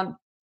LeBron?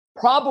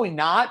 Probably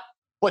not.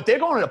 But they're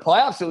going to the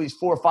playoffs at least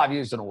 4 or 5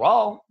 years in a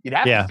row. You'd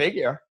have to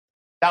figure.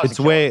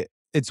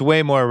 It's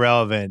way more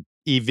relevant.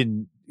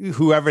 Even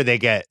whoever they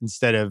get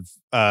instead of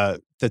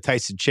the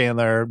Tyson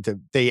Chandler,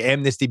 the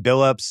amnesty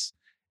Billups,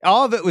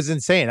 all of it was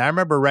insane. I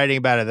remember writing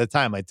about it at the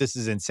time, like, this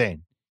is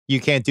insane. You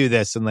can't do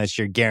this unless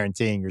you're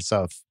guaranteeing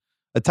yourself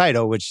a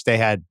title, which they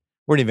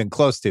weren't even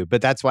close to.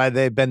 But that's why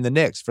they've been the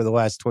Knicks for the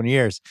last 20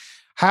 years.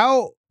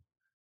 How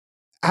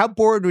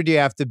bored would you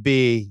have to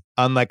be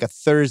on like a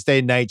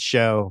Thursday night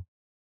show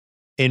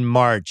in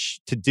March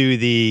to do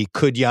the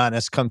Could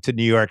Giannis Come to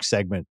New York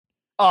segment?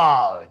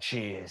 Oh,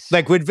 jeez.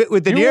 Like, would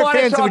the New York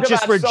fans would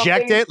just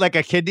reject something? it like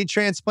a kidney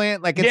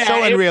transplant? Like, it's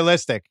so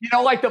unrealistic. You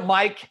know, like the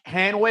Mike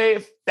hand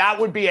wave? That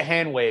would be a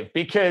hand wave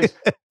because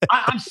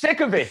I'm sick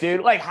of it,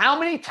 dude. Like, how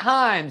many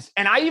times,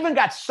 and I even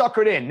got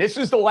suckered in. This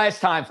was the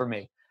last time for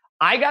me.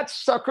 I got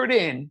suckered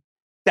in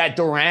that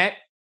Durant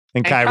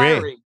and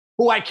Kyrie,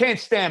 who I can't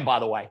stand, by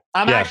the way.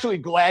 I'm actually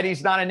glad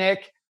he's not a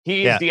Knick.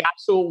 He is the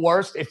absolute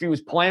worst. If he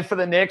was playing for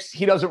the Knicks,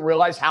 he doesn't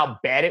realize how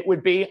bad it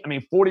would be. I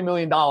mean, $40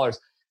 million,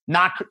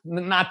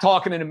 not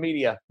talking in the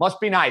media. Must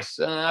be nice.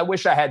 I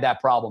wish I had that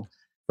problem.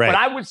 Right. But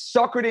I was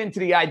suckered into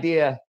the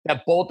idea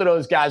that both of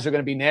those guys are going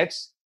to be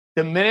Knicks.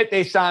 The minute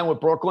they signed with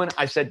Brooklyn,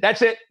 I said,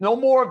 that's it. No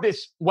more of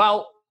this.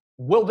 Well,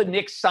 will the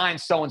Knicks sign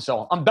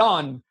so-and-so? I'm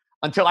done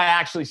until I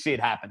actually see it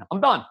happen.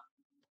 I'm done.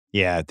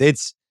 Yeah,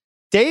 it's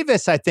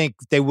Davis. I think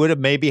they would have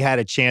maybe had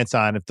a chance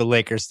on if the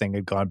Lakers thing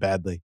had gone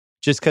badly.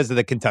 Just because of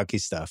the Kentucky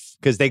stuff.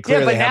 Because they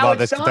clearly have all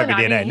this Kentucky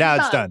DNA. Now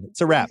it's done.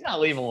 It's a wrap. He's not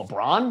leaving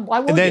LeBron. Why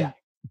would And then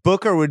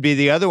Booker would be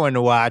the other one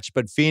to watch,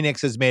 but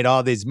Phoenix has made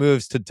all these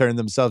moves to turn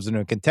themselves into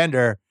a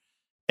contender,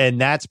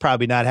 and that's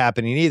probably not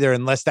happening either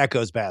unless that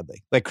goes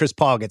badly. Like Chris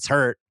Paul gets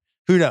hurt.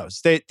 Who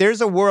knows?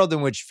 There's a world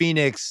in which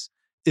Phoenix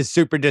is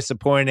super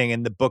disappointing,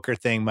 and the Booker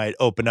thing might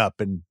open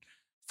up in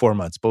 4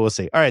 months, but we'll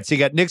see. All right, so you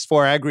got Knicks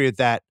 4. I agree with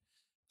that.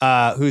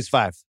 Who's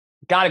 5?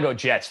 Got to go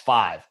Jets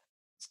 5.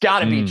 It's got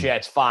to be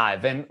Jets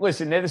 5. And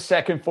listen, they're the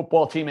second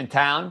football team in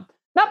town.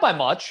 Not by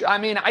much. I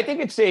mean, I think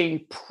it's a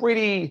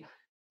pretty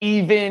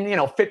even,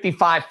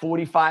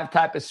 55-45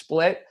 type of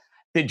split.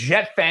 The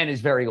Jet fan is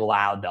very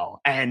loud,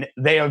 though, and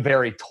they are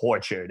very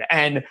tortured.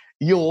 And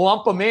you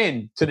lump them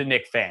in to the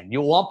Knick fan.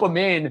 You lump them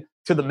in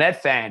to the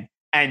Met fan,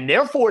 and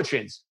their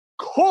fortunes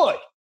could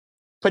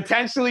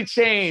potentially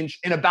change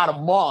in about a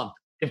month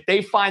if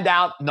they find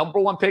out number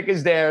 1 pick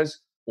is theirs.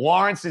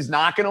 Lawrence is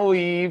not going to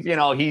leave.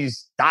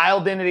 He's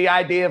dialed into the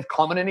idea of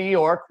coming to New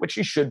York, which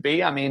he should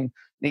be. I mean,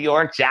 New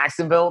York,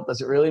 Jacksonville, does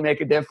it really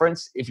make a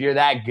difference? If you're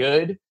that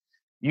good,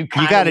 you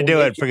got to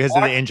do it because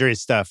of the injury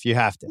stuff. You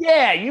have to.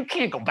 Yeah, you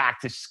can't go back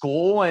to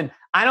school. And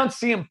I don't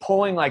see him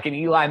pulling like an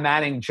Eli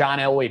Manning, John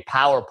Elway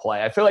power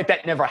play. I feel like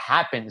that never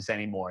happens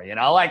anymore.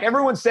 Like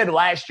everyone said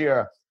last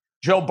year,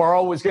 Joe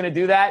Burrow was going to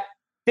do that.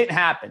 Didn't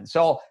happen.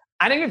 So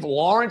I think if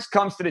Lawrence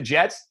comes to the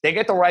Jets, they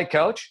get the right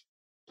coach.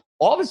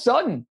 All of a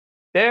sudden,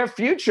 their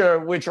future,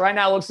 which right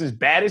now looks as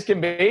bad as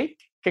can be,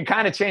 can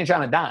kind of change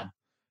on a dime.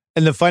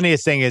 And the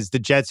funniest thing is the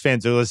Jets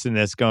fans are listening to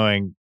this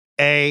going,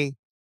 A,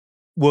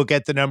 we'll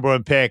get the number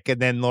 1 pick,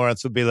 and then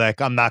Lawrence will be like,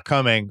 I'm not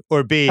coming.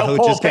 Or B, he'll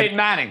pull Peyton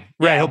Manning.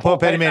 Right, he'll pull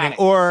Peyton Manning.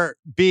 Or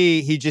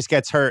B, he just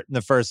gets hurt in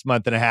the first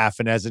month and a half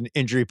and has an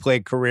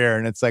injury-plagued career.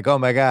 And it's like, oh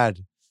my God,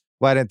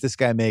 why didn't this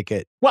guy make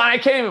it? Well, I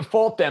can't even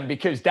fault them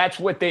because that's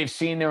what they've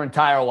seen their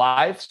entire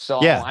life. So,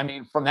 I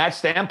mean, from that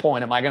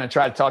standpoint, am I going to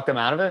try to talk them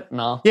out of it?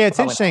 No. Yeah, it's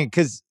interesting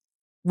because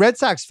Red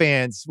Sox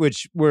fans,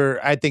 which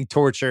were, I think,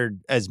 tortured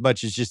as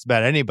much as just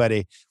about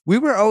anybody, we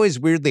were always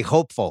weirdly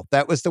hopeful.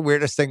 That was the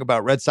weirdest thing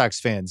about Red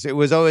Sox fans. It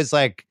was always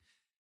like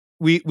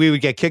we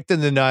would get kicked in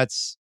the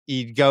nuts.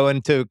 You'd go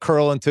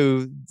curl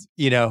into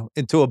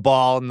a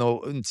ball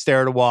and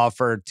stare at a wall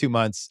for 2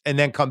 months and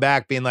then come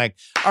back being like,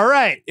 all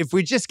right, if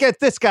we just get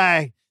this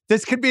guy,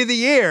 this could be the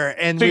year.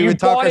 And so we would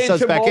talk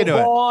ourselves back into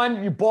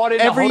it. You bought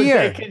into every Jose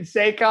year.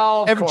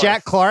 Canseco.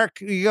 Jack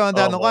Clark, you going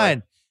down the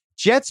line.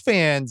 Jets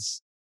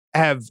fans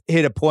have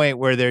hit a point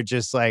where they're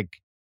just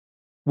like,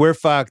 we're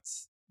fucked.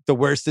 The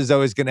worst is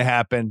always going to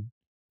happen.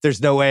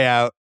 There's no way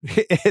out.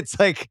 It's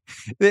like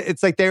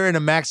they're in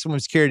a maximum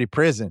security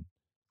prison.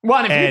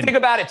 Well, if you think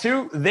about it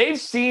too, they've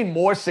seen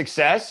more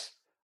success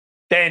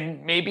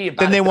than maybe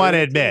than they want to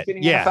admit.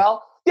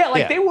 NFL.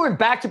 Yeah, they were in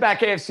back-to-back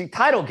AFC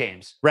title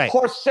games. Right.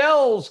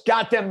 Parcells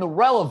got them the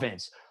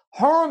relevance.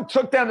 Herm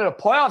took them to the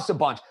playoffs a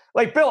bunch.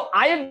 Like, Bill,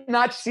 I have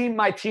not seen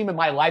my team in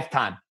my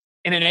lifetime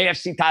in an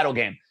AFC title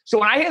game. So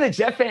when I hear the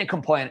Jet fan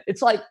complain,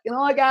 it's like,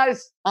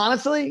 guys,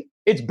 honestly,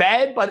 it's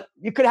bad, but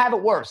you could have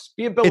it worse.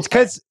 Be a Bills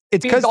fan.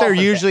 It's because they're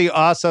usually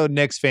also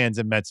Knicks fans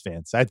and Mets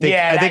fans. I think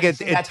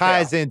it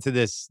ties into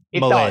this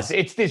malaise. Does.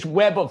 It's this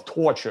web of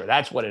torture.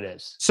 That's what it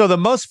is. So the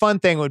most fun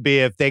thing would be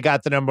if they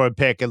got the number 1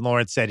 pick and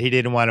Lawrence said he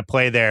didn't want to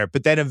play there,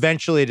 but then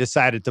eventually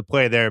decided to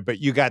play there, but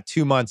you got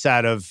 2 months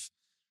out of,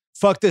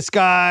 fuck this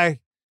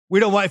guy.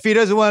 If he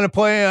doesn't want to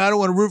play, I don't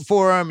want to root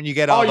for him. And you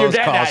get all those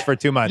calls for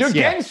 2 months. You're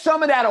getting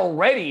some of that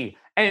already.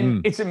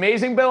 And it's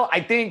amazing, Bill.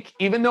 I think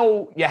even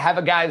though you have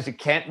a guy who's a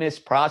can't-miss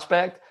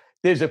prospect,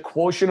 there's a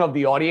quotient of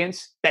the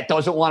audience that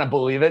doesn't want to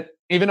believe it,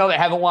 even though they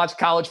haven't watched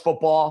college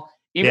football,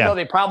 even though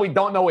they probably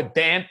don't know a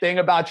damn thing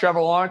about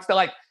Trevor Lawrence. They're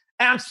like,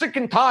 I'm sick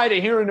and tired of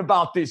hearing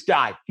about this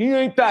guy. He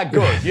ain't that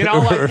good.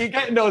 Like you're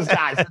getting those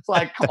guys. It's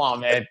like, come on,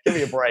 man. Give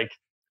me a break.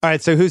 All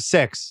right, so who's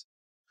 6?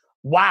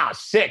 Wow,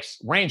 6.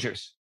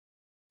 Rangers.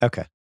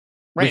 Okay.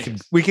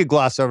 Rangers. We could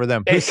gloss over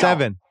them. Who's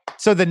 7?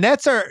 So the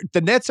Nets are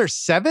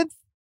 7th?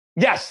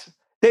 Yes.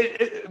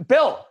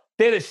 Bill,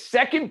 they're the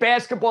second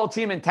basketball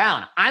team in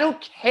town. I don't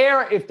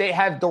care if they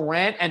have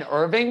Durant and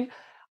Irving.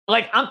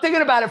 Like, I'm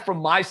thinking about it from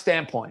my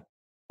standpoint.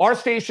 Our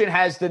station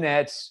has the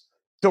Nets.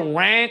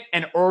 Durant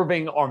and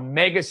Irving are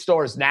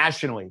megastars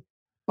nationally.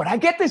 But I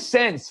get the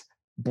sense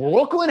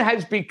Brooklyn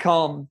has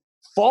become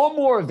far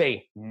more of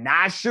a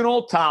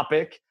national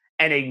topic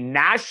and a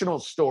national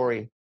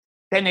story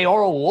than they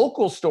are a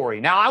local story.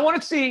 Now, I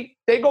want to see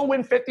they go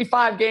win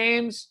 55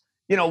 games.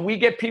 We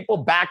get people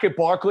back at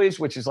Barclays,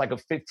 which is like a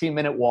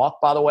 15-minute walk,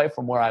 by the way,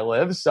 from where I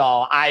live. So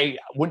I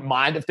wouldn't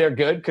mind if they're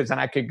good, because then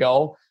I could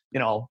go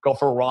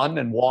for a run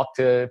and walk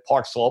to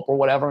Park Slope or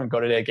whatever and go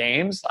to their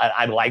games.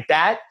 I'd like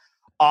that.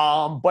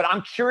 But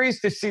I'm curious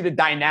to see the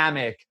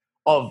dynamic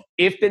of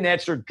if the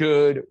Nets are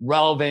good,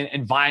 relevant,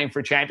 and vying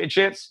for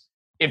championships,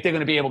 if they're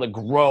going to be able to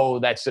grow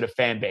that sort of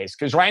fan base.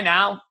 Because right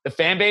now, the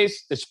fan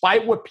base,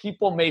 despite what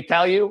people may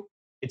tell you,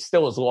 it's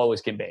still as low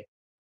as can be.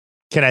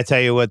 Can I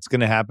tell you what's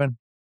going to happen?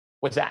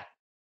 What's that?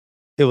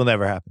 It will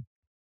never happen.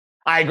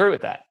 I agree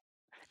with that.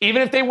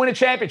 Even if they win a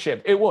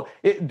championship, it will.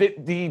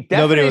 The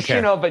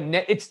definition of a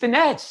net, it's the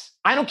Nets.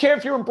 I don't care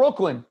if you're in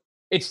Brooklyn.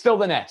 It's still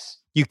the Nets.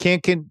 You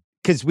can't,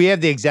 because we have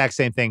the exact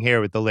same thing here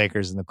with the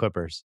Lakers and the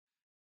Clippers.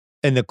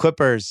 And the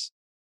Clippers,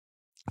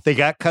 they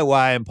got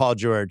Kawhi and Paul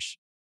George.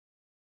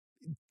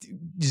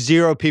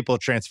 0 people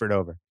transferred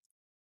over.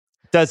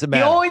 Doesn't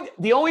matter.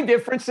 The only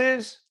difference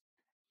is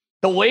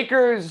the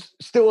Lakers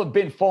still have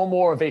been far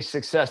more of a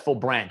successful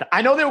brand.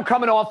 I know they were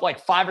coming off like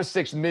 5 or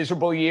 6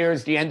 miserable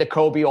years, the end of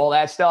Kobe, all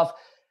that stuff.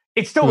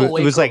 It's still a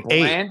Laker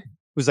brand.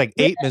 It was like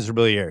 8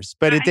 miserable years,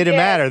 but it didn't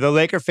matter. The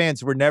Laker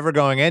fans were never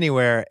going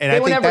anywhere. And I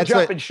think that's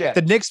what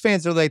the Knicks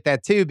fans are like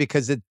that too,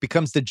 because it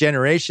becomes the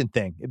generation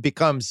thing. It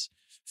becomes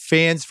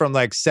fans from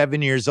like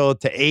 7 years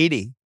old to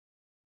 80.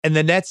 And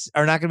the Nets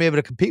are not going to be able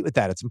to compete with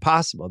that. It's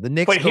impossible. The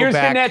Knicks But here's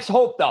the Nets'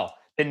 hope, though.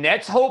 The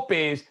Nets' hope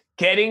is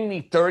getting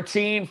the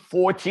 13,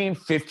 14,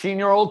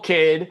 15-year-old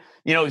kid,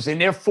 who's in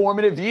their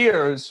formative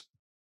years.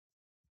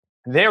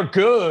 They're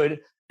good.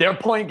 They're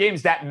playing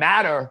games that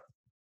matter.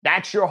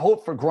 That's your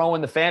hope for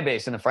growing the fan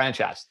base in the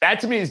franchise. That,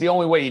 to me, is the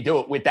only way you do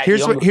it with that.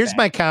 Here's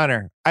my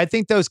counter. I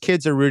think those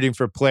kids are rooting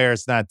for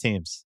players, not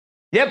teams.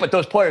 Yeah, but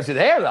those players are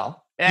there, though.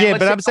 And yeah,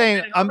 but I'm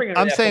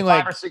saying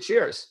like 5 or 6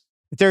 years.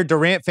 If they're a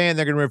Durant fan,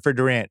 they're going to root for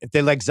Durant. If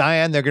they like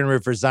Zion, they're going to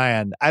root for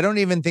Zion. I don't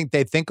even think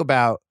they think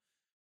about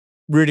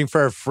rooting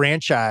for a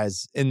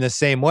franchise in the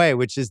same way,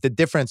 which is the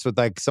difference with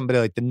like somebody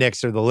like the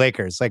Knicks or the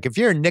Lakers. Like if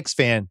you're a Knicks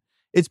fan,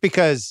 it's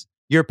because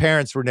your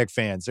parents were Knicks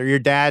fans or your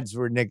dads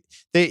were Knicks.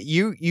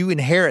 You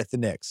inherit the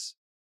Knicks.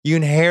 You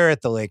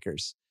inherit the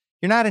Lakers.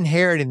 You're not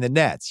inheriting the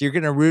Nets. You're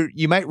going to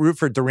you might root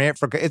for Durant.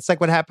 It's like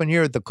what happened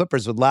here with the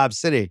Clippers with Lob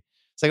City.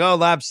 It's like, oh,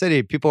 Lob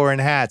City, people were in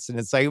hats. And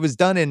it's like, it was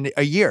done in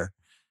a year.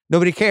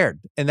 Nobody cared.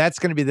 And that's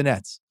going to be the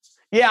Nets.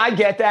 Yeah, I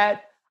get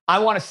that. I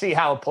want to see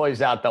how it plays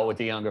out, though, with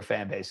the younger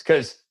fan base.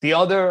 Because the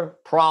other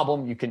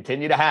problem you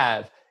continue to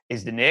have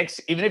is the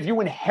Knicks. Even if you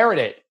inherit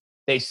it,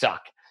 they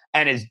suck.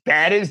 And as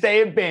bad as they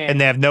have been.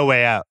 And they have no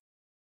way out.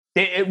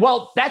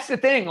 Well, that's the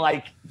thing.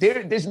 Like,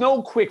 there's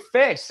no quick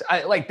fix.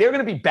 They're going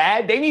to be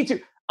bad. They need to.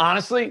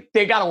 Honestly,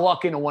 they got to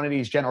walk into one of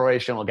these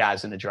generational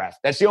guys in the draft.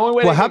 That's the only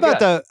way. Well, how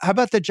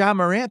about the John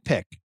Morant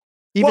pick?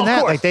 Even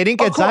that, like they didn't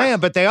get Zion,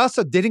 but they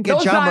also didn't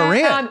get John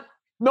Morant.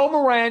 No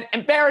Morant,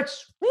 and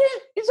Barrett's,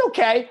 he's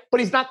okay, but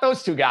he's not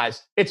those two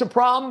guys. It's a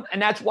problem,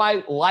 and that's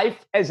why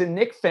life as a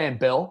Knicks fan,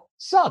 Bill,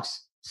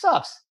 sucks.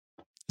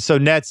 So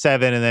Nets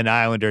 7 and then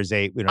Islanders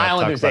 8. We don't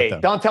Islanders have to talk 8. about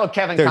them. Don't tell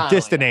Kevin They're Connolly.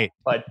 Distant 8.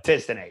 But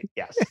distant 8,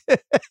 yes.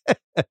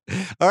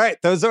 All right,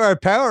 those are our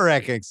power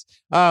rankings.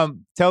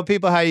 Tell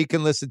people how you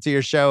can listen to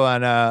your show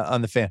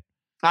on the Fan.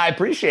 I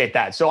appreciate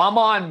that. So I'm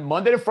on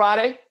Monday to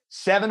Friday,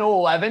 7 to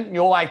 11.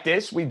 You'll like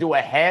this. We do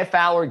a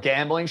half-hour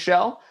gambling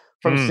show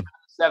from 7 to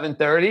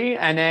 7:30,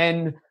 and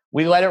then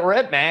we let it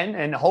rip, man.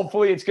 And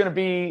hopefully it's going to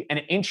be an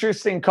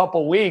interesting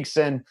couple weeks.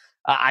 And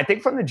I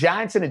think from the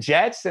Giants and the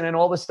Jets and then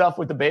all the stuff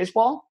with the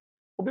baseball,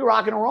 we'll be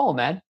rocking and rolling,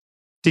 man.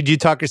 Did you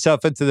talk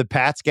yourself into the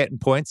Pats getting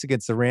points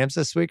against the Rams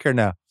this week or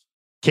no?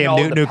 Cam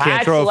Newton, who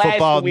can't throw a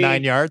football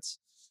 9 yards?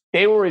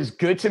 They were as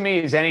good to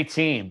me as any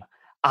team.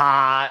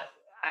 I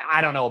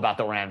don't know about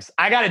the Rams.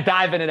 I got to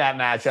dive into that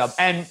matchup.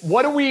 And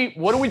what are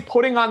we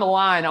putting on the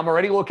line? I'm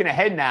already looking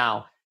ahead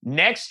now.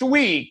 Next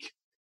week,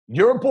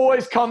 your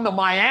boys come to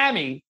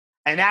Miami,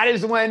 and that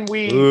is when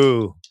we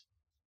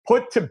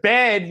put to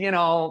bed,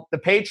 the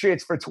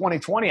Patriots for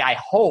 2020. I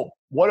hope.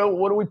 What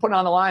are we putting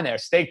on the line there?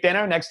 Steak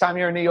dinner next time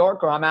you're in New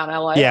York or I'm out in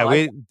LA?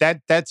 Yeah,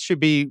 that should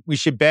be. We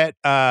should bet.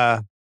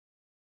 I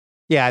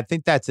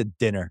think that's a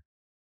dinner.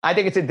 I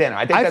think it's a dinner.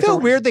 I feel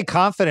weirdly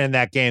confident in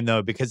that game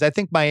though, because I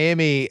think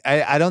Miami.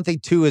 I don't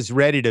think Tua is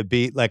ready to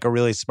beat like a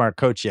really smart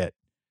coach yet.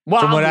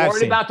 Well, I'm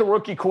worried about the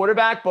rookie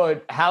quarterback,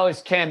 but how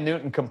is Cam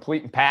Newton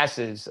completing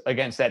passes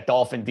against that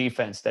Dolphin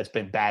defense that's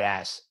been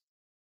badass?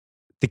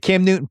 The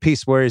Cam Newton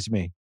piece worries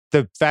me.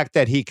 The fact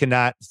that he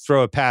cannot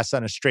throw a pass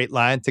on a straight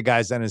line to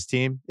guys on his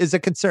team is a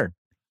concern.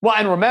 Well,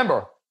 and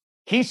remember,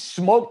 he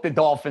smoked the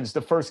Dolphins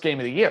the first game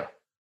of the year.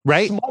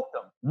 Right? Smoked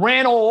them.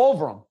 Ran all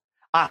over them.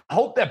 I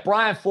hope that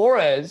Brian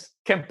Flores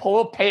can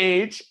pull a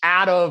page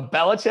out of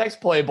Belichick's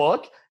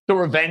playbook, the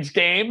revenge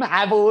game,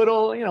 have a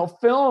little,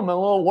 film, a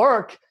little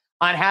work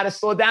on how to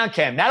slow down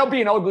Cam. That'll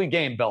be an ugly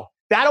game, Bill.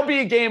 that'll be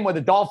a game where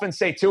the Dolphins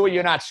say, Tua,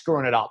 you're not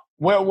screwing it up.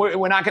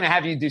 We're not going to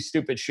have you do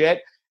stupid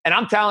shit. And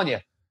I'm telling you,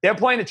 they're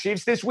playing the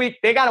Chiefs this week.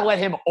 They got to let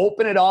him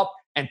open it up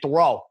and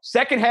throw.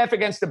 Second half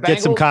against the Bengals.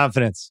 Get some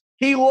confidence.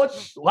 He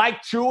looked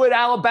like Tua at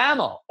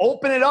Alabama.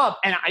 Open it up.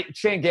 And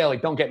Shane Gailey,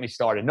 don't get me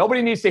started.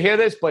 Nobody needs to hear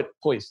this, but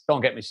please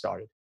don't get me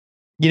started.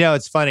 You know,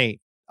 it's funny.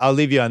 I'll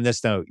leave you on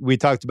this note. We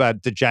talked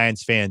about the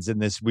Giants fans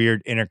and this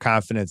weird inner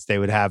confidence they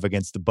would have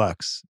against the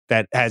Bucs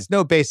that has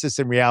no basis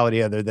in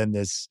reality other than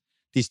these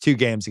 2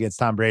 games against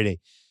Tom Brady.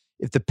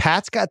 If the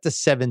Pats got the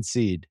 7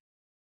 seed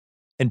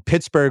and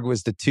Pittsburgh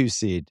was the 2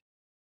 seed,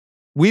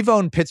 we've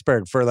owned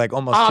Pittsburgh for like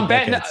almost 2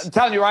 decades. I'm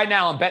telling you right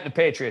now, I'm betting the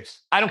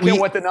Patriots. I don't care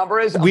what the number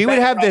is. We would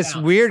have this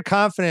weird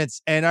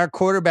confidence, and our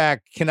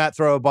quarterback cannot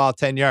throw a ball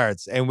 10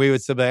 yards, and we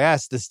would still be like,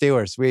 yes, the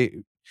Steelers.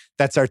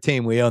 That's our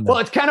team. We own them. Well,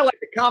 it's kind of like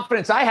the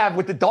confidence I have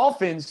with the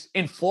Dolphins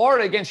in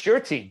Florida against your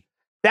team.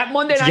 That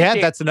Monday night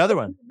game, that's another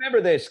one.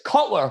 Remember this.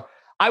 Cutler,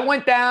 I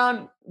went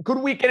down, good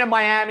weekend in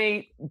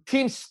Miami.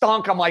 Team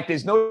stunk. I'm like,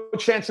 there's no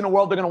chance in the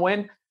world they're going to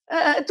win.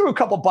 I threw a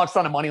couple bucks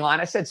on the money line.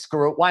 I said,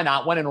 screw it. Why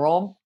not? Went in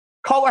Rome.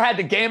 Cutler had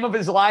the game of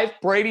his life.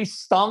 Brady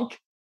stunk.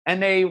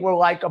 And they were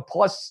like a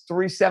plus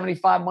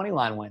 375 money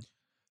line win.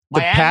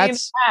 Miami and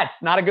Pat,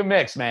 not a good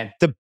mix, man.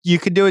 You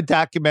could do a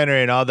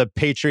documentary on all the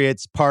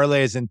Patriots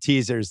parlays and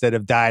teasers that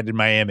have died in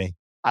Miami.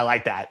 I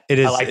like that. It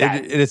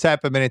has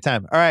happened many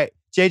times. All right,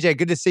 JJ,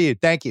 good to see you.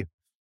 Thank you.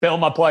 Bill,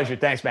 my pleasure.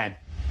 Thanks, man.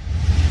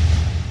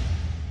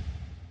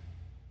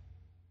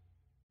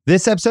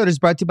 This episode is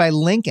brought to you by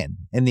Lincoln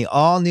and the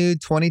all-new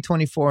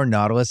 2024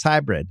 Nautilus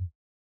Hybrid,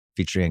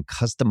 featuring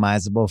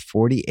customizable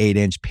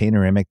 48-inch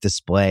panoramic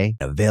display,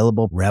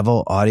 available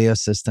Revel audio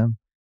system,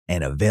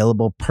 and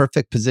available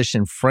perfect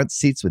position front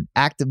seats with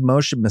active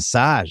motion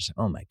massage.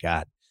 Oh my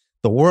God.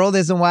 The world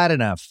isn't wide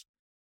enough.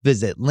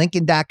 Visit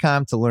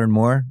Lincoln.com to learn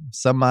more.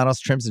 Some models,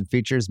 trims, and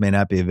features may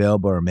not be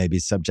available or may be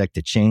subject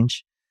to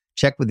change.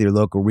 Check with your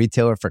local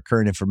retailer for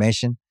current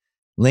information.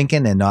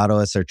 Lincoln and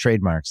Nautilus are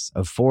trademarks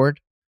of Ford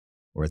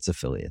or its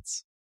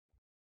affiliates.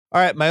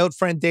 All right, my old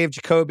friend Dave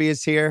Jacoby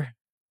is here.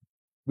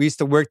 We used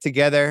to work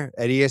together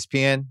at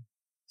ESPN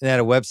and had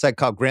a website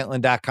called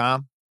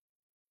Grantland.com,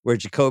 where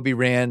Jacoby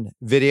ran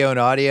video and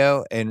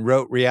audio and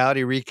wrote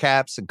reality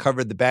recaps and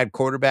covered the bad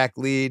quarterback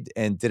lead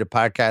and did a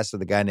podcast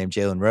with a guy named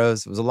Jalen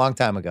Rose. It was a long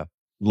time ago.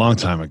 Long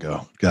time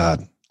ago.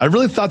 God. I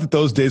really thought that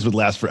those days would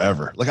last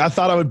forever. Like, I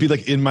thought I would be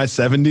like in my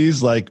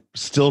 70s, like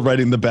still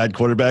writing the bad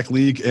quarterback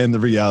league and the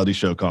reality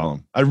show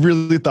column. I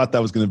really thought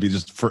that was going to be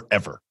just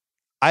forever.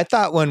 I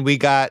thought when we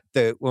had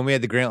the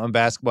Grantland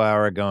Basketball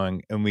Hour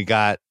going and we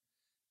got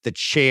the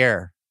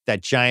chair,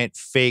 that giant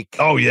fake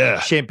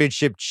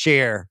championship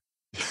chair,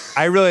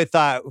 I really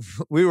thought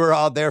we were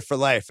all there for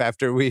life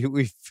after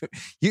we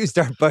used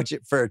our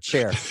budget for a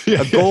chair,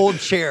 a gold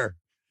chair.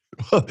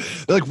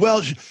 Like,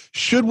 well,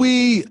 should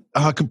we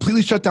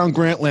completely shut down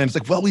Grantland? It's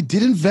like, well, we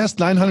did invest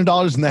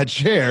 $900 in that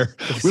chair.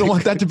 We don't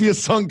want that to be a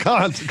sunk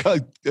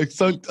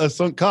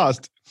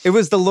cost. It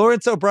was the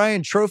Lawrence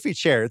O'Brien trophy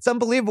chair. It's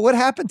unbelievable. What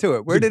happened to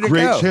it? Where did it go?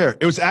 Great chair.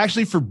 It was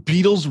actually for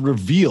Beatles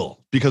Reveal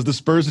because the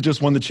Spurs had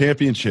just won the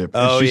championship.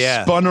 And she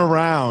spun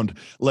around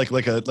like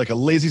a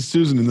lazy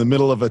Susan in the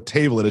middle of a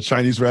table at a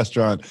Chinese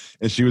restaurant,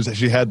 and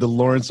she had the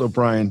Lawrence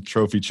O'Brien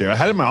trophy chair. I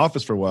had it in my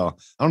office for a while.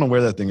 I don't know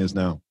where that thing is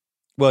now.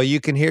 Well, you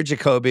can hear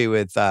Jacoby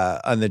with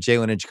on the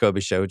Jalen and Jacoby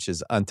show, which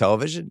is on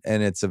television,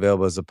 and it's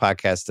available as a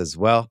podcast as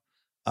well.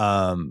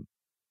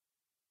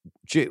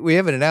 We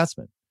have an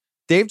announcement.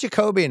 Dave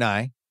Jacoby and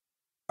I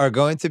are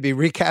going to be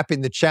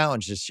recapping the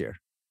challenge this year.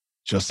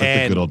 Just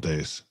like the good old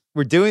days.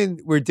 We're doing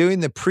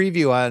the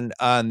preview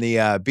on the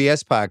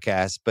BS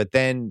podcast, but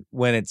then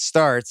when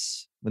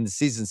the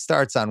season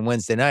starts on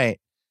Wednesday night,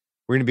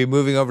 we're going to be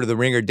moving over to the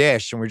Ringer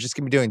Dish, and we're just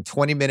going to be doing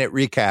 20-minute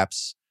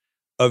recaps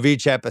of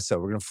each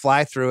episode. We're going to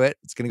fly through it.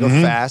 It's going to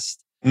go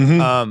fast.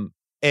 Mm-hmm.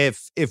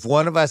 If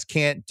one of us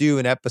can't do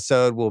an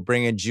episode, we'll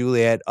bring in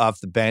Juliet off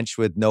the bench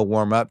with no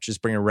warm up.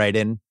 Just bring her right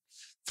in,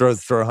 throw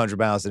 100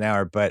 miles an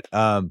hour. But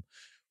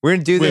we're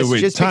going to do this.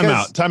 Wait,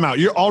 time out.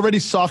 You're already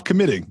soft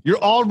committing. You're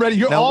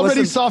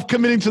already soft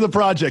committing to the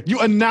project. You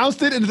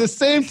announced it, and at the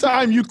same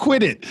time, you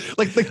quit it.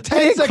 Like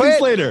 10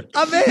 seconds later.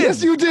 I'm in.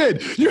 Yes, you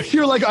did.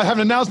 You're like, I have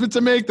an announcement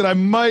to make that I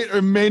might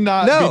or may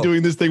not be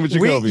doing this thing with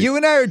Jacoby. You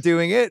and I are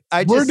doing it.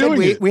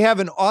 We have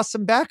an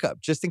awesome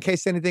backup just in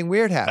case anything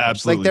weird happens.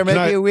 Absolutely. Like there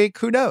might be a week.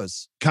 Who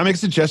knows? Can I make a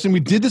suggestion? We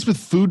did this with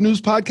Food News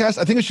Podcast.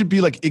 I think it should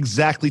be like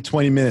exactly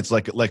 20 minutes,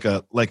 like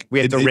we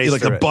have to race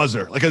like a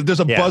buzzer. There's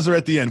a buzzer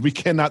at the end. We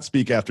cannot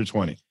speak after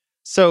 20.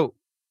 So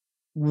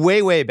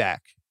way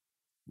back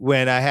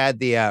when I had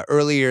the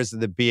early years of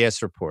the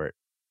BS report,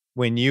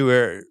 when you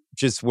were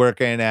just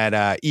working at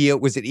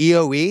was it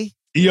EOE?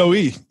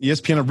 EOE,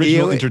 ESPN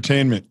Original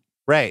Entertainment.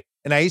 Right.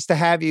 And I used to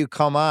have you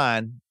come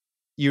on.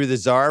 You were the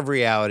czar of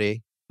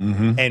reality.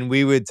 Mm-hmm. And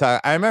we would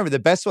talk. I remember the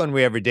best one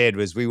we ever did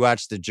was we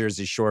watched the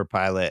Jersey Shore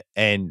pilot,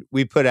 and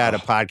we put out a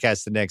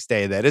podcast the next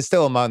day that is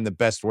still among the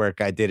best work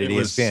I did at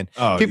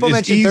ESPN. People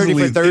mention 30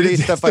 for 30,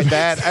 stuff like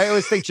that. I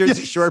always think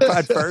Jersey Shore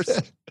pod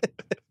first.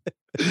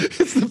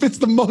 It's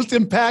the most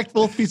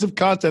impactful piece of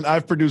content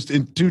I've produced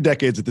in 2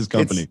 decades at this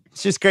company.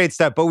 It's just great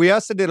stuff. But we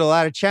also did a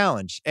lot of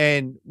challenge.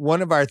 And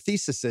one of our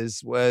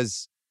theses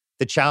was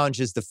the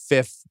challenge is the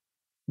 5th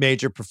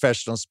major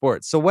professional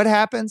sport. So what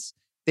happens?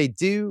 They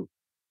do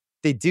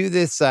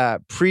this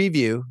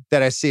preview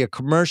that I see a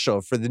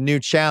commercial for the new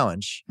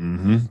challenge,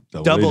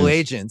 Double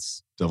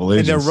Agents.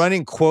 And they're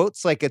running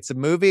quotes like it's a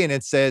movie, and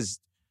it says,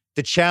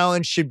 the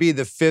challenge should be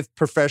the 5th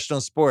professional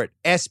sport,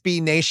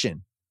 SB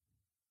Nation.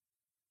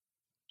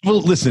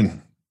 Well,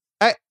 listen.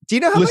 Do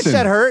you know how much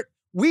that hurt?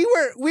 We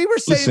were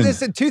saying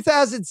this in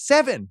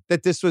 2007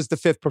 that this was the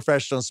 5th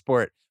professional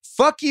sport.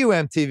 Fuck you,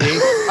 MTV.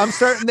 I'm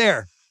starting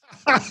there.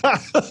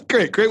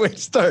 Great way to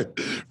start.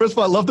 First of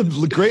all, I love them.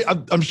 Great.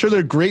 I'm sure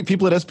they're great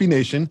people at SB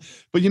Nation,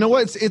 but you know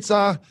what? It's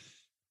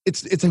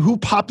who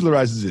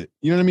popularizes it.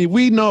 You know what I mean?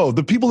 We know.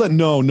 The people that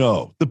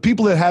know. The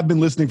people that have been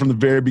listening from the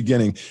very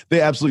beginning,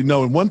 they absolutely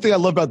know. And one thing I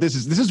love about this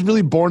is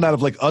really born out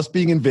of like us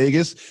being in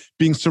Vegas,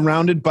 being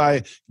surrounded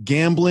by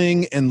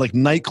gambling and like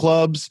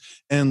nightclubs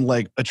and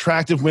like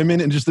attractive women,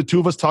 and just the two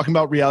of us talking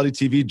about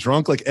reality TV,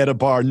 drunk like at a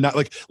bar, not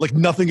like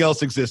nothing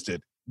else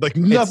existed. Like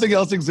nothing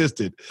else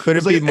existed.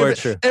 Couldn't be more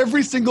true.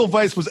 Every single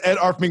vice was at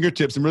our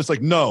fingertips, and we're just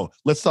like, no,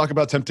 let's talk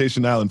about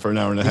Temptation Island for an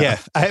hour and a half. Yeah,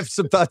 I have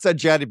some thoughts on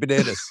Johnny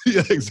Bananas.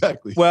 Yeah,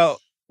 exactly. Well,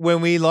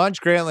 when we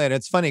launched Grantland,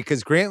 it's funny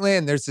because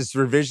Grantland, there's this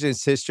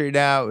revisionist history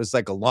now. It was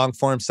like a long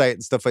form site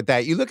and stuff like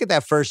that. You look at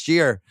that first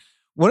year,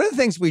 one of the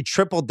things we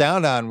tripled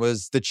down on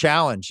was the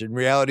challenge in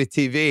reality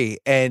TV.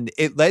 And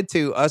it led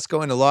to us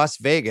going to Las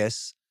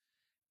Vegas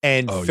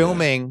and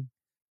filming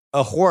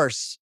a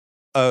horse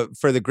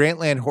for the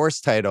Grantland horse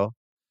title.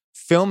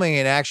 Filming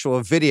an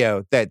actual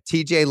video that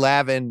TJ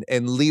Lavin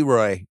and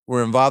Leroy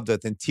were involved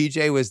with. And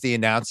TJ was the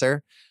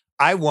announcer.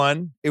 I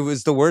won. It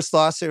was the worst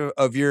loss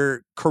of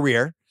your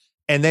career.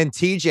 And then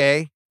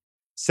TJ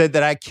said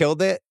that I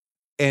killed it.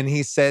 And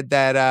he said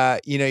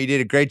that, you did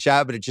a great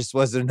job, but it just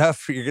wasn't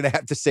enough. You're going to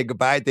have to say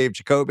goodbye, Dave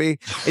Jacoby.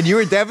 And you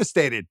were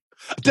devastated.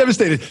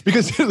 Devastated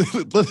because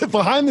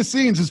behind the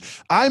scenes is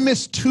I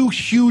missed 2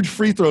 huge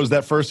free throws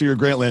that first year at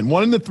Grantland.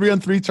 One in the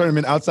 3-on-3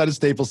 tournament outside of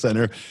Staples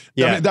Center.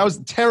 Yeah. I mean, that was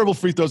terrible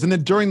free throws. And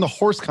then during the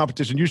horse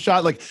competition, you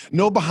shot like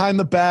no behind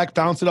the back,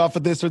 bounce it off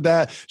of this or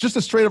that, just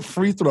a straight up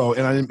free throw.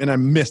 And I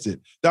missed it.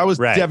 That was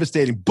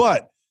devastating.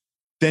 But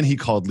then he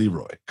called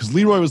Leroy because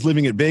Leroy was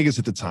living at Vegas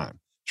at the time.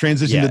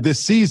 Transition to this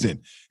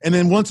season. And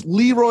then once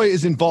Leroy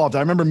is involved, I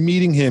remember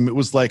meeting him.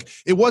 People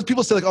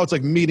say like, oh, it's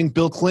like meeting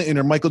Bill Clinton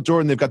or Michael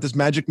Jordan. They've got this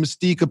magic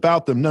mystique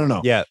about them.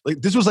 No. Yeah.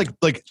 Like this was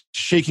like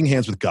shaking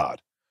hands with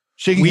God.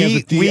 Shaking hands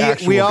with the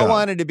actual We all God.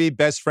 wanted to be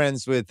best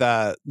friends with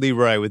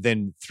Leroy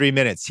within 3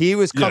 minutes. He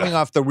was coming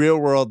off the Real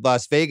World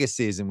Las Vegas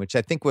season, which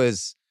I think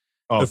was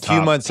a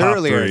few months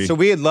earlier. 3. So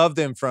we had loved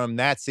him from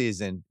that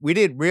season. We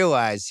didn't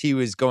realize he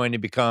was going to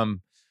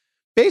become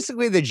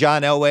basically the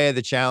John Elway of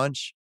the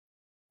challenge.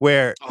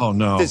 Where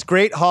this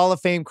great Hall of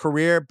Fame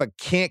career, but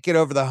can't get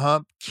over the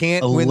hump,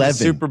 can't win the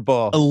Super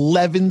Bowl.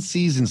 11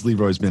 seasons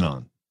Leroy's been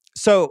on.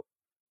 So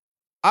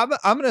I'm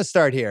going to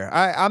start here.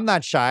 I'm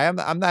not shy.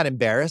 I'm not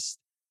embarrassed.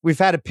 We've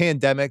had a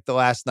pandemic the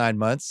last 9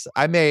 months.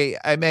 I may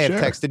have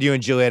texted you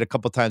and Juliet a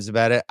couple times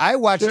about it. I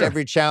watched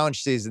every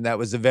challenge season that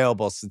was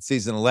available since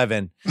season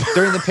 11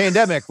 during the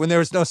pandemic when there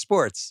was no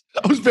sports.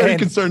 I was very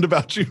concerned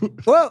about you.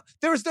 Well,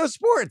 there was no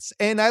sports,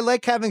 and I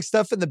like having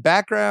stuff in the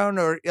background,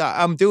 or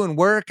I'm doing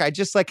work. I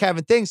just like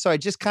having things, so I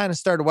just kind of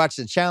started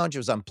watching the challenge. It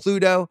was on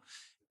Pluto,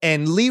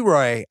 and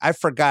Leroy, I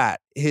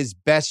forgot, his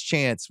best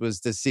chance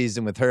was the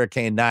season with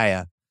Hurricane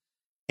Naya.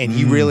 And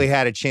he really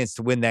had a chance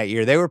to win that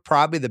year. They were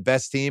probably the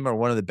best team or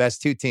one of the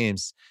best 2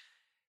 teams.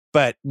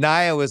 But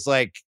Naya was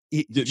like,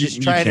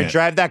 just trying to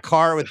drive that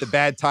car with the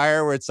bad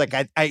tire where it's like,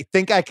 I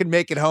think I can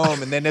make it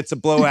home. And then it's a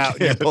blowout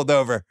and you pulled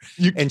over.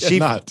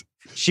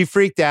 She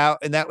freaked out.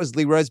 And that was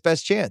Leroy's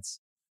best chance.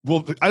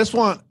 Well, I don't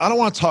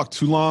want to talk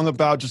too long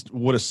about just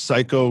what a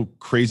psycho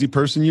crazy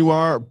person you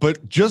are,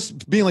 but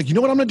just being like, you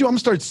know what I'm going to do? I'm going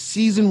to start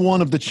season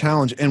 1 of the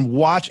challenge and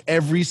watch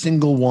every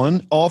single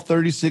one, all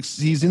 36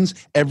 seasons,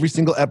 every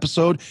single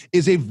episode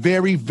is a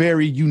very,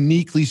 very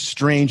uniquely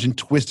strange and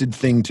twisted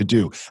thing to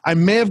do. I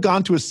may have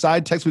gone to a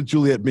side text with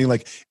Juliet being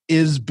like,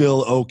 is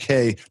Bill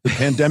okay? The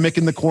pandemic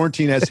and the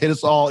quarantine has hit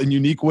us all in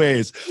unique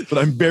ways, but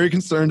I'm very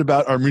concerned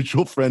about our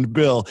mutual friend,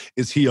 Bill.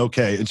 Is he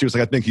okay? And she was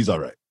like, I think he's all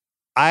right.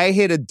 I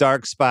hit a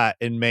dark spot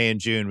in May and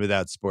June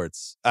without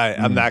sports.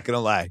 I'm not going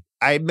to lie.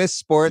 I miss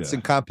sports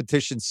and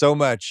competition so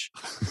much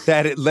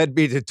that it led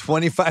me to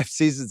 25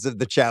 seasons of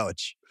the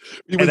challenge.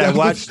 And I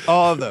watched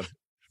all of them.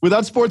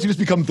 Without sports, you just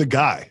become the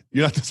guy.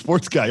 You're not the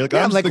sports guy. You're like,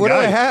 I'm like, what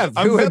guy. do I have?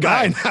 I'm the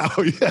guy now.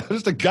 Yeah, I'm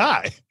just a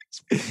guy.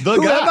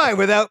 Who am I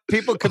without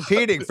people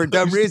competing for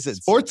dumb reasons?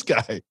 Sports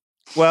guy.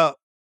 Well,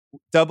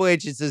 Double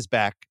Agents is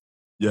back.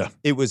 Yeah.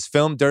 It was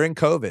filmed during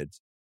COVID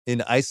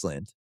in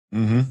Iceland.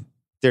 Mm-hmm.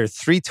 There are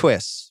 3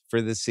 twists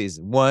for this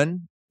season.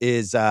 One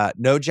is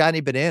no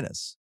Johnny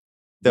Bananas,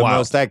 the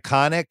most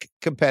iconic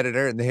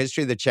competitor in the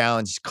history of the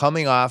challenge,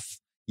 coming off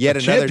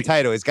yet another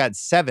title. He's got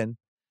 7,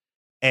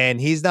 and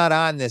he's not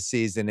on this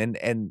season.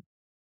 And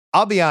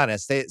I'll be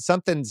honest.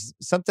 Something's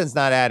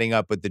not adding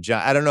up with the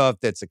John. I don't know if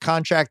that's a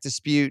contract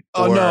dispute.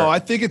 Oh no, I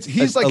think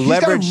he's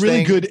got a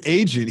really good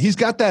agent. He's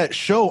got that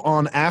show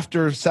on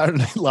after Saturday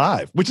Night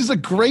Live, which is a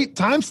great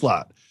time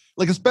slot.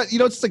 Like,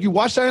 it's like you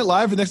watch Saturday Night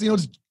Live, and next thing you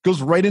know, it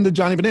goes right into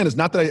Johnny Bananas.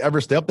 Not that I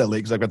ever stay up that late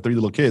because I've got 3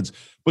 little kids,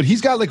 but he's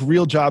got like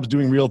real jobs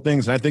doing real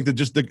things, and I think that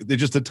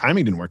the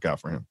timing didn't work out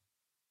for him.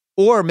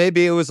 Or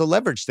maybe it was a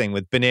leverage thing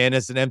with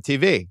Bananas and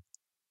MTV.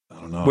 I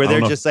don't know. Where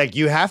they're just like,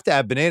 you have to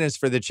have Bananas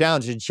for the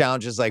challenge. And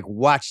challenge is like,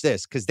 watch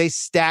this. Because they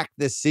stacked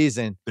this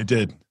season. They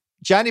did.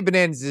 Johnny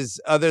Bananas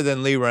is, other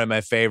than Leroy,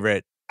 my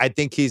favorite. I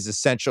think he's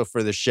essential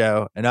for the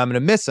show. And I'm going to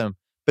miss him.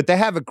 But they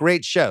have a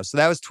great show. So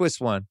that was twist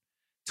 1.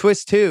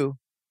 Twist 2,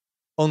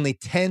 only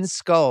 10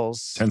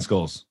 skulls. 10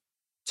 skulls.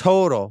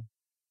 Total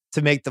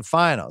to make the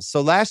finals.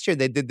 So last year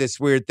they did this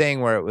weird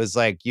thing where it was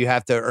like, you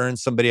have to earn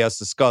somebody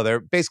else's skull.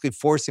 They're basically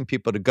forcing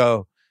people to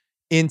go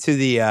into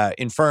the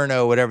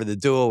Inferno, whatever, the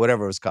duel,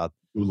 whatever it was called.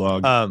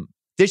 Gulag.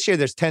 This year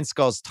there's 10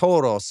 skulls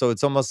total, so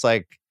it's almost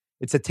like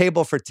it's a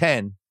table for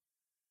 10.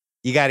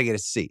 You got to get a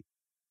seat.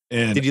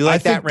 And did you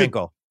like that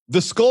wrinkle?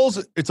 The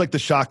skulls, it's like the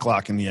shot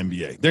clock in the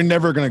NBA. They're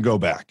never going to go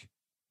back.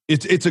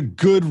 It's a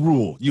good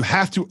rule. You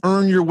have to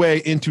earn your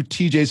way into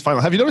TJ's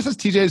final. Have you noticed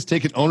TJ has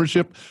taken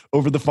ownership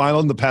over the final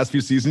in the past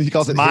few seasons? He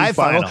calls it my his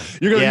final.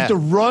 You're going to have to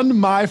run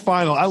my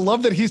final. I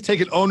love that he's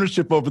taken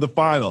ownership over the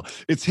final.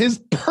 It's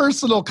his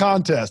personal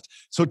contest.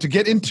 So to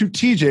get into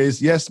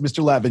TJ's, yes,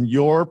 Mr. Lavin,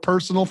 your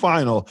personal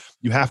final,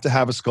 you have to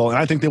have a skull. And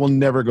I think they will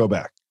never go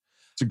back.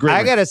 It's a great.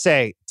 I got to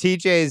say,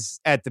 TJ's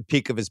at the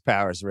peak of his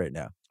powers right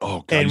now.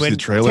 Oh, God, you see the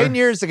trailer? 10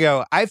 years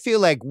ago, I feel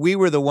like we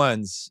were the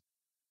ones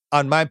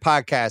on my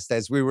podcast,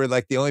 as we were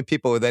like the only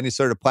people with any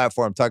sort of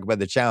platform talking about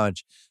the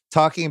challenge,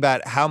 talking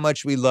about how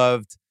much we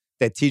loved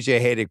that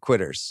TJ hated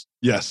quitters.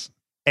 Yes.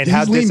 And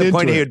how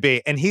disappointed he would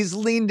be. And he's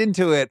leaned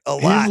into it a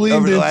lot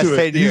over the last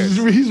 10 years.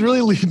 He's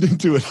really leaned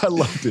into it. I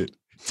loved it.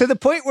 To the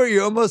point where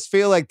you almost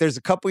feel like there's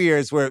a couple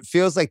years where it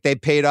feels like they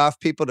paid off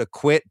people to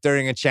quit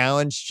during a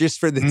challenge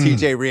just for the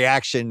TJ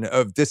reaction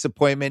of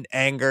disappointment,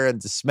 anger, and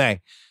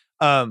dismay.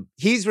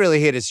 He's really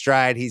hit his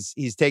stride.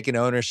 He's taken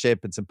ownership.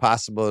 It's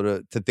impossible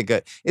to think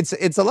of.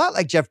 It's a lot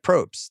like Jeff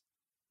Probst.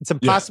 It's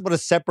impossible to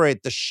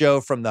separate the show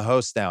from the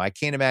host now. I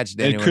can't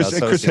imagine anyone else.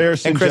 And Chris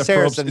Harrison, Chris Jeff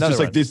Harrison, Probst. It's just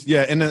like this.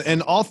 Yeah,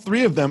 and all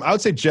 3 of them. I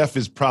would say Jeff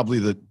is probably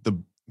the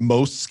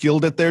most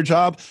skilled at their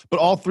job, but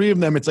all 3 of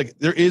them, it's like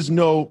there is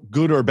no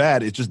good or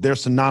bad. It's just they're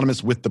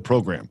synonymous with the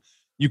program.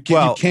 You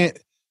can't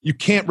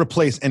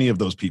replace any of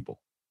those people.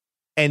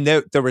 And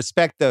the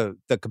respect the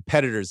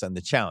competitors on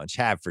the challenge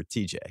have for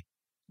TJ.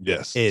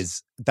 Yes.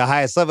 Is the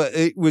highest level.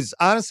 It was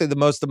honestly the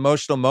most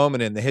emotional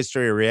moment in the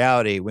history of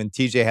reality when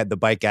TJ had the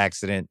bike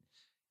accident.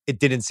 It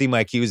didn't seem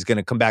like he was going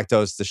to come back to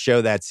host the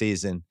show that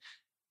season.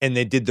 And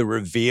they did the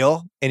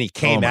reveal and he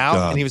came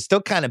out and he was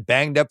still kind of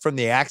banged up from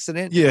the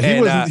accident.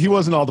 Yeah, he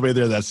wasn't all the way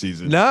there that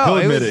season. No.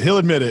 He'll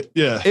admit it.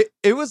 Yeah.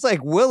 It was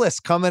like Willis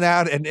coming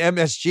out in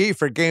MSG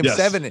for Game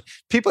 7. And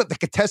the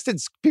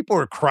contestants, people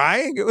were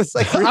crying. It was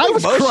like really I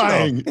was emotional.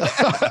 crying.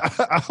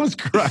 I was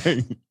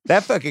crying.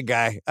 That fucking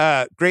guy.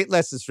 Great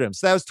lessons for him.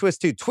 So that was twist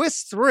 2.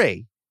 Twist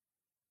 3.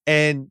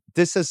 And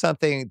this is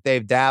something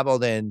they've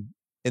dabbled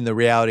in the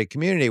reality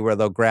community where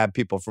they'll grab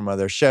people from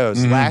other shows.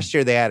 Mm-hmm. Last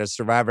year, they had a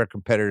Survivor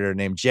competitor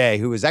named Jay,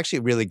 who was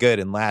actually really good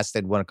and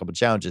they'd won a couple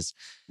challenges.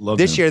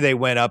 This year, they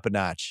went up a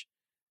notch.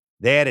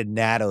 They added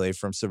Natalie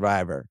from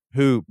Survivor,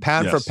 who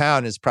pound for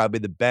pound is probably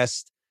the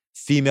best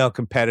female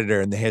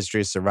competitor in the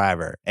history of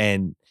Survivor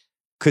and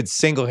could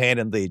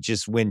single-handedly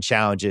just win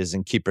challenges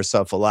and keep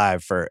herself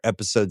alive for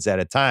episodes at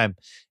a time.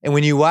 And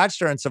when you watched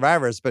her on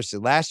Survivor, especially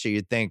last year,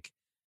 you'd think,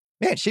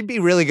 man, she'd be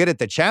really good at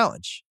the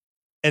challenge.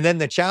 And then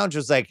the challenge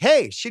was like,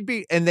 hey, she'd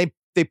be, and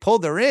they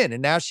pulled her in,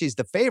 and now she's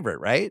the favorite,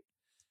 right?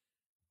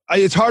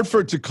 It's hard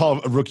for it to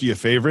call a rookie a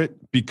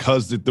favorite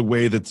because the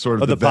way that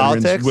sort of the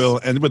veterans politics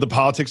will, and with the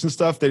politics and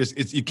stuff,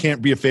 you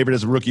can't be a favorite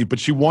as a rookie. But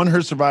she won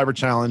her Survivor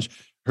Challenge,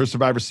 her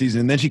Survivor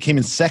season, and then she came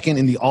in second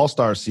in the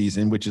All-Star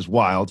season, which is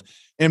wild.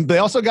 And they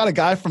also got a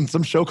guy from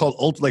some show called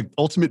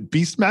Ultimate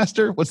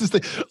Beastmaster. What's this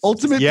thing?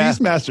 Ultimate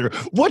Beastmaster.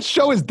 What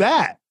show is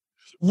that?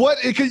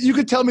 You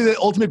could tell me that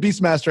Ultimate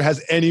Beastmaster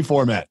has any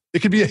format.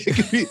 It could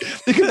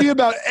be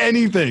about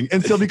anything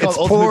and still be called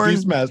Ultimate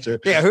Beastmaster.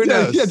 Yeah, who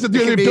knows? Yeah,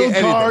 they build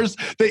cars,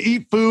 they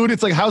eat food.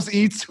 It's like House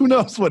Eats. Who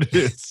knows what it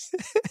is?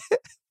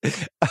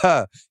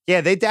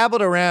 They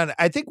dabbled around.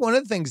 I think one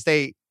of the things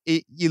they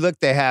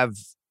have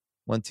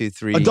 1, 2,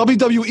 3. A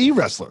WWE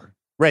wrestler.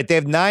 Right. They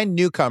have 9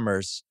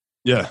 newcomers.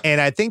 Yeah.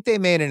 And I think they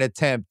made an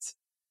attempt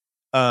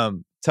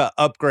to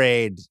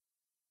upgrade,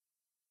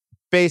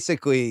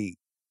 basically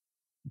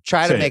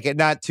try to make it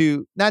not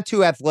too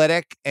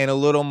athletic and a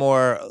little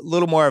more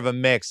of a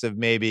mix of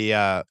maybe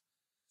the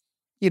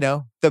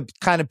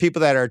kind of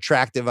people that are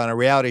attractive on a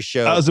reality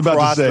show. I was about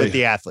to say with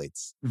the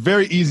athletes.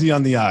 Very easy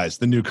on the eyes,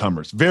 the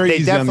newcomers. Very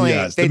easy on the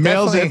eyes. The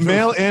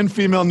male and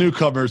female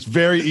newcomers,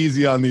 very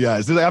easy on the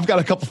eyes. I've got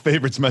a couple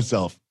favorites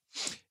myself.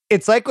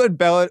 It's like if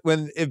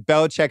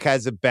Belichick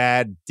has a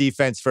bad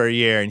defense for a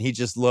year and he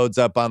just loads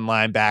up on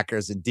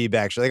linebackers and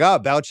D-backs. You're like,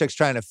 oh, Belichick's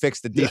trying to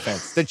fix the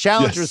defense. The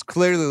challenge was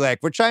clearly like,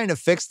 we're trying to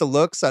fix the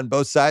looks on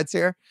both sides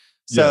here.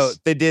 So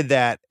they did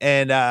that.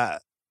 And I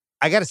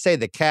got to say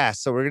the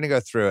cast, so we're going to go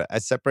through it. I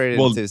separated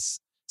it into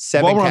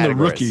 7 while we're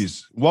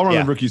categories. On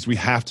the rookies, we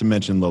have to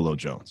mention Lolo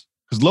Jones.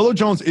 Because Lolo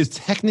Jones is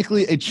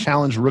technically a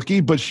challenge rookie,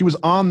 but she was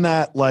on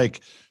that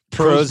like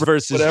pros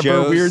versus whatever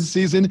Joes. Weird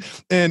season.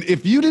 And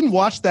if you didn't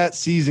watch that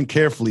season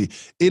carefully,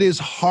 it is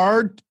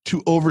hard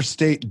to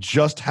overstate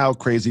just how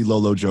crazy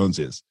Lolo Jones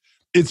is.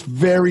 It's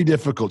very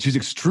difficult. She's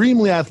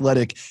extremely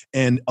athletic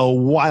and a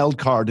wild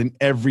card in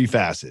every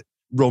facet.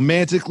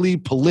 Romantically,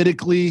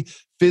 politically,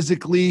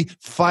 physically,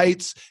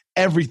 fights,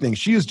 everything.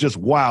 She is just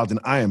wild, and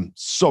I am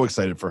so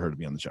excited for her to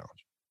be on the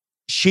challenge.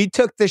 She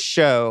took the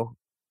show.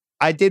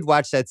 I did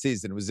watch that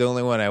season. It was the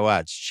only one I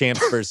watched.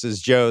 Champs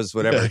versus Joes,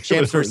 whatever.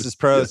 Champs versus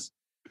Pros.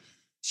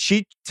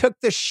 She took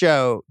the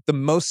show the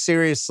most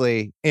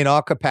seriously in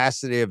all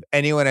capacity of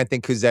anyone I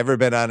think who's ever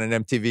been on an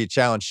MTV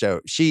challenge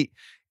show.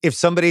 If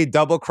somebody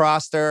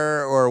double-crossed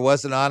her or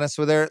wasn't honest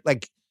with her,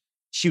 like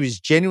she was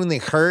genuinely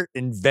hurt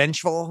and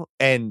vengeful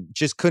and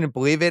just couldn't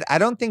believe it. I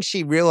don't think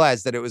she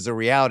realized that it was a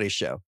reality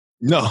show.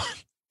 No.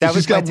 That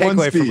was my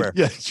takeaway from her.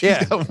 Yeah,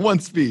 she's got one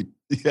speed.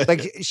 Yeah.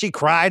 Like she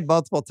cried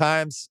multiple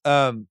times,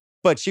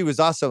 but she was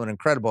also an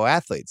incredible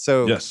athlete.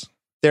 So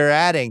they're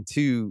adding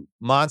 2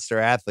 monster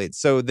athletes.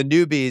 So the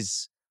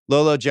newbies,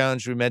 Lolo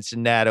Jones, we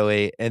mentioned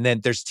Natalie, and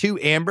then there's 2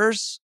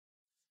 Ambers.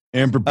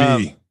 Amber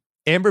B.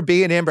 Amber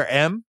B and Amber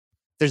M.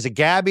 There's a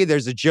Gabby,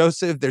 there's a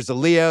Joseph, there's a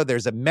Leo,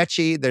 there's a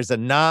Mechi, there's a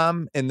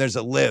Nam, and there's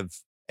a Liv.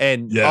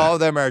 And all of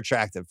them are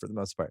attractive for the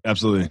most part.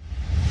 Absolutely.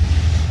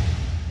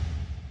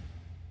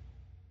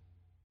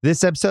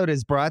 This episode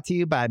is brought to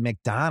you by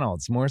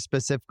McDonald's, more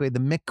specifically the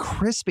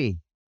McCrispy.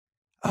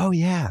 Oh,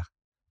 yeah.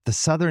 The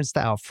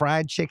Southern-style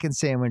fried chicken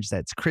sandwich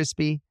that's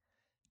crispy,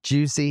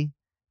 juicy,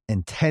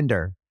 and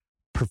tender.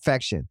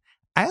 Perfection.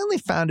 I only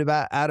found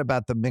out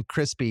about the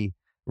McCrispy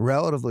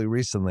relatively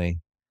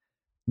recently.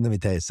 Let me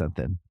tell you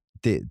something.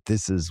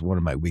 This is one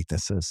of my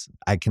weaknesses.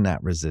 I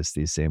cannot resist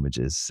these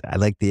sandwiches. I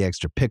like the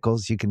extra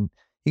pickles. You can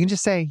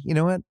just say, you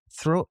know what?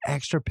 Throw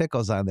extra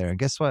pickles on there. And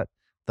guess what?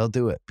 They'll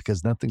do it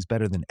because nothing's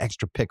better than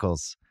extra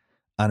pickles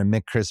on a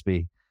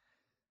McCrispy.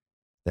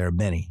 There are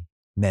many,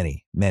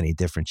 many, many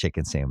different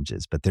chicken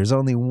sandwiches, but there's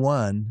only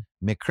one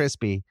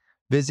McCrispy.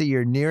 Visit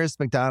your nearest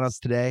McDonald's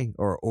today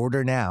or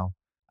order now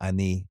on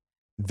the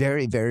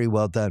very, very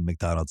well done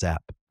McDonald's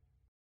app.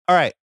 All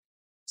right.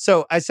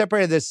 So I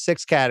separated this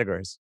 6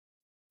 categories.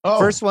 Oh.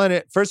 First one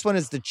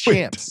is the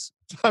champs.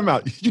 Wait, time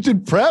out. You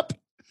did prep?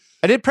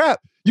 I did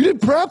prep. You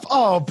did prep?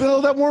 Oh,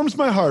 Bill, that warms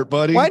my heart,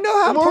 buddy. Well, I know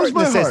how important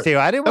this is to you.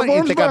 I didn't want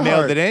you to think I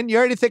mailed it in. You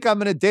already think I'm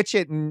going to ditch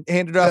it and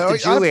hand it off to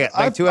Juliet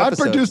like 2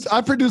 episodes. I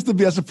produced the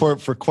BS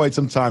report for quite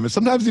some time, and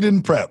sometimes you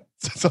didn't prep.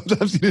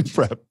 Sometimes you didn't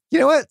prep. You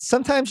know what?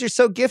 Sometimes you're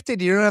so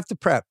gifted, you don't have to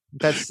prep.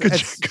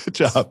 Good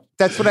job.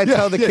 That's what I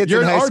tell the kids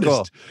in high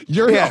school.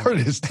 You're an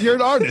artist. You're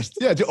an artist.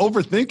 Yeah, to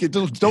overthink it.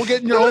 Don't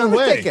get in your own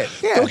way.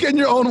 Don't get in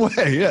your own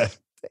way. Yeah.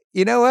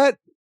 You know what?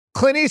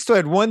 Clint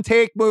Eastwood, one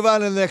take, move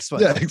on to the next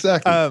one. Yeah,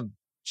 exactly.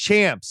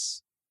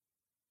 Champs.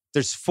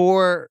 There's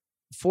four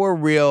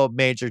real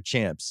major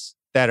champs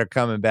that are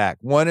coming back.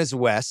 One is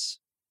Wes.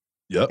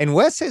 Yep. And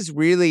Wes has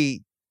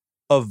really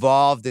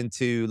evolved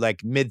into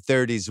like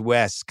mid-30s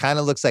Wes. Kind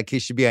of looks like he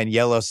should be on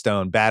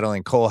Yellowstone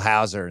battling Cole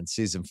Hauser in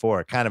season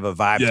 4. Kind of a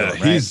vibe to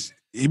him,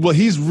 right?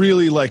 He's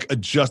really like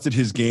adjusted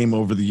his game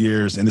over the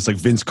years, and it's like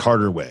Vince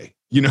Carter way.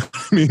 You know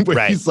what I mean?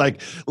 Where he's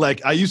like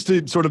I used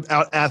to sort of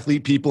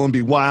out-athlete people and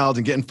be wild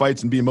and get in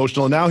fights and be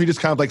emotional. And now he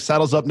just kind of like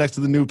saddles up next to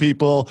the new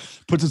people,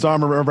 puts his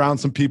arm around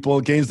some people,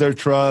 gains their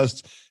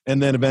trust,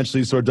 and then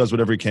eventually sort of does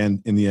whatever he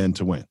can in the end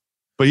to win.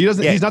 But he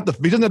doesn't. He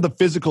doesn't have the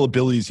physical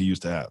abilities he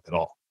used to have at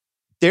all.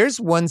 There's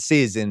one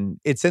season,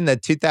 it's in the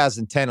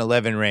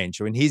 2010-11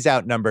 range when he's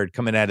outnumbered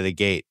coming out of the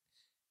gate,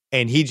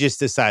 and he just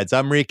decides,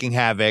 I'm wreaking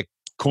havoc.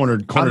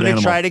 Cornered I'm going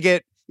animal. to try to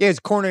get, it's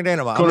cornered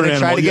animal. I'm going to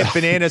try to get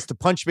Bananas to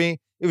punch me.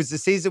 It was the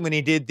season when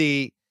he did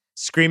the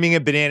screaming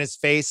at Bananas'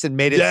 face and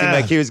made it seem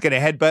like he was going to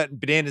headbutt, and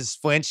Bananas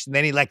flinched, and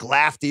then he like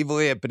laughed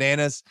evilly at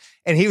Bananas,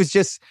 and he was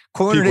just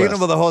cornered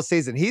animal the whole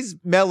season. He's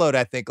mellowed,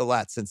 I think, a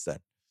lot since then.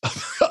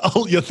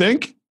 Oh, you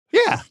think?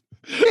 Yeah.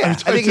 Yeah,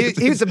 I think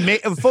he was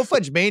a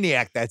full-fledged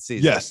maniac that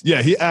season. Yes,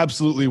 yeah, he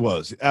absolutely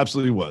was.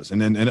 Absolutely was.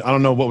 And I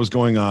don't know what was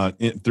going on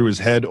through his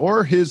head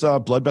or his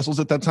blood vessels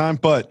at that time,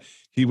 but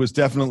he was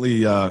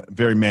definitely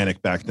very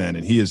manic back then,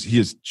 and he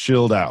is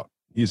chilled out.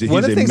 He's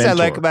one of the things mentor.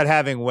 I like about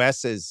having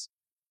Wes is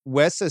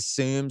Wes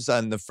assumes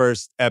on the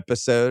first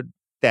episode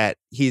that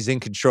he's in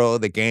control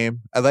of the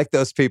game. I like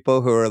those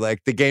people who are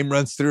like, the game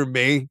runs through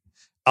me.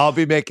 I'll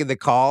be making the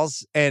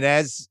calls, and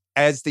as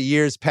the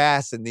years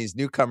pass and these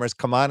newcomers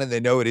come on and they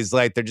know what he's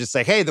like, they're just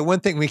like, hey, the one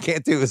thing we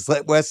can't do is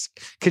let Wes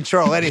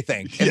control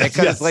anything. And they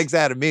cut his legs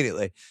out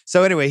immediately.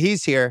 So anyway,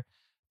 he's here.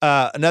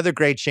 Another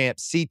great champ,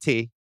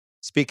 CT,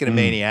 speaking of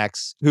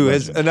maniacs, who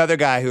is another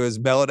guy who has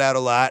mellowed out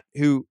a lot,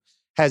 who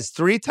has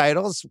 3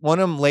 titles, one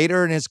of them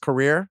later in his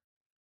career.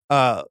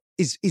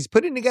 He's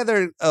putting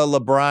together a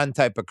LeBron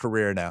type of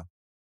career now.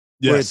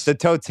 Yes. Where it's the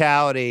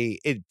totality.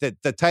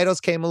 The titles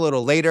came a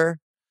little later.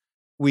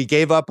 We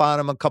gave up on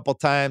him a couple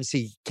times.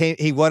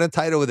 He won a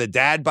title with a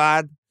dad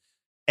bod.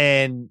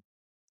 And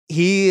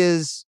he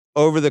is,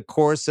 over the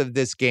course of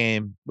this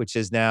game, which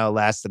has now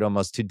lasted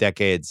almost 2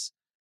 decades,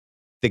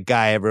 the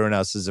guy everyone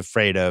else is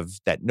afraid of,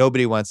 that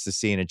nobody wants to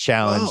see in a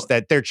challenge,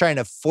 that they're trying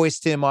to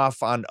foist him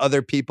off on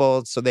other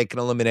people so they can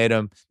eliminate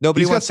him.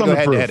 Nobody wants to go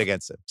head-to-head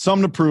against him.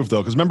 Something to prove,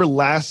 though, because remember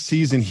last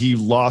season he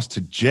lost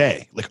to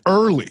Jay, like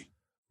early.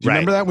 Do you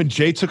remember that when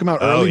Jay took him out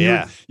early? Oh,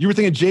 yeah. You were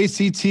thinking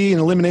JCT and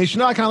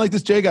elimination. Oh, I kind of like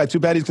this Jay guy. Too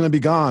bad he's going to be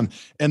gone.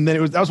 And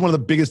then that was one of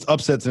the biggest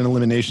upsets in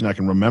elimination I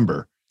can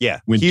remember. Yeah,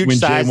 when size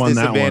Jay won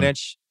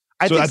disadvantage.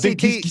 That one. I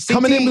think he's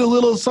coming in with a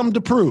little something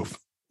to prove.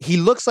 He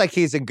looks like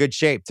he's in good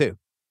shape too.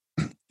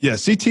 Yeah,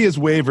 CT has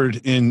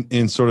wavered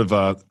in sort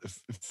of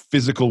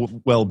physical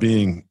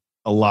well-being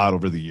a lot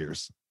over the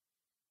years.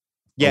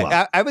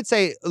 Yeah, I would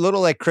say a little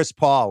like Chris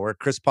Paul, where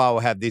Chris Paul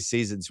will have these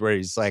seasons where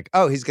he's like,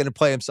 oh, he's going to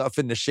play himself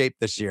into shape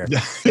this year.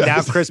 And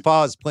now Chris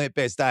Paul is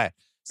plant-based diet.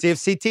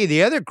 CFCT,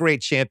 the other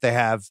great champ they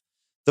have,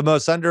 the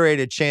most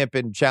underrated champ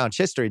in challenge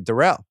history,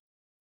 Darrell.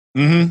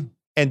 Mm-hmm.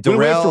 And Darrell,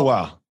 been away for a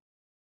while,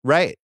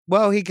 right?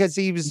 Well, he's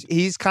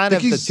kind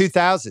of the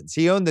 2000s.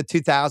 He owned the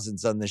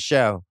 2000s on the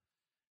show,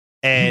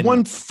 and he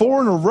won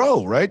 4 in a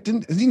row, right?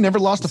 Has he never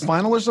lost a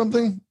final or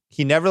something?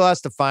 He never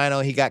lost a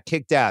final. He got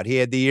kicked out. He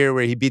had the year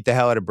where he beat the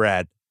hell out of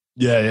Brad.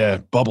 Yeah,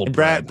 bubbled and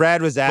Brad.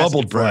 Brad was asking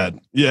bubbled Brad.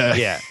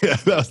 Yeah.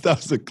 that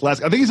was a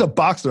classic. I think he's a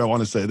boxer. I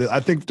want to say that. I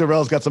think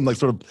Darrell's got some like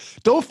sort of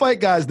don't fight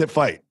guys that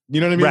fight.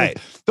 You know what I mean? Right.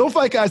 Like, don't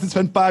fight guys that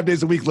spend 5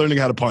 days a week learning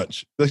how to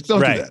punch. Like,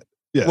 don't do that.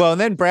 Yeah. Well,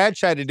 and then Brad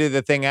tried to do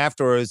the thing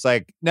afterwards,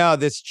 like, no,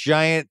 this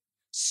giant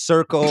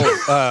circle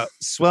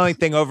swelling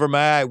thing over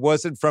my eye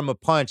wasn't from a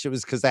punch. It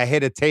was because I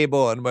hit a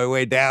table on my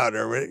way down,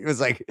 or it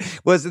was like,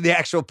 wasn't the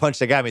actual punch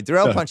that got me.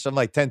 Darrell punched him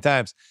like 10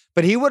 times,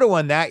 but he would have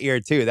won that year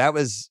too. That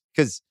was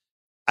because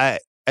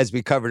as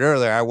we covered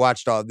earlier, I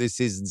watched all these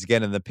seasons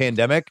again in the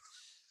pandemic.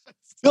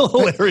 Still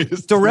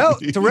hilarious.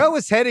 Darrell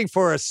was heading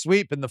for a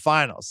sweep in the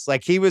finals.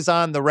 Like, he was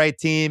on the right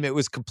team. It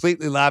was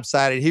completely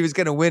lopsided. He was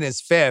going to win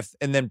his 5th,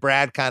 and then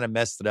Brad kind of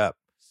messed it up.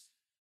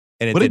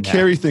 And what did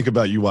Carrie think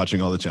about you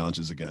watching all the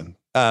challenges again?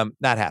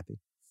 Not happy.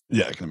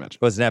 Yeah, I can imagine.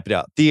 Wasn't happy at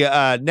all.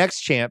 The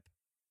next champ,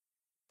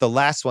 the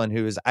last one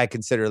who is I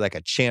consider like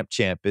a champ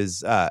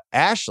is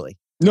Ashley.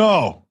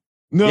 No.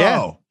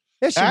 Yeah,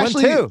 she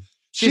Ashley, won 2.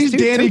 She's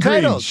Danny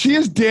Green. Titles. She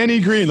is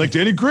Danny Green. Like,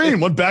 Danny Green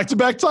won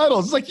back-to-back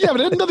titles. It's like, yeah,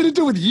 but it had nothing to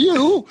do with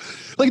you.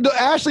 Like, no,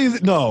 Ashley,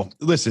 no.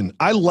 Listen,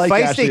 I like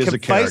Ashley as a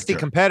character. Feisty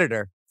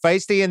competitor.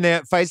 Feisty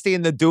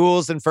in the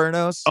duels,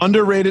 infernos.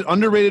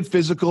 Underrated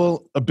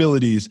physical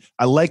abilities.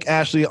 I like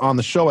Ashley on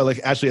the show. I like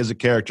Ashley as a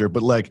character,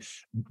 but like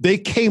they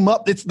came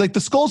up, it's like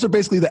the skulls are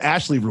basically the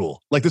Ashley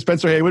rule, like the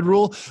Spencer Haywood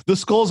rule. The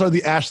skulls are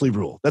the Ashley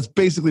rule. That's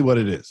basically what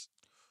it is.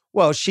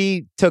 Well,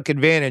 she took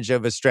advantage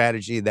of a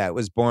strategy that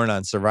was born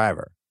on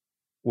Survivor,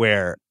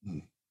 where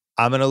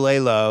I'm going to lay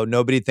low.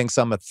 Nobody thinks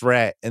I'm a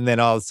threat. And then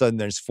all of a sudden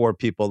there's 4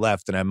 people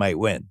left and I might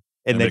win.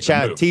 And then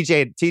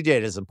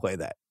TJ doesn't play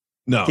that.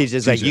 No,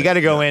 TJ's like, you got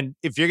to go in.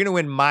 If you're going to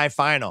win my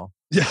final,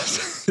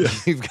 yes,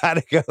 you've got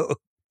to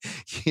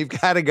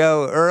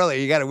go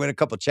early. You got to win a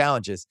couple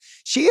challenges.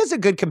 She is a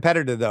good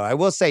competitor, though. I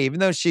will say, even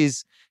though she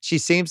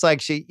seems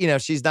like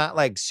she's not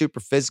like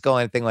super physical or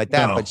anything like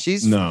that, but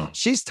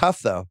she's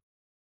tough though.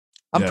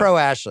 I'm pro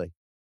Ashley.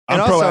 And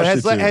also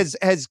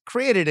has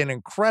created an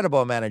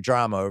incredible amount of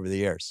drama over the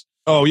years.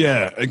 Oh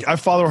yeah. I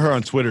follow her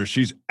on Twitter.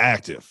 She's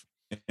active.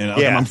 And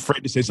I'm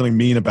afraid to say something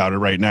mean about her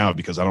right now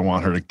because I don't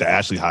want her the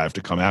Ashley Hive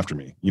to come after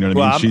me. You know what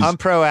I mean? I'm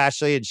pro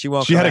Ashley, and she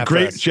won't. She had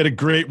a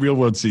great Real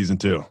World season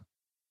too.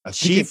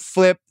 She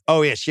flipped.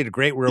 Oh yeah, she had a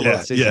great Real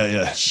World season.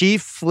 Yeah. She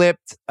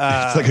flipped.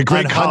 It's like a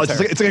great college.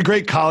 It's like a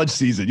great college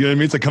season. You know what I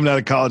mean? It's like coming out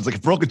of college.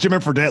 Like broke Jimmy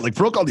Fredette. Like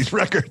broke all these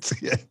records.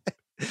 Yeah.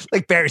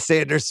 Like Barry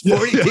Sanders,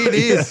 40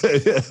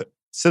 TDs. Yeah.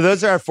 So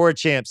those are our 4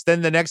 champs.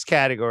 Then the next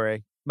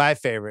category, my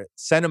favorite,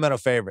 sentimental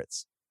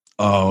favorites.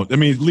 Oh, I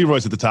mean,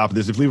 Leroy's at the top of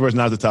this. If Leroy's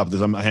not at the top of this,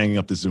 I'm hanging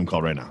up this Zoom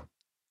call right now.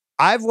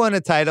 I've won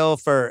a title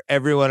for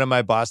every one of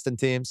my Boston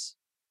teams.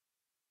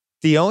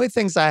 The only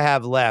things I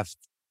have left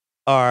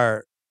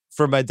are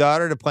for my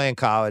daughter to play in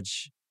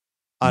college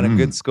on a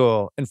good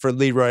school and for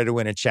Leroy to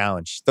win a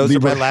challenge. Those are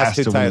my last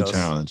 2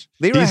 titles.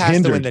 Leroy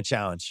has to win the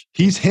challenge.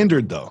 He's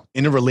hindered, though,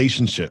 in a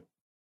relationship.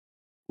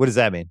 What does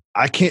that mean?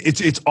 I can't.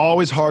 It's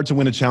always hard to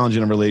win a challenge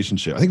in a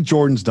relationship. I think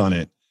Jordan's done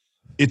it.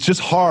 It's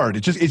just hard.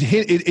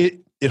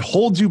 It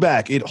holds you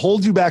back. It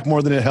holds you back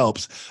more than it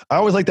helps. I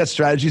always like that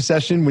strategy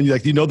session when you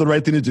the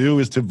right thing to do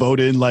is to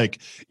vote in like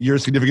your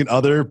significant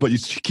other, but you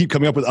keep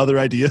coming up with other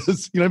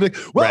ideas. You know, like,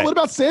 well, what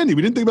about Sandy?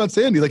 We didn't think about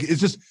Sandy. Like,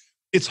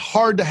 it's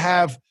hard to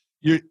have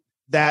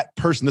that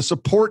person. The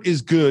support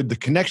is good. The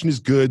connection is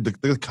good.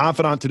 The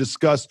confidant to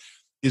discuss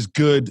is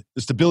good.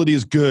 The stability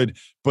is good,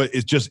 but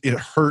it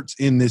hurts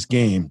in this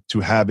game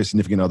to have a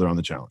significant other on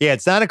the challenge. Yeah,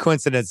 it's not a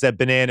coincidence that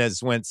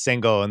Bananas went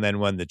single and then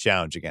won the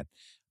challenge again.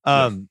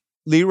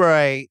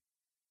 Leroy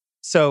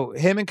So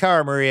him and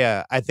Cara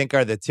Maria, I think,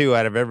 are the two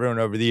out of everyone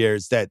over the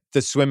years that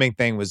the swimming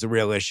thing was a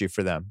real issue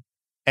for them.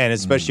 And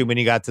especially when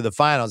you got to the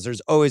finals,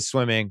 there's always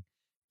swimming.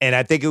 And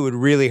I think it would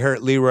really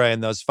hurt Leroy in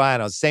those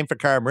finals. Same for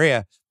Cara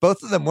Maria.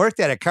 Both of them worked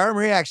at it. Cara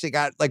Maria actually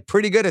got like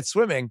pretty good at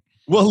swimming.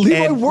 Well,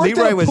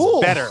 Leroy was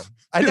pool. better.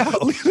 I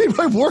know.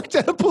 Leroy worked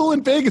at a pool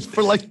in Vegas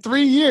for like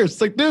 3 years.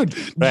 It's like, dude,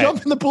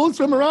 jump in the pool and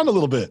swim around a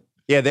little bit.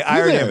 Yeah, the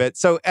irony of it.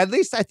 So at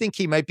least I think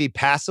he might be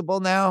passable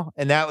now.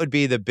 And that would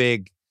be the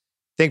big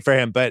thing for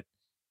him. But,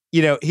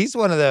 you know, he's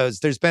one of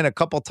those. There's been a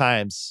couple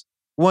times.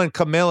 One,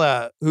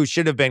 Camilla, who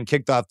should have been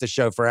kicked off the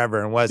show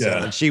forever and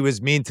wasn't. And she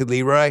was mean to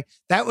Leroy.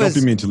 That was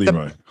Don't be mean to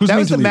Leroy. That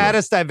was the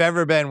maddest I've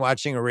ever been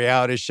watching a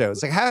reality show.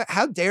 It's like,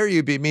 how dare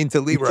you be mean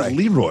to Leroy? Like,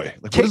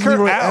 what has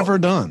Leroy ever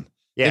done?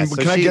 Yeah. And so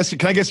can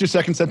I guess your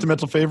second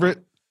sentimental favorite?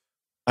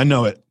 I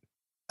know it.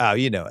 Oh,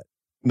 you know it.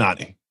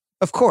 Nani.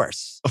 Of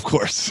course. Of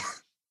course.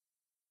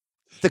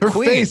 The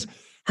queen.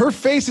 Her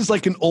face is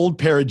like an old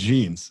pair of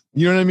jeans.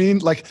 You know what I mean?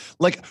 Like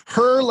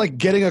her like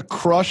getting a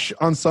crush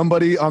on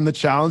somebody on the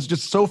challenge,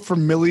 just so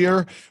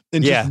familiar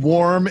and just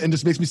warm and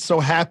just makes me so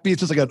happy.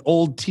 It's just like an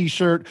old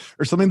t-shirt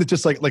or something that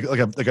just like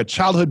a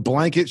childhood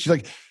blanket. She's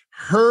like,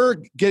 her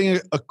getting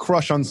a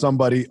crush on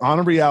somebody on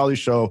a reality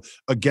show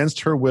against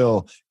her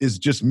will is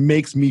just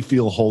makes me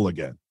feel whole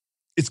again.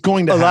 It's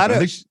going to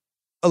happen.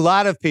 A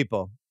lot of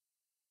people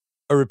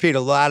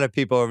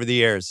over the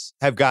years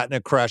have gotten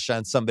a crush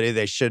on somebody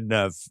they shouldn't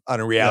have on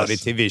a reality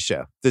TV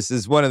show. This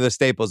is one of the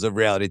staples of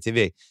reality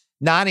TV.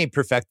 Nani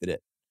perfected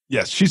it.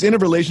 Yes, she's in a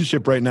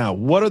relationship right now.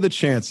 What are the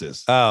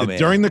chances that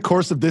during the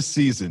course of this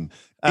season,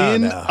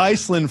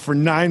 Iceland for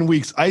 9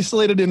 weeks,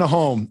 isolated in a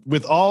home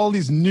with all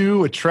these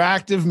new,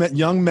 attractive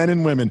young men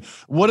and women,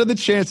 what are the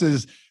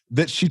chances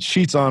that she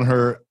cheats on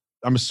her,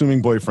 I'm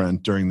assuming,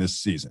 boyfriend during this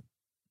season?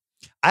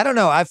 I don't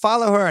know. I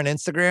follow her on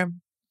Instagram.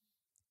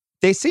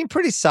 They seem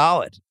pretty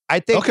solid.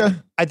 I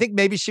think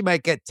maybe she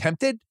might get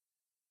tempted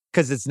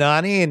because it's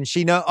Nani, and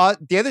she know.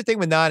 The other thing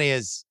with Nani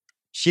is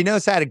she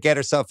knows how to get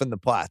herself in the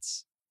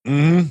plots.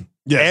 Mm-hmm.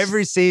 Yes.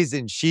 Every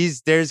season,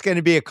 there's going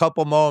to be a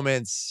couple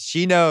moments.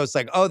 She knows,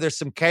 like, oh, there's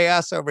some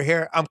chaos over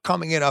here. I'm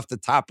coming in off the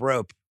top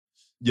rope.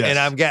 Yes.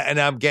 And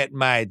I'm getting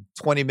my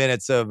 20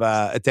 minutes of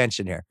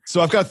attention here.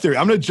 So I've got a theory.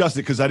 I'm going to adjust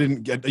it because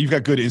you've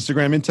got good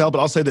Instagram intel, but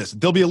I'll say this.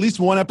 There'll be at least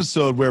one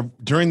episode where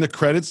during the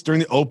credits, during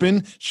the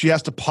open, she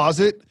has to pause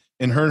it.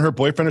 And her and her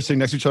boyfriend are sitting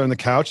next to each other on the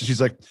couch. And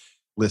she's like,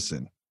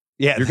 listen,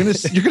 you're gonna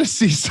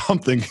see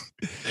something.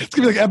 It's going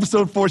to be like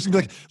episode 4. She's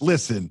going to be like,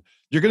 listen,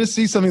 you're going to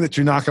see something that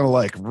you're not going to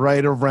like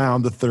right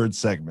around the third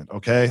segment.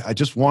 Okay. I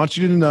just want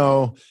you to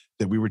know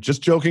that we were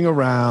just joking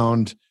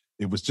around.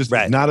 It was just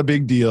not a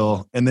big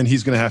deal. And then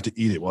he's going to have to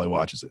eat it while he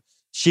watches it.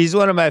 She's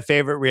one of my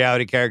favorite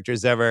reality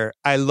characters ever.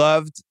 I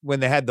loved when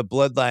they had the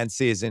Bloodline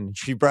season.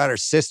 She brought her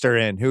sister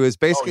in, who is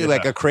basically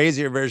like a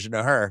crazier version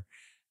of her.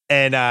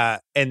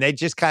 And they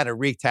just kind of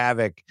wreaked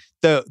havoc.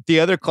 The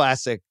other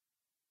classic.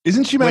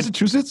 Isn't she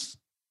Massachusetts?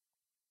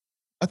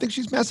 I think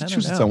she's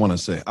Massachusetts, I want to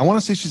say. I want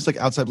to say she's like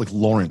outside like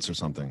Lawrence or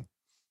something.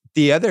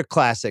 The other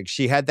classic,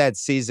 she had that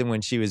season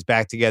when she was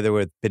back together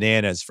with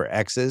Bananas for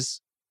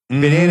Exes.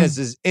 Mm-hmm. Bananas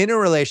is in a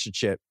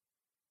relationship.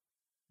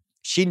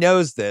 She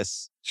knows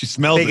this. She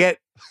smells it.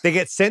 They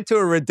get sent to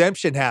a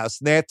redemption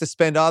house and they have to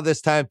spend all this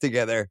time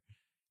together.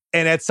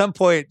 And at some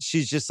point,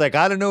 she's just like,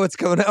 I don't know what's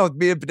going on with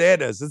me and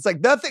Bananas. It's like,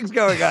 nothing's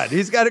going on.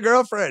 He's got a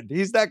girlfriend.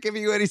 He's not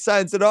giving you any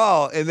signs at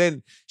all. And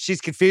then she's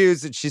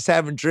confused and she's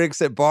having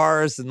drinks at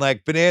bars and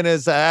like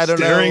Bananas, I don't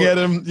know. Staring at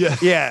him. Yeah.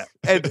 Yeah.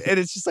 And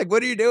it's just like,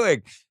 what are you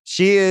doing?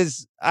 She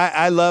is,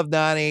 I love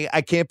Nani.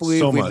 I can't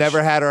believe we've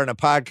never had her on a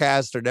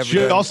podcast or never.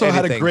 She also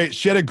anything.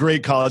 had a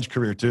great college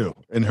career too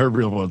in her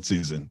real world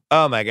season.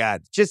 Oh my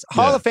God. Just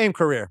Hall of Fame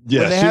career.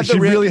 Yeah, she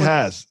really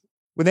has.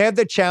 When they have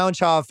the Challenge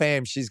Hall of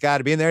Fame, she's got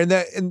to be in there.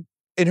 And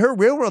in her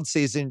real world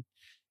season,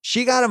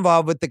 she got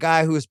involved with the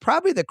guy who was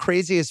probably the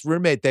craziest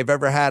roommate they've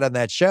ever had on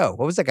that show.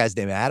 What was that guy's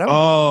name? Adam?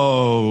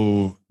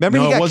 Oh. Remember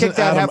he got kicked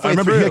out halfway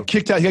through.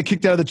 He got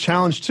kicked out of the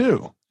challenge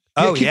too.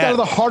 He got kicked out of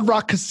the Hard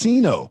Rock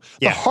Casino.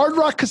 The Hard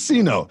Rock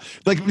Casino.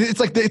 Like it's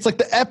like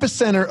the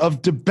epicenter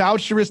of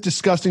debaucherous,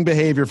 disgusting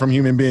behavior from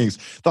human beings.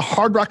 The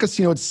Hard Rock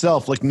Casino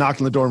itself like knocked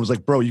on the door and was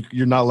like, bro,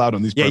 you're not allowed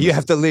on these premises. You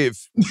have to leave.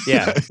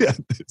 Yeah.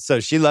 So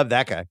she loved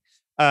that guy.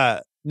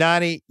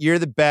 Nani, you're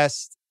the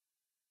best.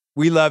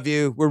 We love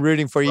you. We're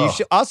rooting for you.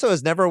 She also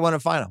has never won a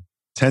final.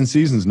 10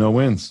 seasons, no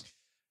wins.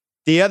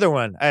 The other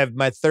one, I have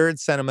my third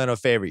sentimental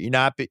favorite.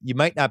 You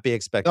might not be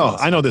expecting. Oh,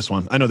 I know this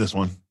one.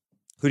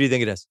 Who do you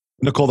think it is?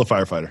 Nicole the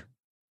firefighter.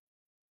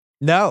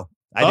 No,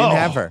 I didn't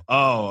have her.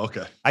 Oh,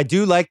 okay. I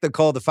do like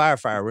Nicole the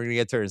firefighter. We're gonna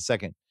get to her in a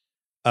second.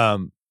 By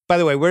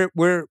the way,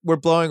 we're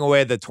blowing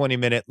away the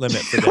 20-minute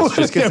limit for this.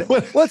 Just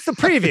it's the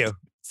preview.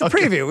 It's the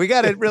preview. We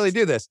got to really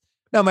do this.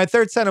 No, my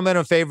third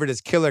sentimental favorite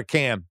is Killer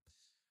Cam.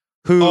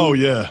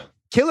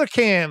 Killer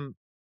Cam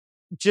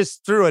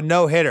just threw a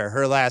no-hitter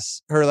her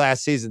last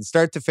season,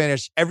 start to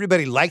finish.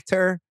 Everybody liked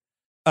her.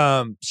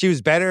 She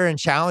was better in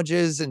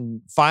challenges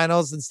and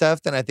finals and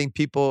stuff than I think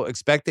people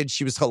expected.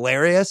 She was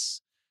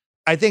hilarious.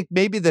 I think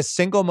maybe the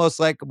single most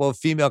likable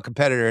female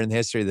competitor in the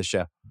history of the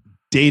show.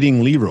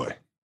 Dating Leroy.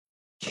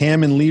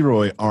 Cam and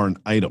Leroy are an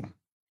item.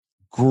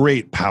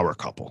 Great power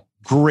couple.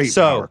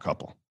 Power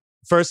couple.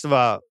 First of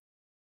all,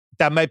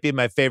 that might be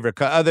my favorite,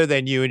 other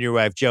than you and your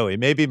wife, Joey.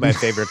 Maybe my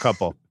favorite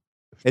couple.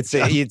 It's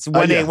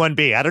 1A,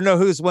 1B. I don't know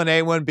who's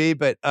 1A, 1B,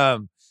 but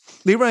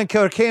Leroy and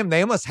Killer Cam,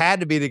 they almost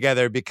had to be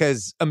together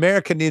because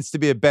America needs to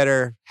be a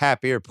better,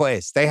 happier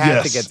place. They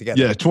had to get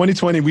together. Yeah,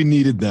 2020, we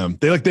needed them.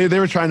 They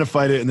were trying to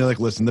fight it, and they're like,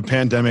 listen, the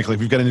pandemic, like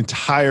we've got an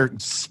entire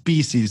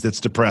species that's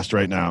depressed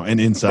right now and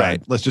inside.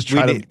 Right. Let's just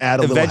try to add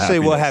a little eventually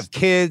happiness. We'll have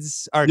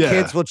kids. Our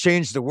kids will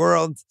change the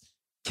world.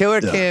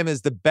 Killer Cam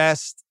is the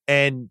best.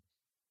 And,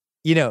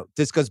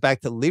 this goes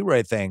back to the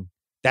Leroy thing.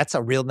 That's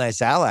a real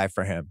nice ally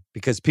for him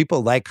because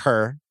people like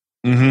her.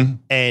 Mm-hmm.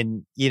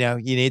 And, you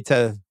need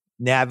to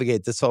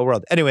navigate this whole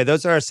world. Anyway,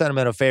 those are our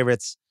sentimental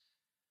favorites.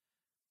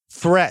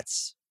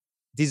 Threats.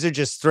 These are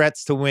just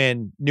threats to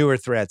win, newer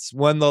threats.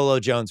 One, Lolo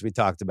Jones, we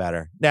talked about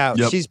her. Now,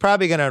 she's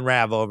probably going to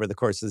unravel over the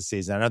course of the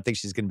season. I don't think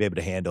she's going to be able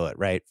to handle it,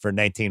 right, for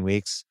 19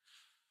 weeks.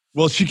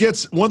 Well, she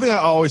gets one thing I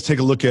always take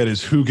a look at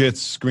is who gets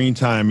screen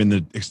time in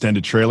the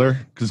extended trailer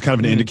because it's kind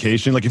of an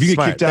indication. Like if you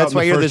get kicked out in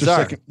the first or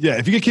second,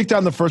 if you get kicked out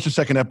in the first or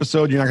second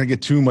episode, you're not going to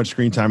get too much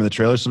screen time in the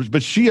trailer. So,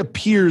 but she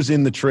appears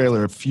in the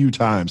trailer a few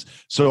times.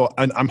 So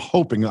I'm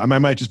hoping I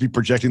might just be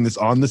projecting this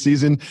on the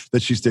season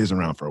that she stays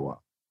around for a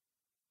while.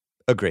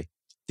 Agree.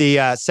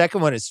 The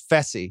second one is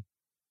Fessy,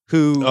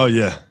 who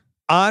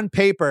on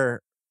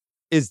paper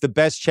is the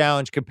best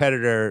challenge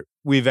competitor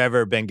we've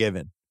ever been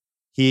given.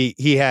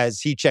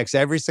 He checks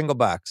every single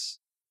box.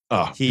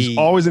 Oh, he's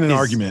always in an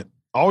argument.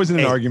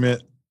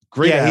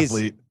 Great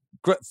athlete.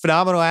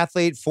 Phenomenal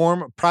athlete.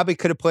 Probably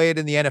could have played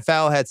in the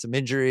NFL, had some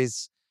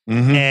injuries.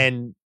 Mm-hmm.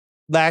 And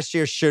last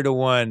year should have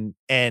won.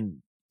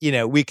 And,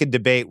 we could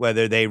debate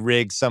whether they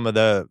rigged some of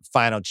the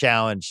final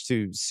challenge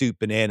to suit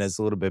bananas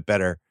a little bit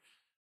better.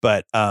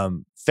 But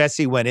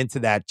Fessy went into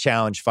that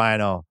challenge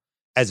final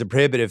as a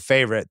prohibitive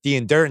favorite. The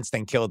endurance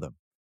thing killed him.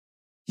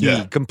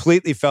 He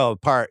completely fell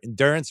apart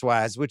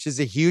endurance-wise, which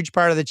is a huge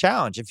part of the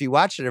challenge if you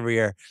watch it every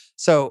year.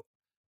 So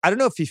I don't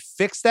know if he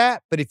fixed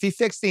that, but if he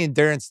fixed the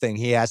endurance thing,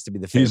 he has to be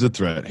the favorite.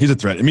 He's a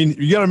threat. I mean,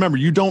 you got to remember,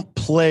 you don't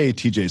play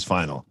TJ's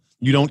final.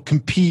 You don't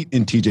compete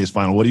in TJ's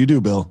final. What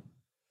do, Bill?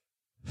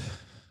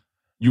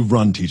 You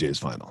run TJ's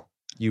final.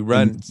 You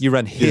run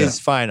his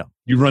final.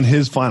 You run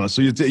his final.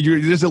 So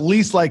there's at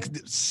least like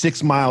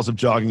 6 miles of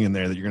jogging in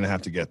there that you're going to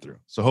have to get through.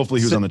 So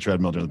hopefully he was on the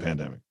treadmill during the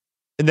pandemic.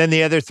 And then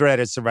the other threat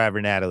is Survivor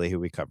Natalie, who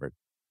we covered.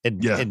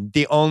 And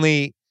the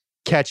only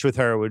catch with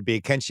her would be,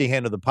 can she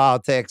handle the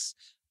politics?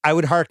 I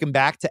would harken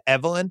back to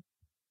Evelyn,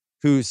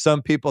 who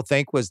some people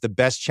think was the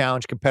best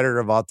challenge competitor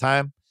of all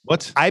time.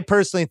 What? I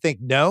personally think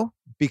no,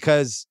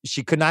 because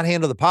she could not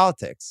handle the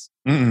politics.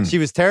 Mm-mm. She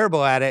was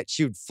terrible at it.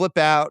 She would flip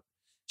out.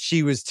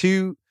 She would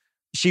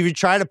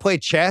try to play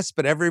chess,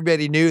 but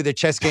everybody knew the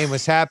chess game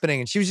was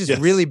happening. And she was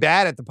just really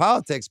bad at the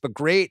politics, but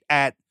great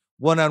at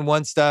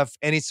one-on-one stuff,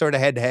 any sort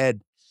of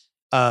head-to-head.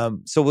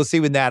 So we'll see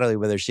with Natalie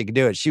whether she can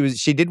do it.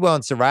 She did well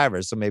in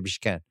Survivor, so maybe she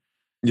can.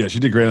 Yeah, she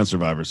did great on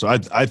Survivor. So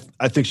I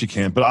think she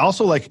can. But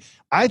also,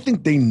 I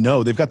think they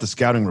know they've got the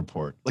scouting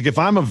report. Like if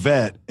I'm a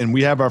vet and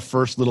we have our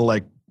first little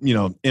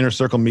inner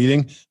circle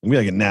meeting, we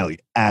gotta get Natalie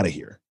out of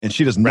here. And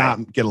she does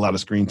not get a lot of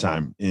screen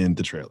time in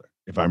the trailer,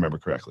 if I remember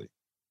correctly.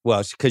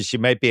 Well, because she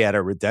might be at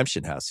a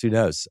redemption house. Who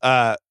knows?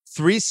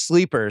 3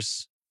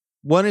 sleepers.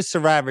 One is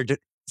Survivor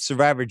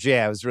Jay.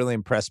 I was really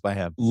impressed by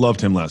him. Loved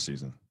him last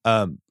season.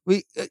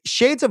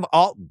 Shades of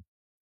Alton.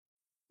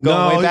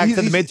 Going way back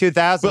to the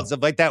mid-2000s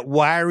of like that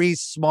wiry,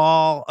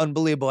 small,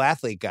 unbelievable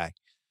athlete guy.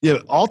 Yeah,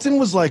 Alton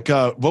was like,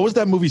 what was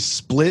that movie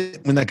Split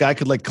when that guy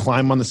could like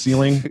climb on the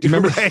ceiling? Do you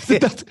remember?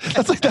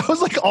 That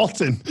was like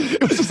Alton.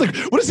 It was just like,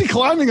 what is he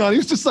climbing on? He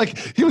was just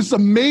like, he was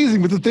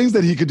amazing with the things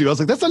that he could do. I was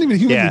like, that's not even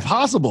humanly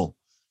possible.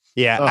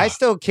 Yeah, I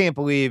still can't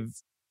believe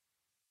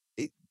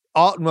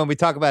Alton, when we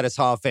talk about his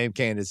Hall of Fame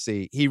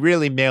candidacy, he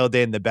really mailed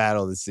in the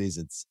battle of the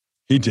seasons.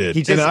 He did.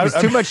 It was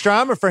too much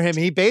drama for him.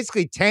 He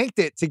basically tanked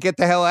it to get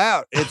the hell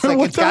out. It's like,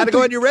 it's got to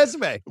go on your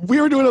resume.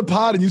 We were doing a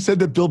pod and you said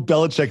that Bill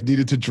Belichick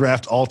needed to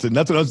draft Alton.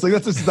 That's what I was like.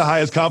 This is the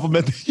highest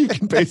compliment that you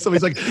can pay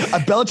somebody. He's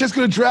like, Belichick's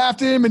going to draft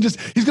him and he's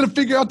going to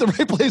figure out the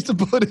right place to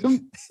put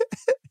him.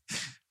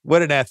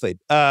 What an athlete.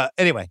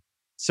 Anyway,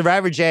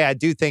 Survivor Jay, I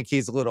do think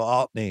he's a little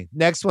Altney.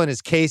 Next one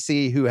is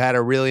Casey, who had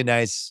a really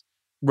nice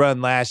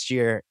run last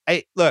year.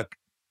 Look,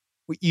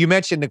 you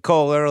mentioned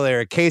Nicole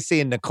earlier.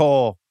 Casey and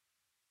Nicole,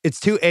 it's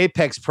 2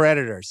 apex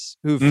predators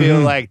who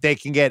feel like they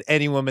can get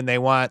any woman they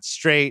want,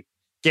 straight,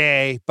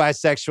 gay,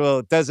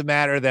 bisexual, it doesn't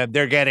matter to them.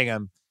 They're getting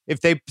them.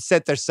 If they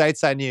set their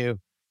sights on you,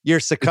 you're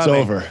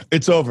succumbing.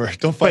 It's over.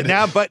 Don't fight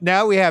But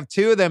now we have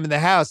 2 of them in the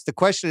house. The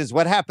question is,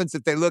 what happens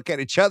if they look at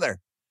each other?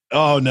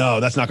 Oh, no,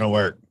 that's not going to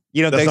work.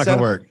 You don't think so? That's not going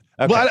to work.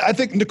 Okay. Well, I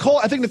think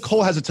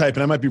Nicole has a type,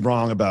 and I might be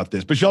wrong about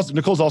this, but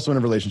Nicole's also in a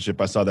relationship.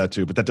 I saw that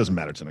too, but that doesn't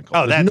matter to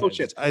Nicole. There's no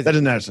chance. That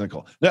doesn't matter to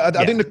Nicole. I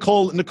think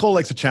Nicole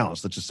likes a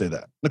challenge. Let's just say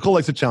that. Nicole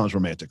likes a challenge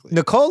romantically.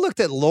 Nicole looked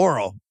at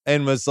Laurel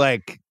and was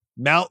like,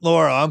 Mount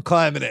Laurel, I'm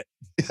climbing it.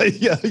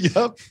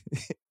 Yep.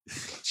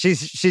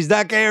 She's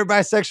not gay or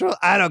bisexual.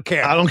 I don't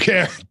care.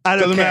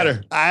 Doesn't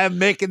matter. I am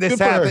making this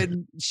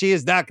happen. She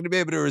is not going to be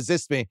able to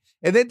resist me.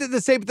 And they did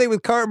the same thing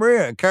with Cara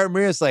Maria. And Cara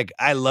Maria's like,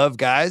 I love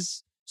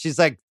guys. She's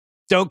like,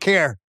 don't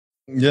care.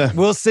 Yeah.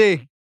 We'll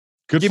see.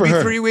 Good Give for me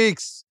her. 3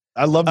 weeks.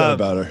 I love that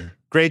about her.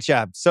 Great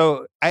job.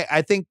 So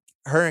I think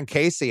her and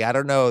Casey, I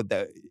don't know,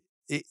 that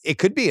it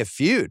could be a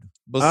feud.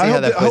 We'll see how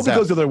that plays out. I hope it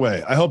goes the other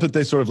way. I hope that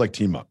they sort of like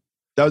team up.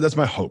 That's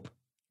my hope.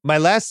 My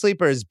last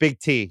sleeper is Big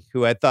T,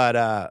 who I thought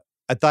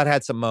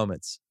had some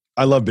moments.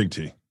 I love Big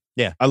T.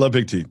 Yeah. I love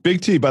Big T.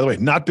 Big T, by the way,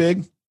 not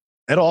big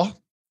at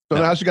all. Don't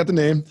know how she got the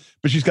name,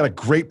 but she's got a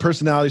great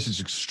personality. She's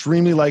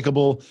extremely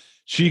likable.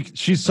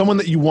 She's someone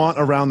that you want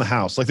around the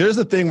house. Like there's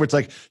a thing where it's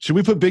like, should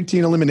we put Big T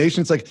in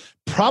elimination? It's like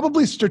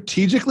probably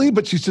strategically,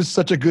 but she's just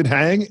such a good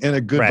hang and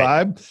a good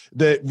vibe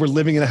that we're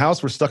living in a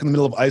house. We're stuck in the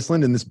middle of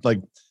Iceland in this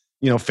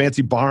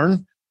fancy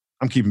barn.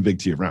 I'm keeping Big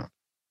T around.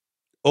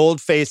 Old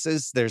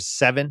faces. There's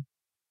 7.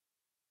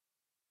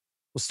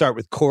 We'll start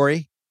with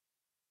Corey.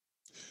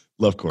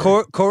 Love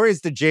Corey.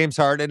 Corey's the James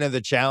Harden of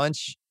the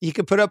challenge. He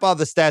can put up all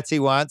the stats he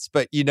wants,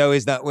 but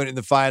he's not winning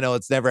the final.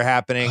 It's never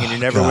happening, and you're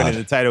never winning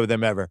the title with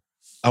him ever.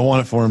 I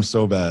want it for him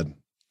so bad.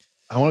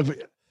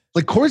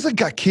 Like Corey's like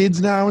got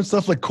kids now and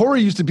stuff. Like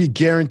Corey used to be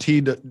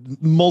guaranteed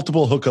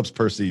multiple hookups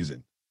per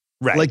season.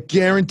 Right. Like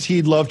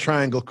guaranteed love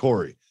triangle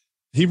Corey.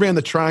 He ran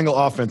the triangle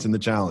offense in the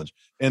challenge.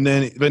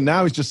 But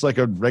now he's just like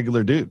a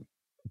regular dude.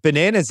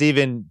 Bananas,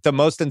 even the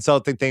most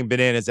insulting thing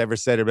Bananas ever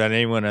said about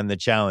anyone on the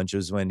challenge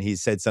was when he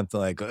said something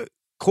like,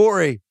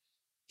 Corey,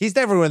 he's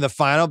never win the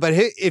final, but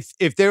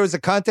if there was a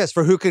contest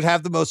for who could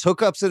have the most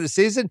hookups in a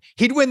season,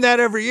 he'd win that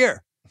every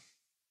year.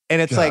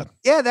 And it's like,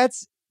 yeah,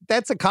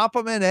 that's a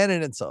compliment and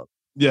an insult.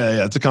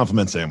 Yeah, it's a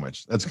compliment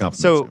sandwich. That's a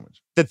compliment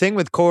sandwich. The thing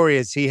with Corey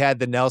is he had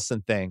the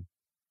Nelson thing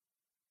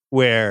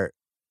where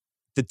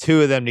the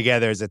two of them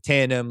together as a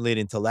tandem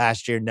leading to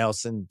last year.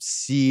 Nelson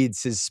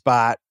cedes his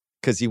spot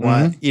because he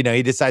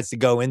he decides to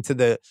go into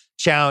the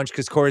challenge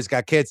because Corey's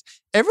got kids.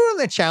 Everyone in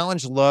the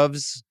challenge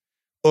loves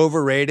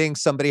overrating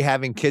somebody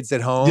having kids at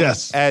home.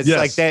 Yes.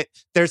 Like that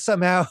they're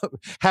somehow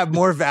have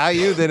more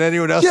value than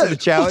anyone else in the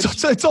challenge.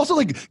 It's also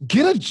like,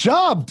 get a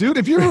job, dude.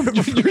 If you're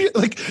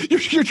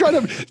you're trying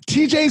to,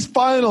 TJ's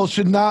final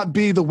should not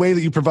be the way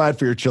that you provide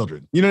for your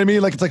children. You know what I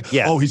mean? Like it's like,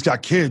 oh, he's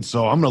got kids,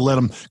 so I'm gonna let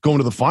him go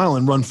into the final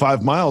and run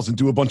 5 miles and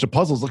do a bunch of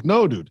puzzles. Like,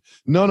 no, dude.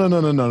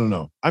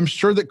 No. I'm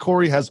sure that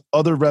Corey has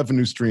other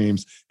revenue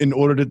streams in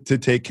order to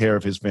take care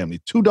of his family.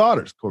 2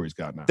 daughters Corey's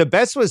got now. The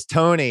best was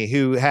Tony,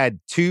 who had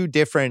 2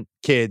 different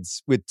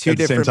kids with 2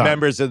 different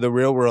members of the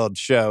Real World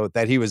show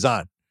that he was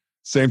on.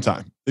 Same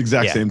time.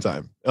 Same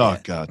time. Oh,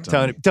 God.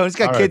 Tony's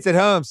got kids at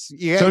home. So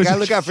you got to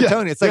look out for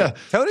Tony. It's like,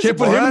 Tony's can't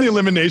put him in the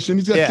elimination.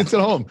 He's got kids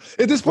at home.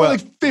 At this point,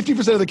 like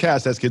 50% of the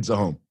cast has kids at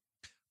home.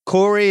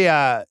 Corey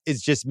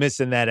is just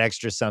missing that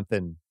extra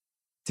something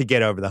to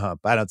get over the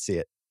hump. I don't see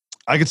it.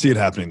 I could see it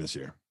happening this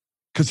year.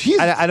 Because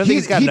I don't think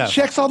he's got enough. He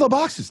checks all the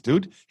boxes,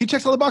 dude. He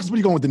checks all the boxes. What are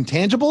you going with,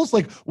 intangibles?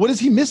 Like, what is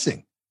he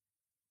missing?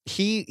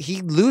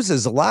 He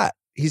loses a lot.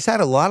 He's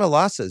had a lot of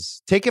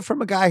losses. Take it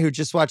from a guy who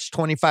just watched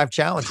 25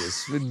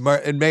 challenges in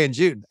May and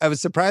June. I was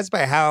surprised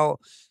by how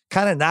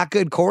kind of not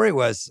good Corey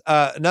was.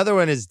 Another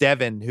one is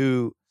Devin,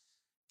 who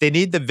they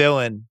need the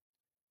villain.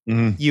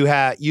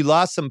 Mm-hmm. You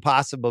lost some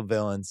possible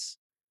villains,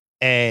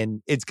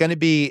 and it's going to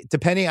be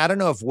depending. I don't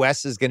know if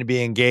Wes is going to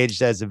be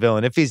engaged as a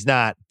villain. If he's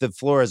not, the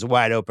floor is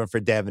wide open for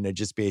Devin to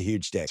just be a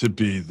huge dick. To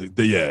be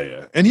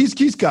yeah. And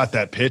he's got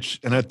that pitch,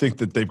 and I think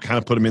that they've kind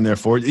of put him in there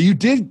for it. You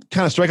did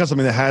kind of strike out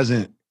something that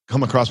hasn't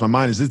come across my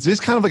mind. Is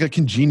it's kind of like a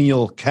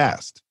congenial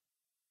cast.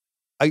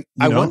 I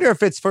wonder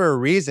if it's for a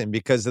reason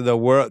because of the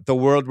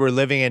world we're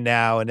living in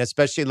now, and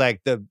especially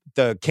like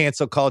the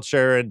cancel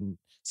culture, and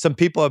some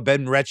people have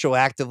been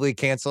retroactively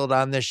canceled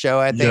on this show.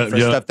 I think for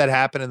stuff that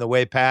happened in the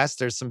way past.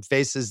 There's some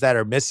faces that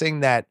are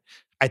missing that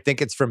I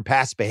think it's from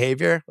past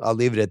behavior. I'll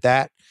leave it at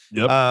that.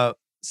 Yep.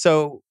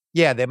 So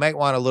yeah, they might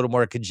want a little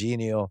more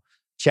congenial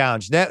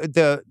challenge.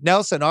 The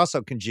Nelson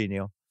also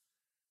congenial.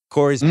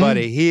 Corey's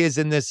buddy. He is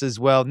in this as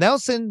well.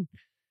 Nelson,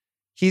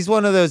 he's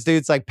one of those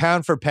dudes like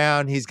pound for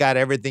pound. He's got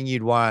everything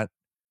you'd want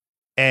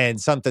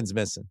and something's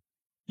missing.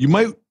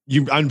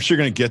 I'm sure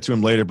going to get to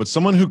him later, but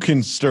someone who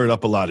can stir it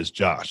up a lot is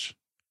Josh.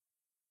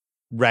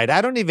 Right. I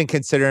don't even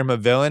consider him a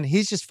villain.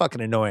 He's just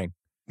fucking annoying.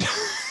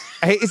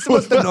 He's the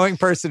most annoying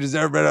person who's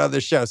ever been on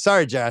the show.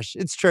 Sorry, Josh.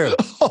 It's true.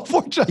 Oh,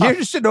 poor Josh. You're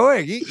just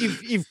annoying.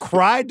 You've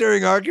cried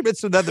during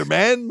arguments with other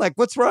men. Like,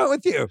 what's wrong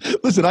with you?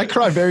 Listen, I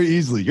cry very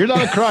easily. You're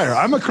not a crier.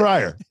 I'm a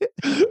crier.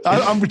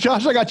 I'm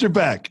Josh. I got your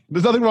back.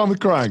 There's nothing wrong with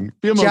crying.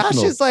 Be emotional.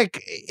 Josh is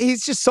like,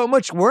 he's just so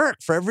much work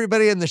for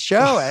everybody in the show.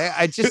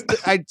 I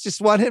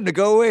just want him to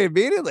go away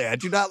immediately. I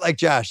do not like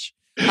Josh.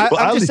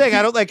 I'm just saying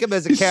I don't like him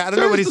as a cat. I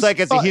don't know what he's like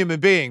as a human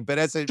being, but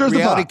as a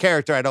reality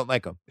character, I don't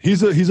like him.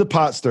 He's a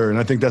pot stirrer, and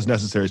I think that's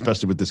necessary,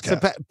 especially with this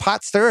cat. So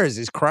pot stirrers.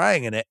 He's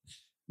crying in it.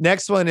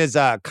 Next one is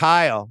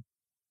Kyle,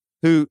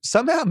 who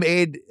somehow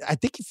I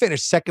think he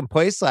finished second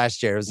place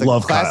last year. It was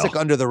like a classic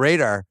Kyle. Under the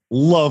radar.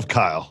 Love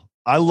Kyle.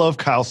 I love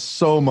Kyle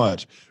so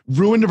much.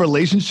 Ruined a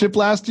relationship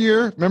last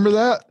year. Remember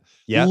that?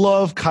 Yeah.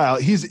 Love Kyle.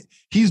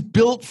 He's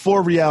built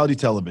for reality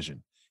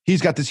television.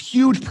 He's got this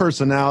huge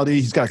personality.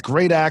 He's got a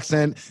great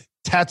accent,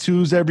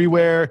 tattoos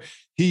everywhere.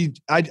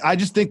 I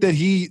just think that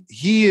he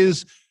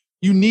is,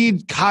 you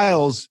need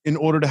Kyles in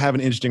order to have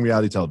an interesting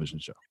reality television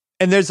show.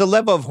 And there's a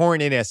level of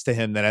horniness to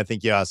him that I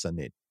think you also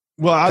need.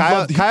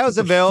 Well, Kyle's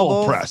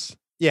available. Full press.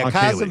 Yeah,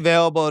 Kyle's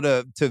available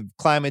to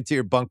climb into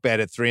your bunk bed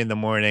at 3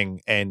 a.m.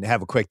 and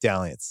have a quick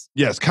dalliance.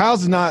 Yes,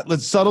 Kyle's not.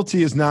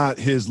 Subtlety is not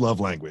his love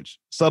language.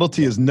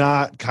 Subtlety is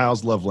not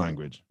Kyle's love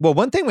language. Well,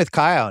 one thing with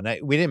Kyle, and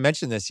we didn't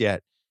mention this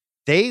yet,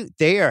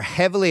 they are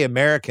heavily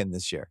American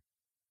this year.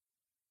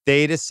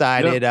 They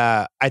decided,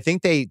 I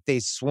think they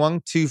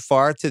swung too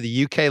far to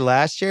the UK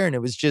last year, and it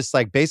was just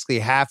like basically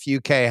half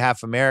UK,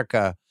 half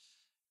America.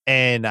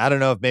 And I don't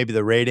know if maybe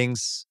the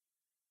ratings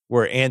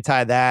were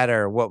anti that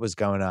or what was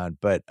going on,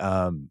 but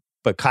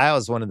Kyle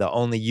is one of the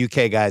only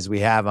UK guys we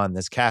have on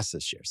this cast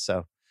this year.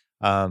 So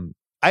I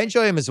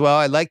enjoy him as well.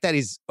 I like that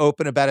he's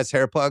open about his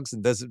hair plugs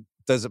and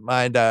doesn't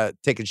mind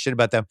taking shit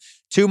about them.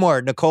 2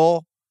 more,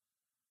 Nicole,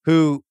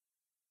 who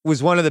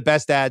was one of the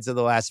best ads of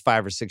the last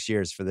 5 or 6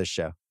 years for this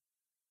show.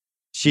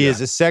 She is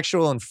a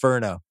sexual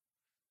inferno.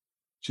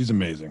 She's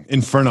amazing.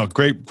 Inferno,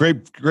 great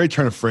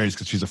turn of phrase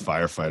because she's a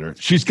firefighter.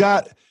 She's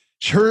got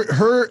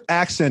her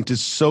accent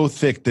is so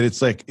thick that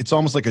it's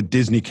almost like a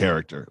Disney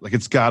character. Like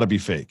it's got to be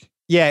fake.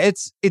 Yeah,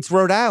 it's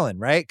Rhode Island,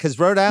 right? Because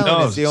Rhode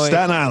Island is the only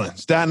Staten Island.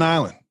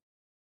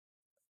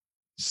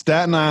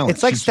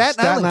 It's like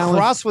Staten Island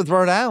crossed with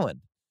Rhode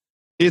Island.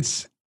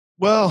 It's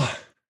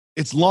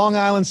Long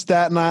Island,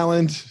 Staten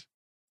Island,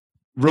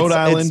 Rhode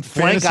Island,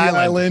 Fantasy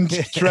Island,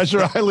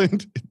 Treasure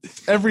Island,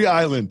 every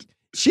island.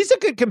 She's a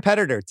good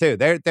competitor too.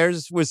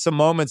 There's was some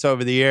moments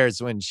over the years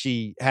when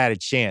she had a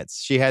chance.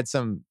 She had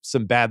some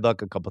bad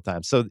luck a couple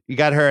times. So you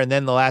got her, and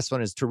then the last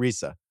one is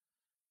Teresa.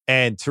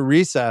 And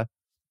Teresa,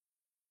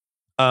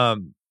 a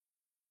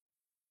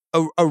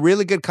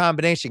really good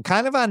combination.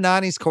 Kind of on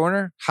Nani's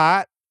corner,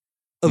 hot,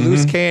 a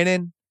loose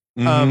cannon,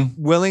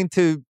 willing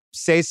to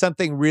say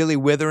something really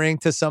withering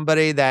to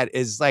somebody that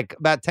is like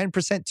about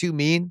 10% too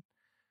mean.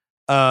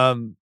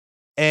 And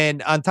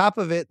on top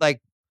of it,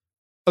 like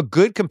a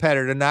good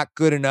competitor, not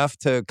good enough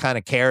to kind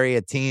of carry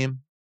a team,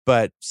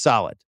 but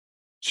solid.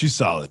 She's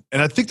solid. And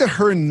I think that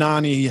her and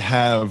Nani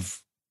have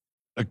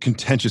a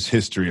contentious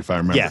history, if I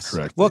remember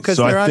correctly. Well, because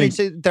they're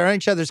on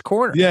each other's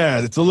corner. Yeah,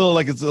 it's a little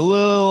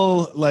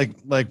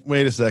like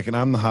wait a second,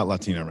 I'm the hot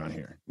Latina around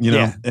here. You know?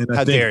 Yeah, and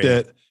I think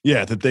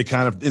that they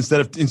kind of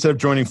instead of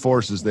joining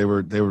forces, they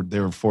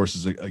were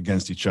forces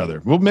against each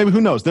other. Well, maybe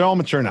who knows? They're all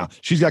mature now.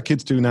 She's got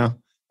kids too now.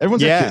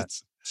 Everyone's got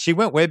kids. She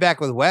went way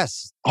back with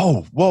Wes.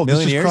 Oh, whoa.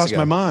 This just crossed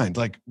my mind.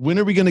 Like, when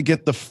are we going to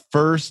get the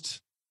first,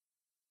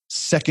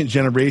 second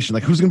generation?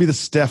 Like, who's going to be the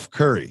Steph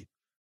Curry?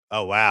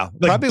 Oh, wow.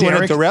 Like probably Derek,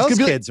 one of Darrell's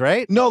kids,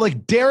 right? No,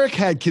 like Derek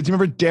had kids. You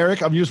remember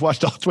Derek? I've just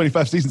watched all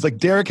 25 seasons. Like,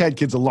 Derek had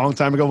kids a long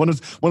time ago. One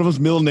of his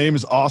middle name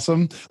is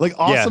Awesome. Like,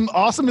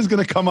 Awesome is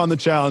going to come on the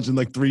challenge in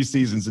like 3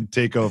 seasons and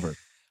take over.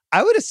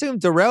 I would assume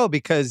Darrell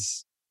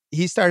because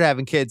he started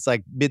having kids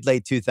like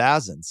mid-late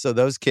 2000s. So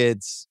those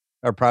kids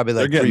are probably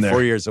like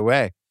 3-4 years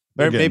away.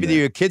 But maybe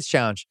the kids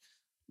challenge.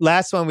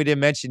 Last one we didn't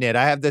mention yet.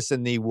 I have this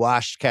in the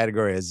washed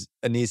category as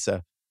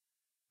Anissa.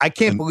 I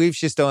can't believe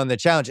she's still on the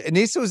challenge.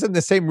 Anissa was in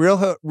the same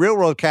Real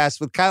World cast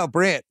with Kyle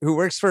Brandt, who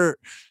works for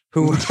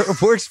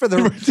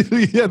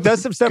the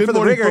does some stuff for the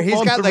Ringer.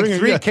 He's got like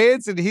 3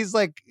 kids, and he's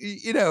like,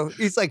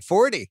 he's like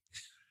 40.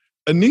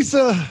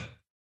 Anissa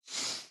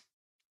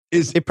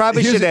is. It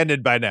probably should have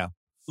ended by now.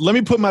 Let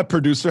me put my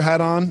producer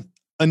hat on.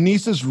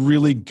 Anissa's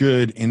really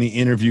good in the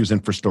interviews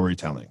and for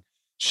storytelling.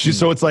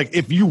 So it's like,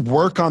 if you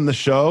work on the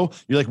show,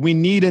 you're like, we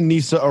need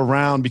Anissa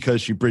around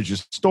because she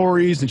bridges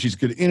stories and she's a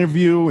good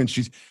interview and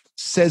she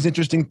says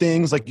interesting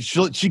things. Like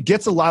she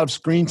gets a lot of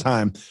screen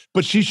time,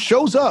 but she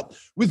shows up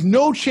with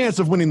no chance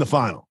of winning the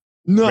final.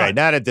 None. Right,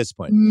 not at this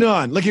point.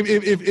 None. Like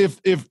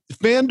if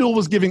FanDuel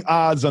was giving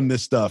odds on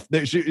this stuff,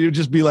 it would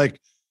just be like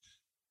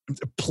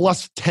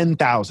plus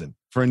 10,000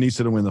 for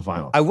Anissa to win the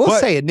final. I will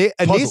say,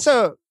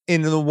 Anissa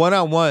in the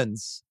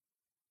one-on-ones,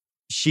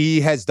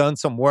 she has done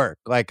some work.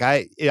 Like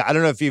I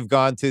don't know if you've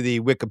gone to the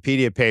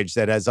Wikipedia page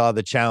that has all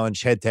the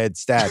challenge head-to-head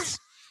stats.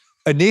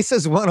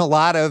 Anissa's won a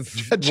lot of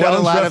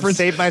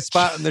Save My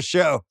Spot on the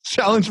show.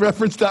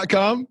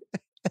 Challengereference.com.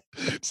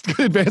 It's good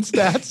advanced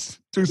stats.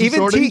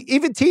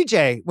 Even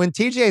TJ, when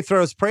TJ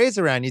throws praise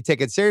around, you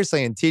take it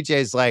seriously. And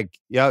TJ's like,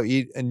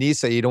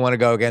 Anissa, you don't want to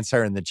go against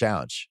her in the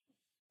challenge,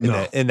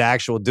 in the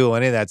actual duel,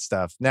 any of that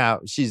stuff. Now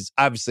she's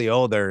obviously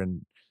older,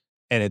 and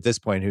at this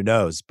point, who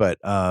knows? But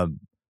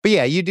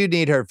yeah, you do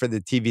need her for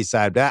the TV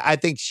side. But I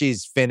think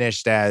she's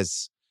finished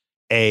as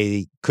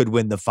a could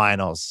win the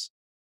finals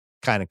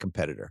kind of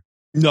competitor.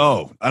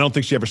 No, I don't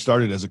think she ever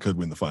started as a could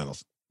win the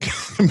finals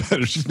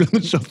competitor. She's been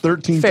on the show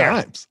 13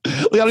 times. Like,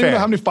 I don't even know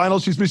how many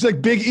finals she's been. She's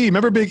like Big E.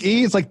 Remember Big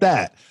E? It's like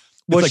that.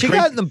 Well, she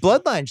got in the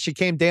bloodline. She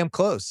came damn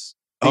close.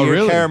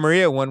 Really? Cara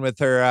Maria won with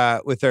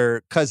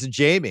her cousin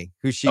Jamie,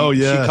 who she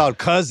called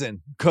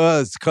cousin.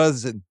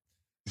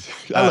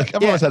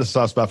 I've always had a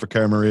soft spot for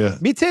Cara Maria.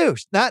 Me too.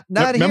 Not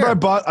Remember,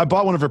 here. I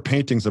bought one of her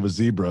paintings of a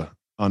zebra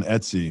on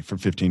Etsy for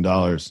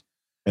 $15,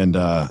 and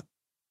I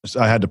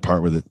had to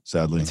part with it,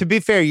 sadly. To be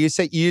fair, you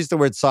used the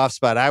word soft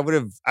spot. I would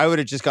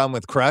have just gone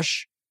with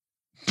crush.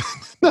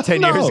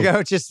 10 years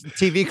ago, just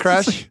TV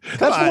crush.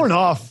 That's worn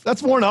off.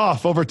 That's worn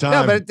off over time.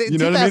 No, but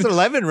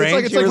 2011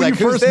 range. It's like when you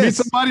first meet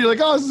somebody, you're like,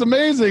 oh, this is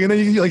amazing. And then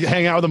you like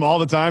hang out with them all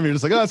the time. You're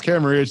just like, oh, that's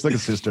Cara Maria. She's like a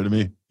sister to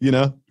me, you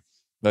know?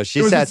 No,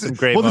 she's had some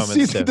great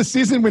moments. The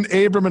season when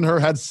Abram and her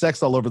had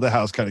sex all over the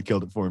house kind of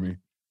killed it for me.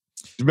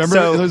 Remember?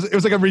 It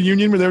was like a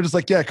reunion where they were just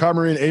like, yeah, Cara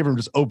Maria and Abram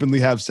just openly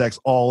have sex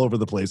all over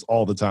the place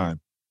all the time.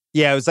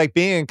 Yeah, it was like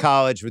being in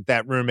college with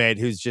that roommate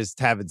who's just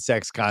having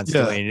sex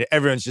constantly. And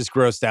everyone's just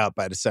grossed out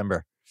by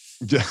December.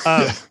 Yeah.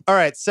 All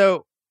right,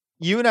 so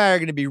you and I are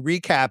going to be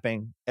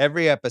recapping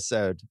every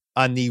episode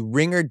on the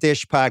Ringer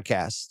Dish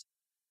podcast,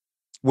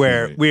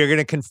 where we are going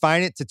to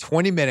confine it to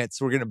 20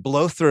 minutes. We're going to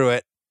blow through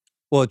it.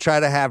 We'll try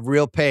to have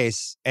real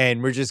pace,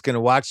 and we're just going to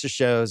watch the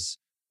shows.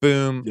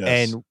 Boom.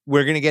 Yes. And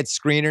we're going to get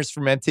screeners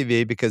from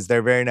MTV because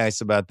they're very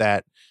nice about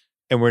that.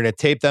 And we're going to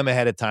tape them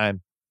ahead of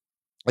time.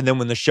 And then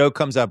when the show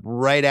comes up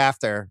right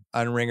after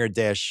on Ringer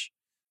Dish,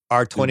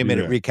 our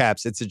 20-minute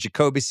recaps, it's a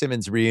Jacoby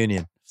Simmons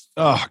reunion.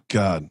 Oh,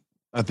 God.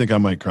 I think I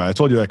might cry. I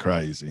told you I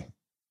cry easy.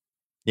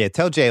 Yeah,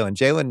 tell Jalen.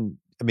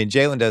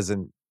 Jalen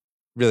doesn't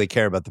really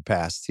care about the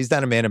past. He's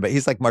not a man, but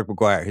he's like Mark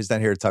McGuire. He's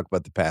not here to talk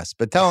about the past.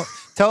 But tell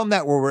him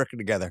that we're working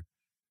together.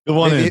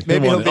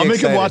 Maybe I'll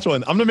make him watch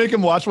one. I'm gonna make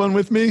him watch one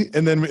with me,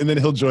 and then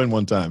he'll join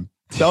one time.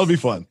 That'll be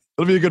fun.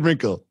 It'll be a good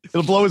wrinkle.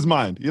 It'll blow his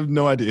mind. You have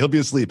no idea. He'll be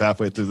asleep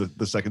halfway through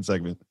the second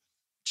segment.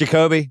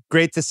 Jacoby,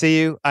 great to see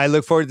you. I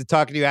look forward to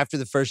talking to you after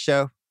the first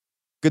show.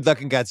 Good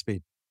luck and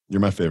Godspeed. You're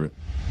my favorite.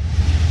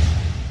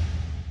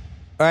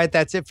 All right,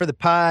 that's it for the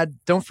pod.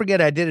 Don't forget,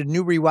 I did a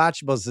new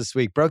Rewatchables this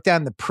week. Broke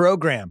down The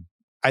Program.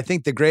 I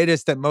think the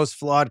greatest and most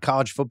flawed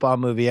college football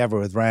movie ever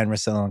with Ryan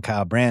Russillo and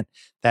Kyle Brandt.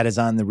 That is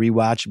on the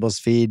Rewatchables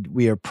feed.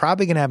 We are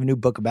probably going to have a new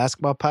Book of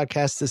Basketball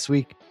podcast this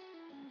week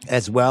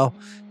as well.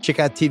 Check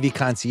out TV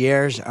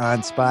Concierge on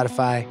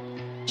Spotify.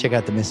 Check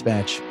out The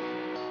Mismatch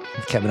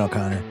with Kevin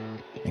O'Connor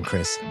and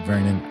Chris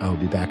Vernon. I will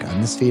be back on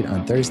this feed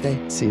on Thursday.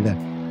 See you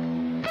then.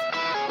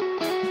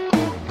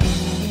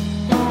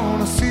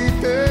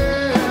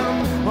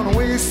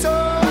 So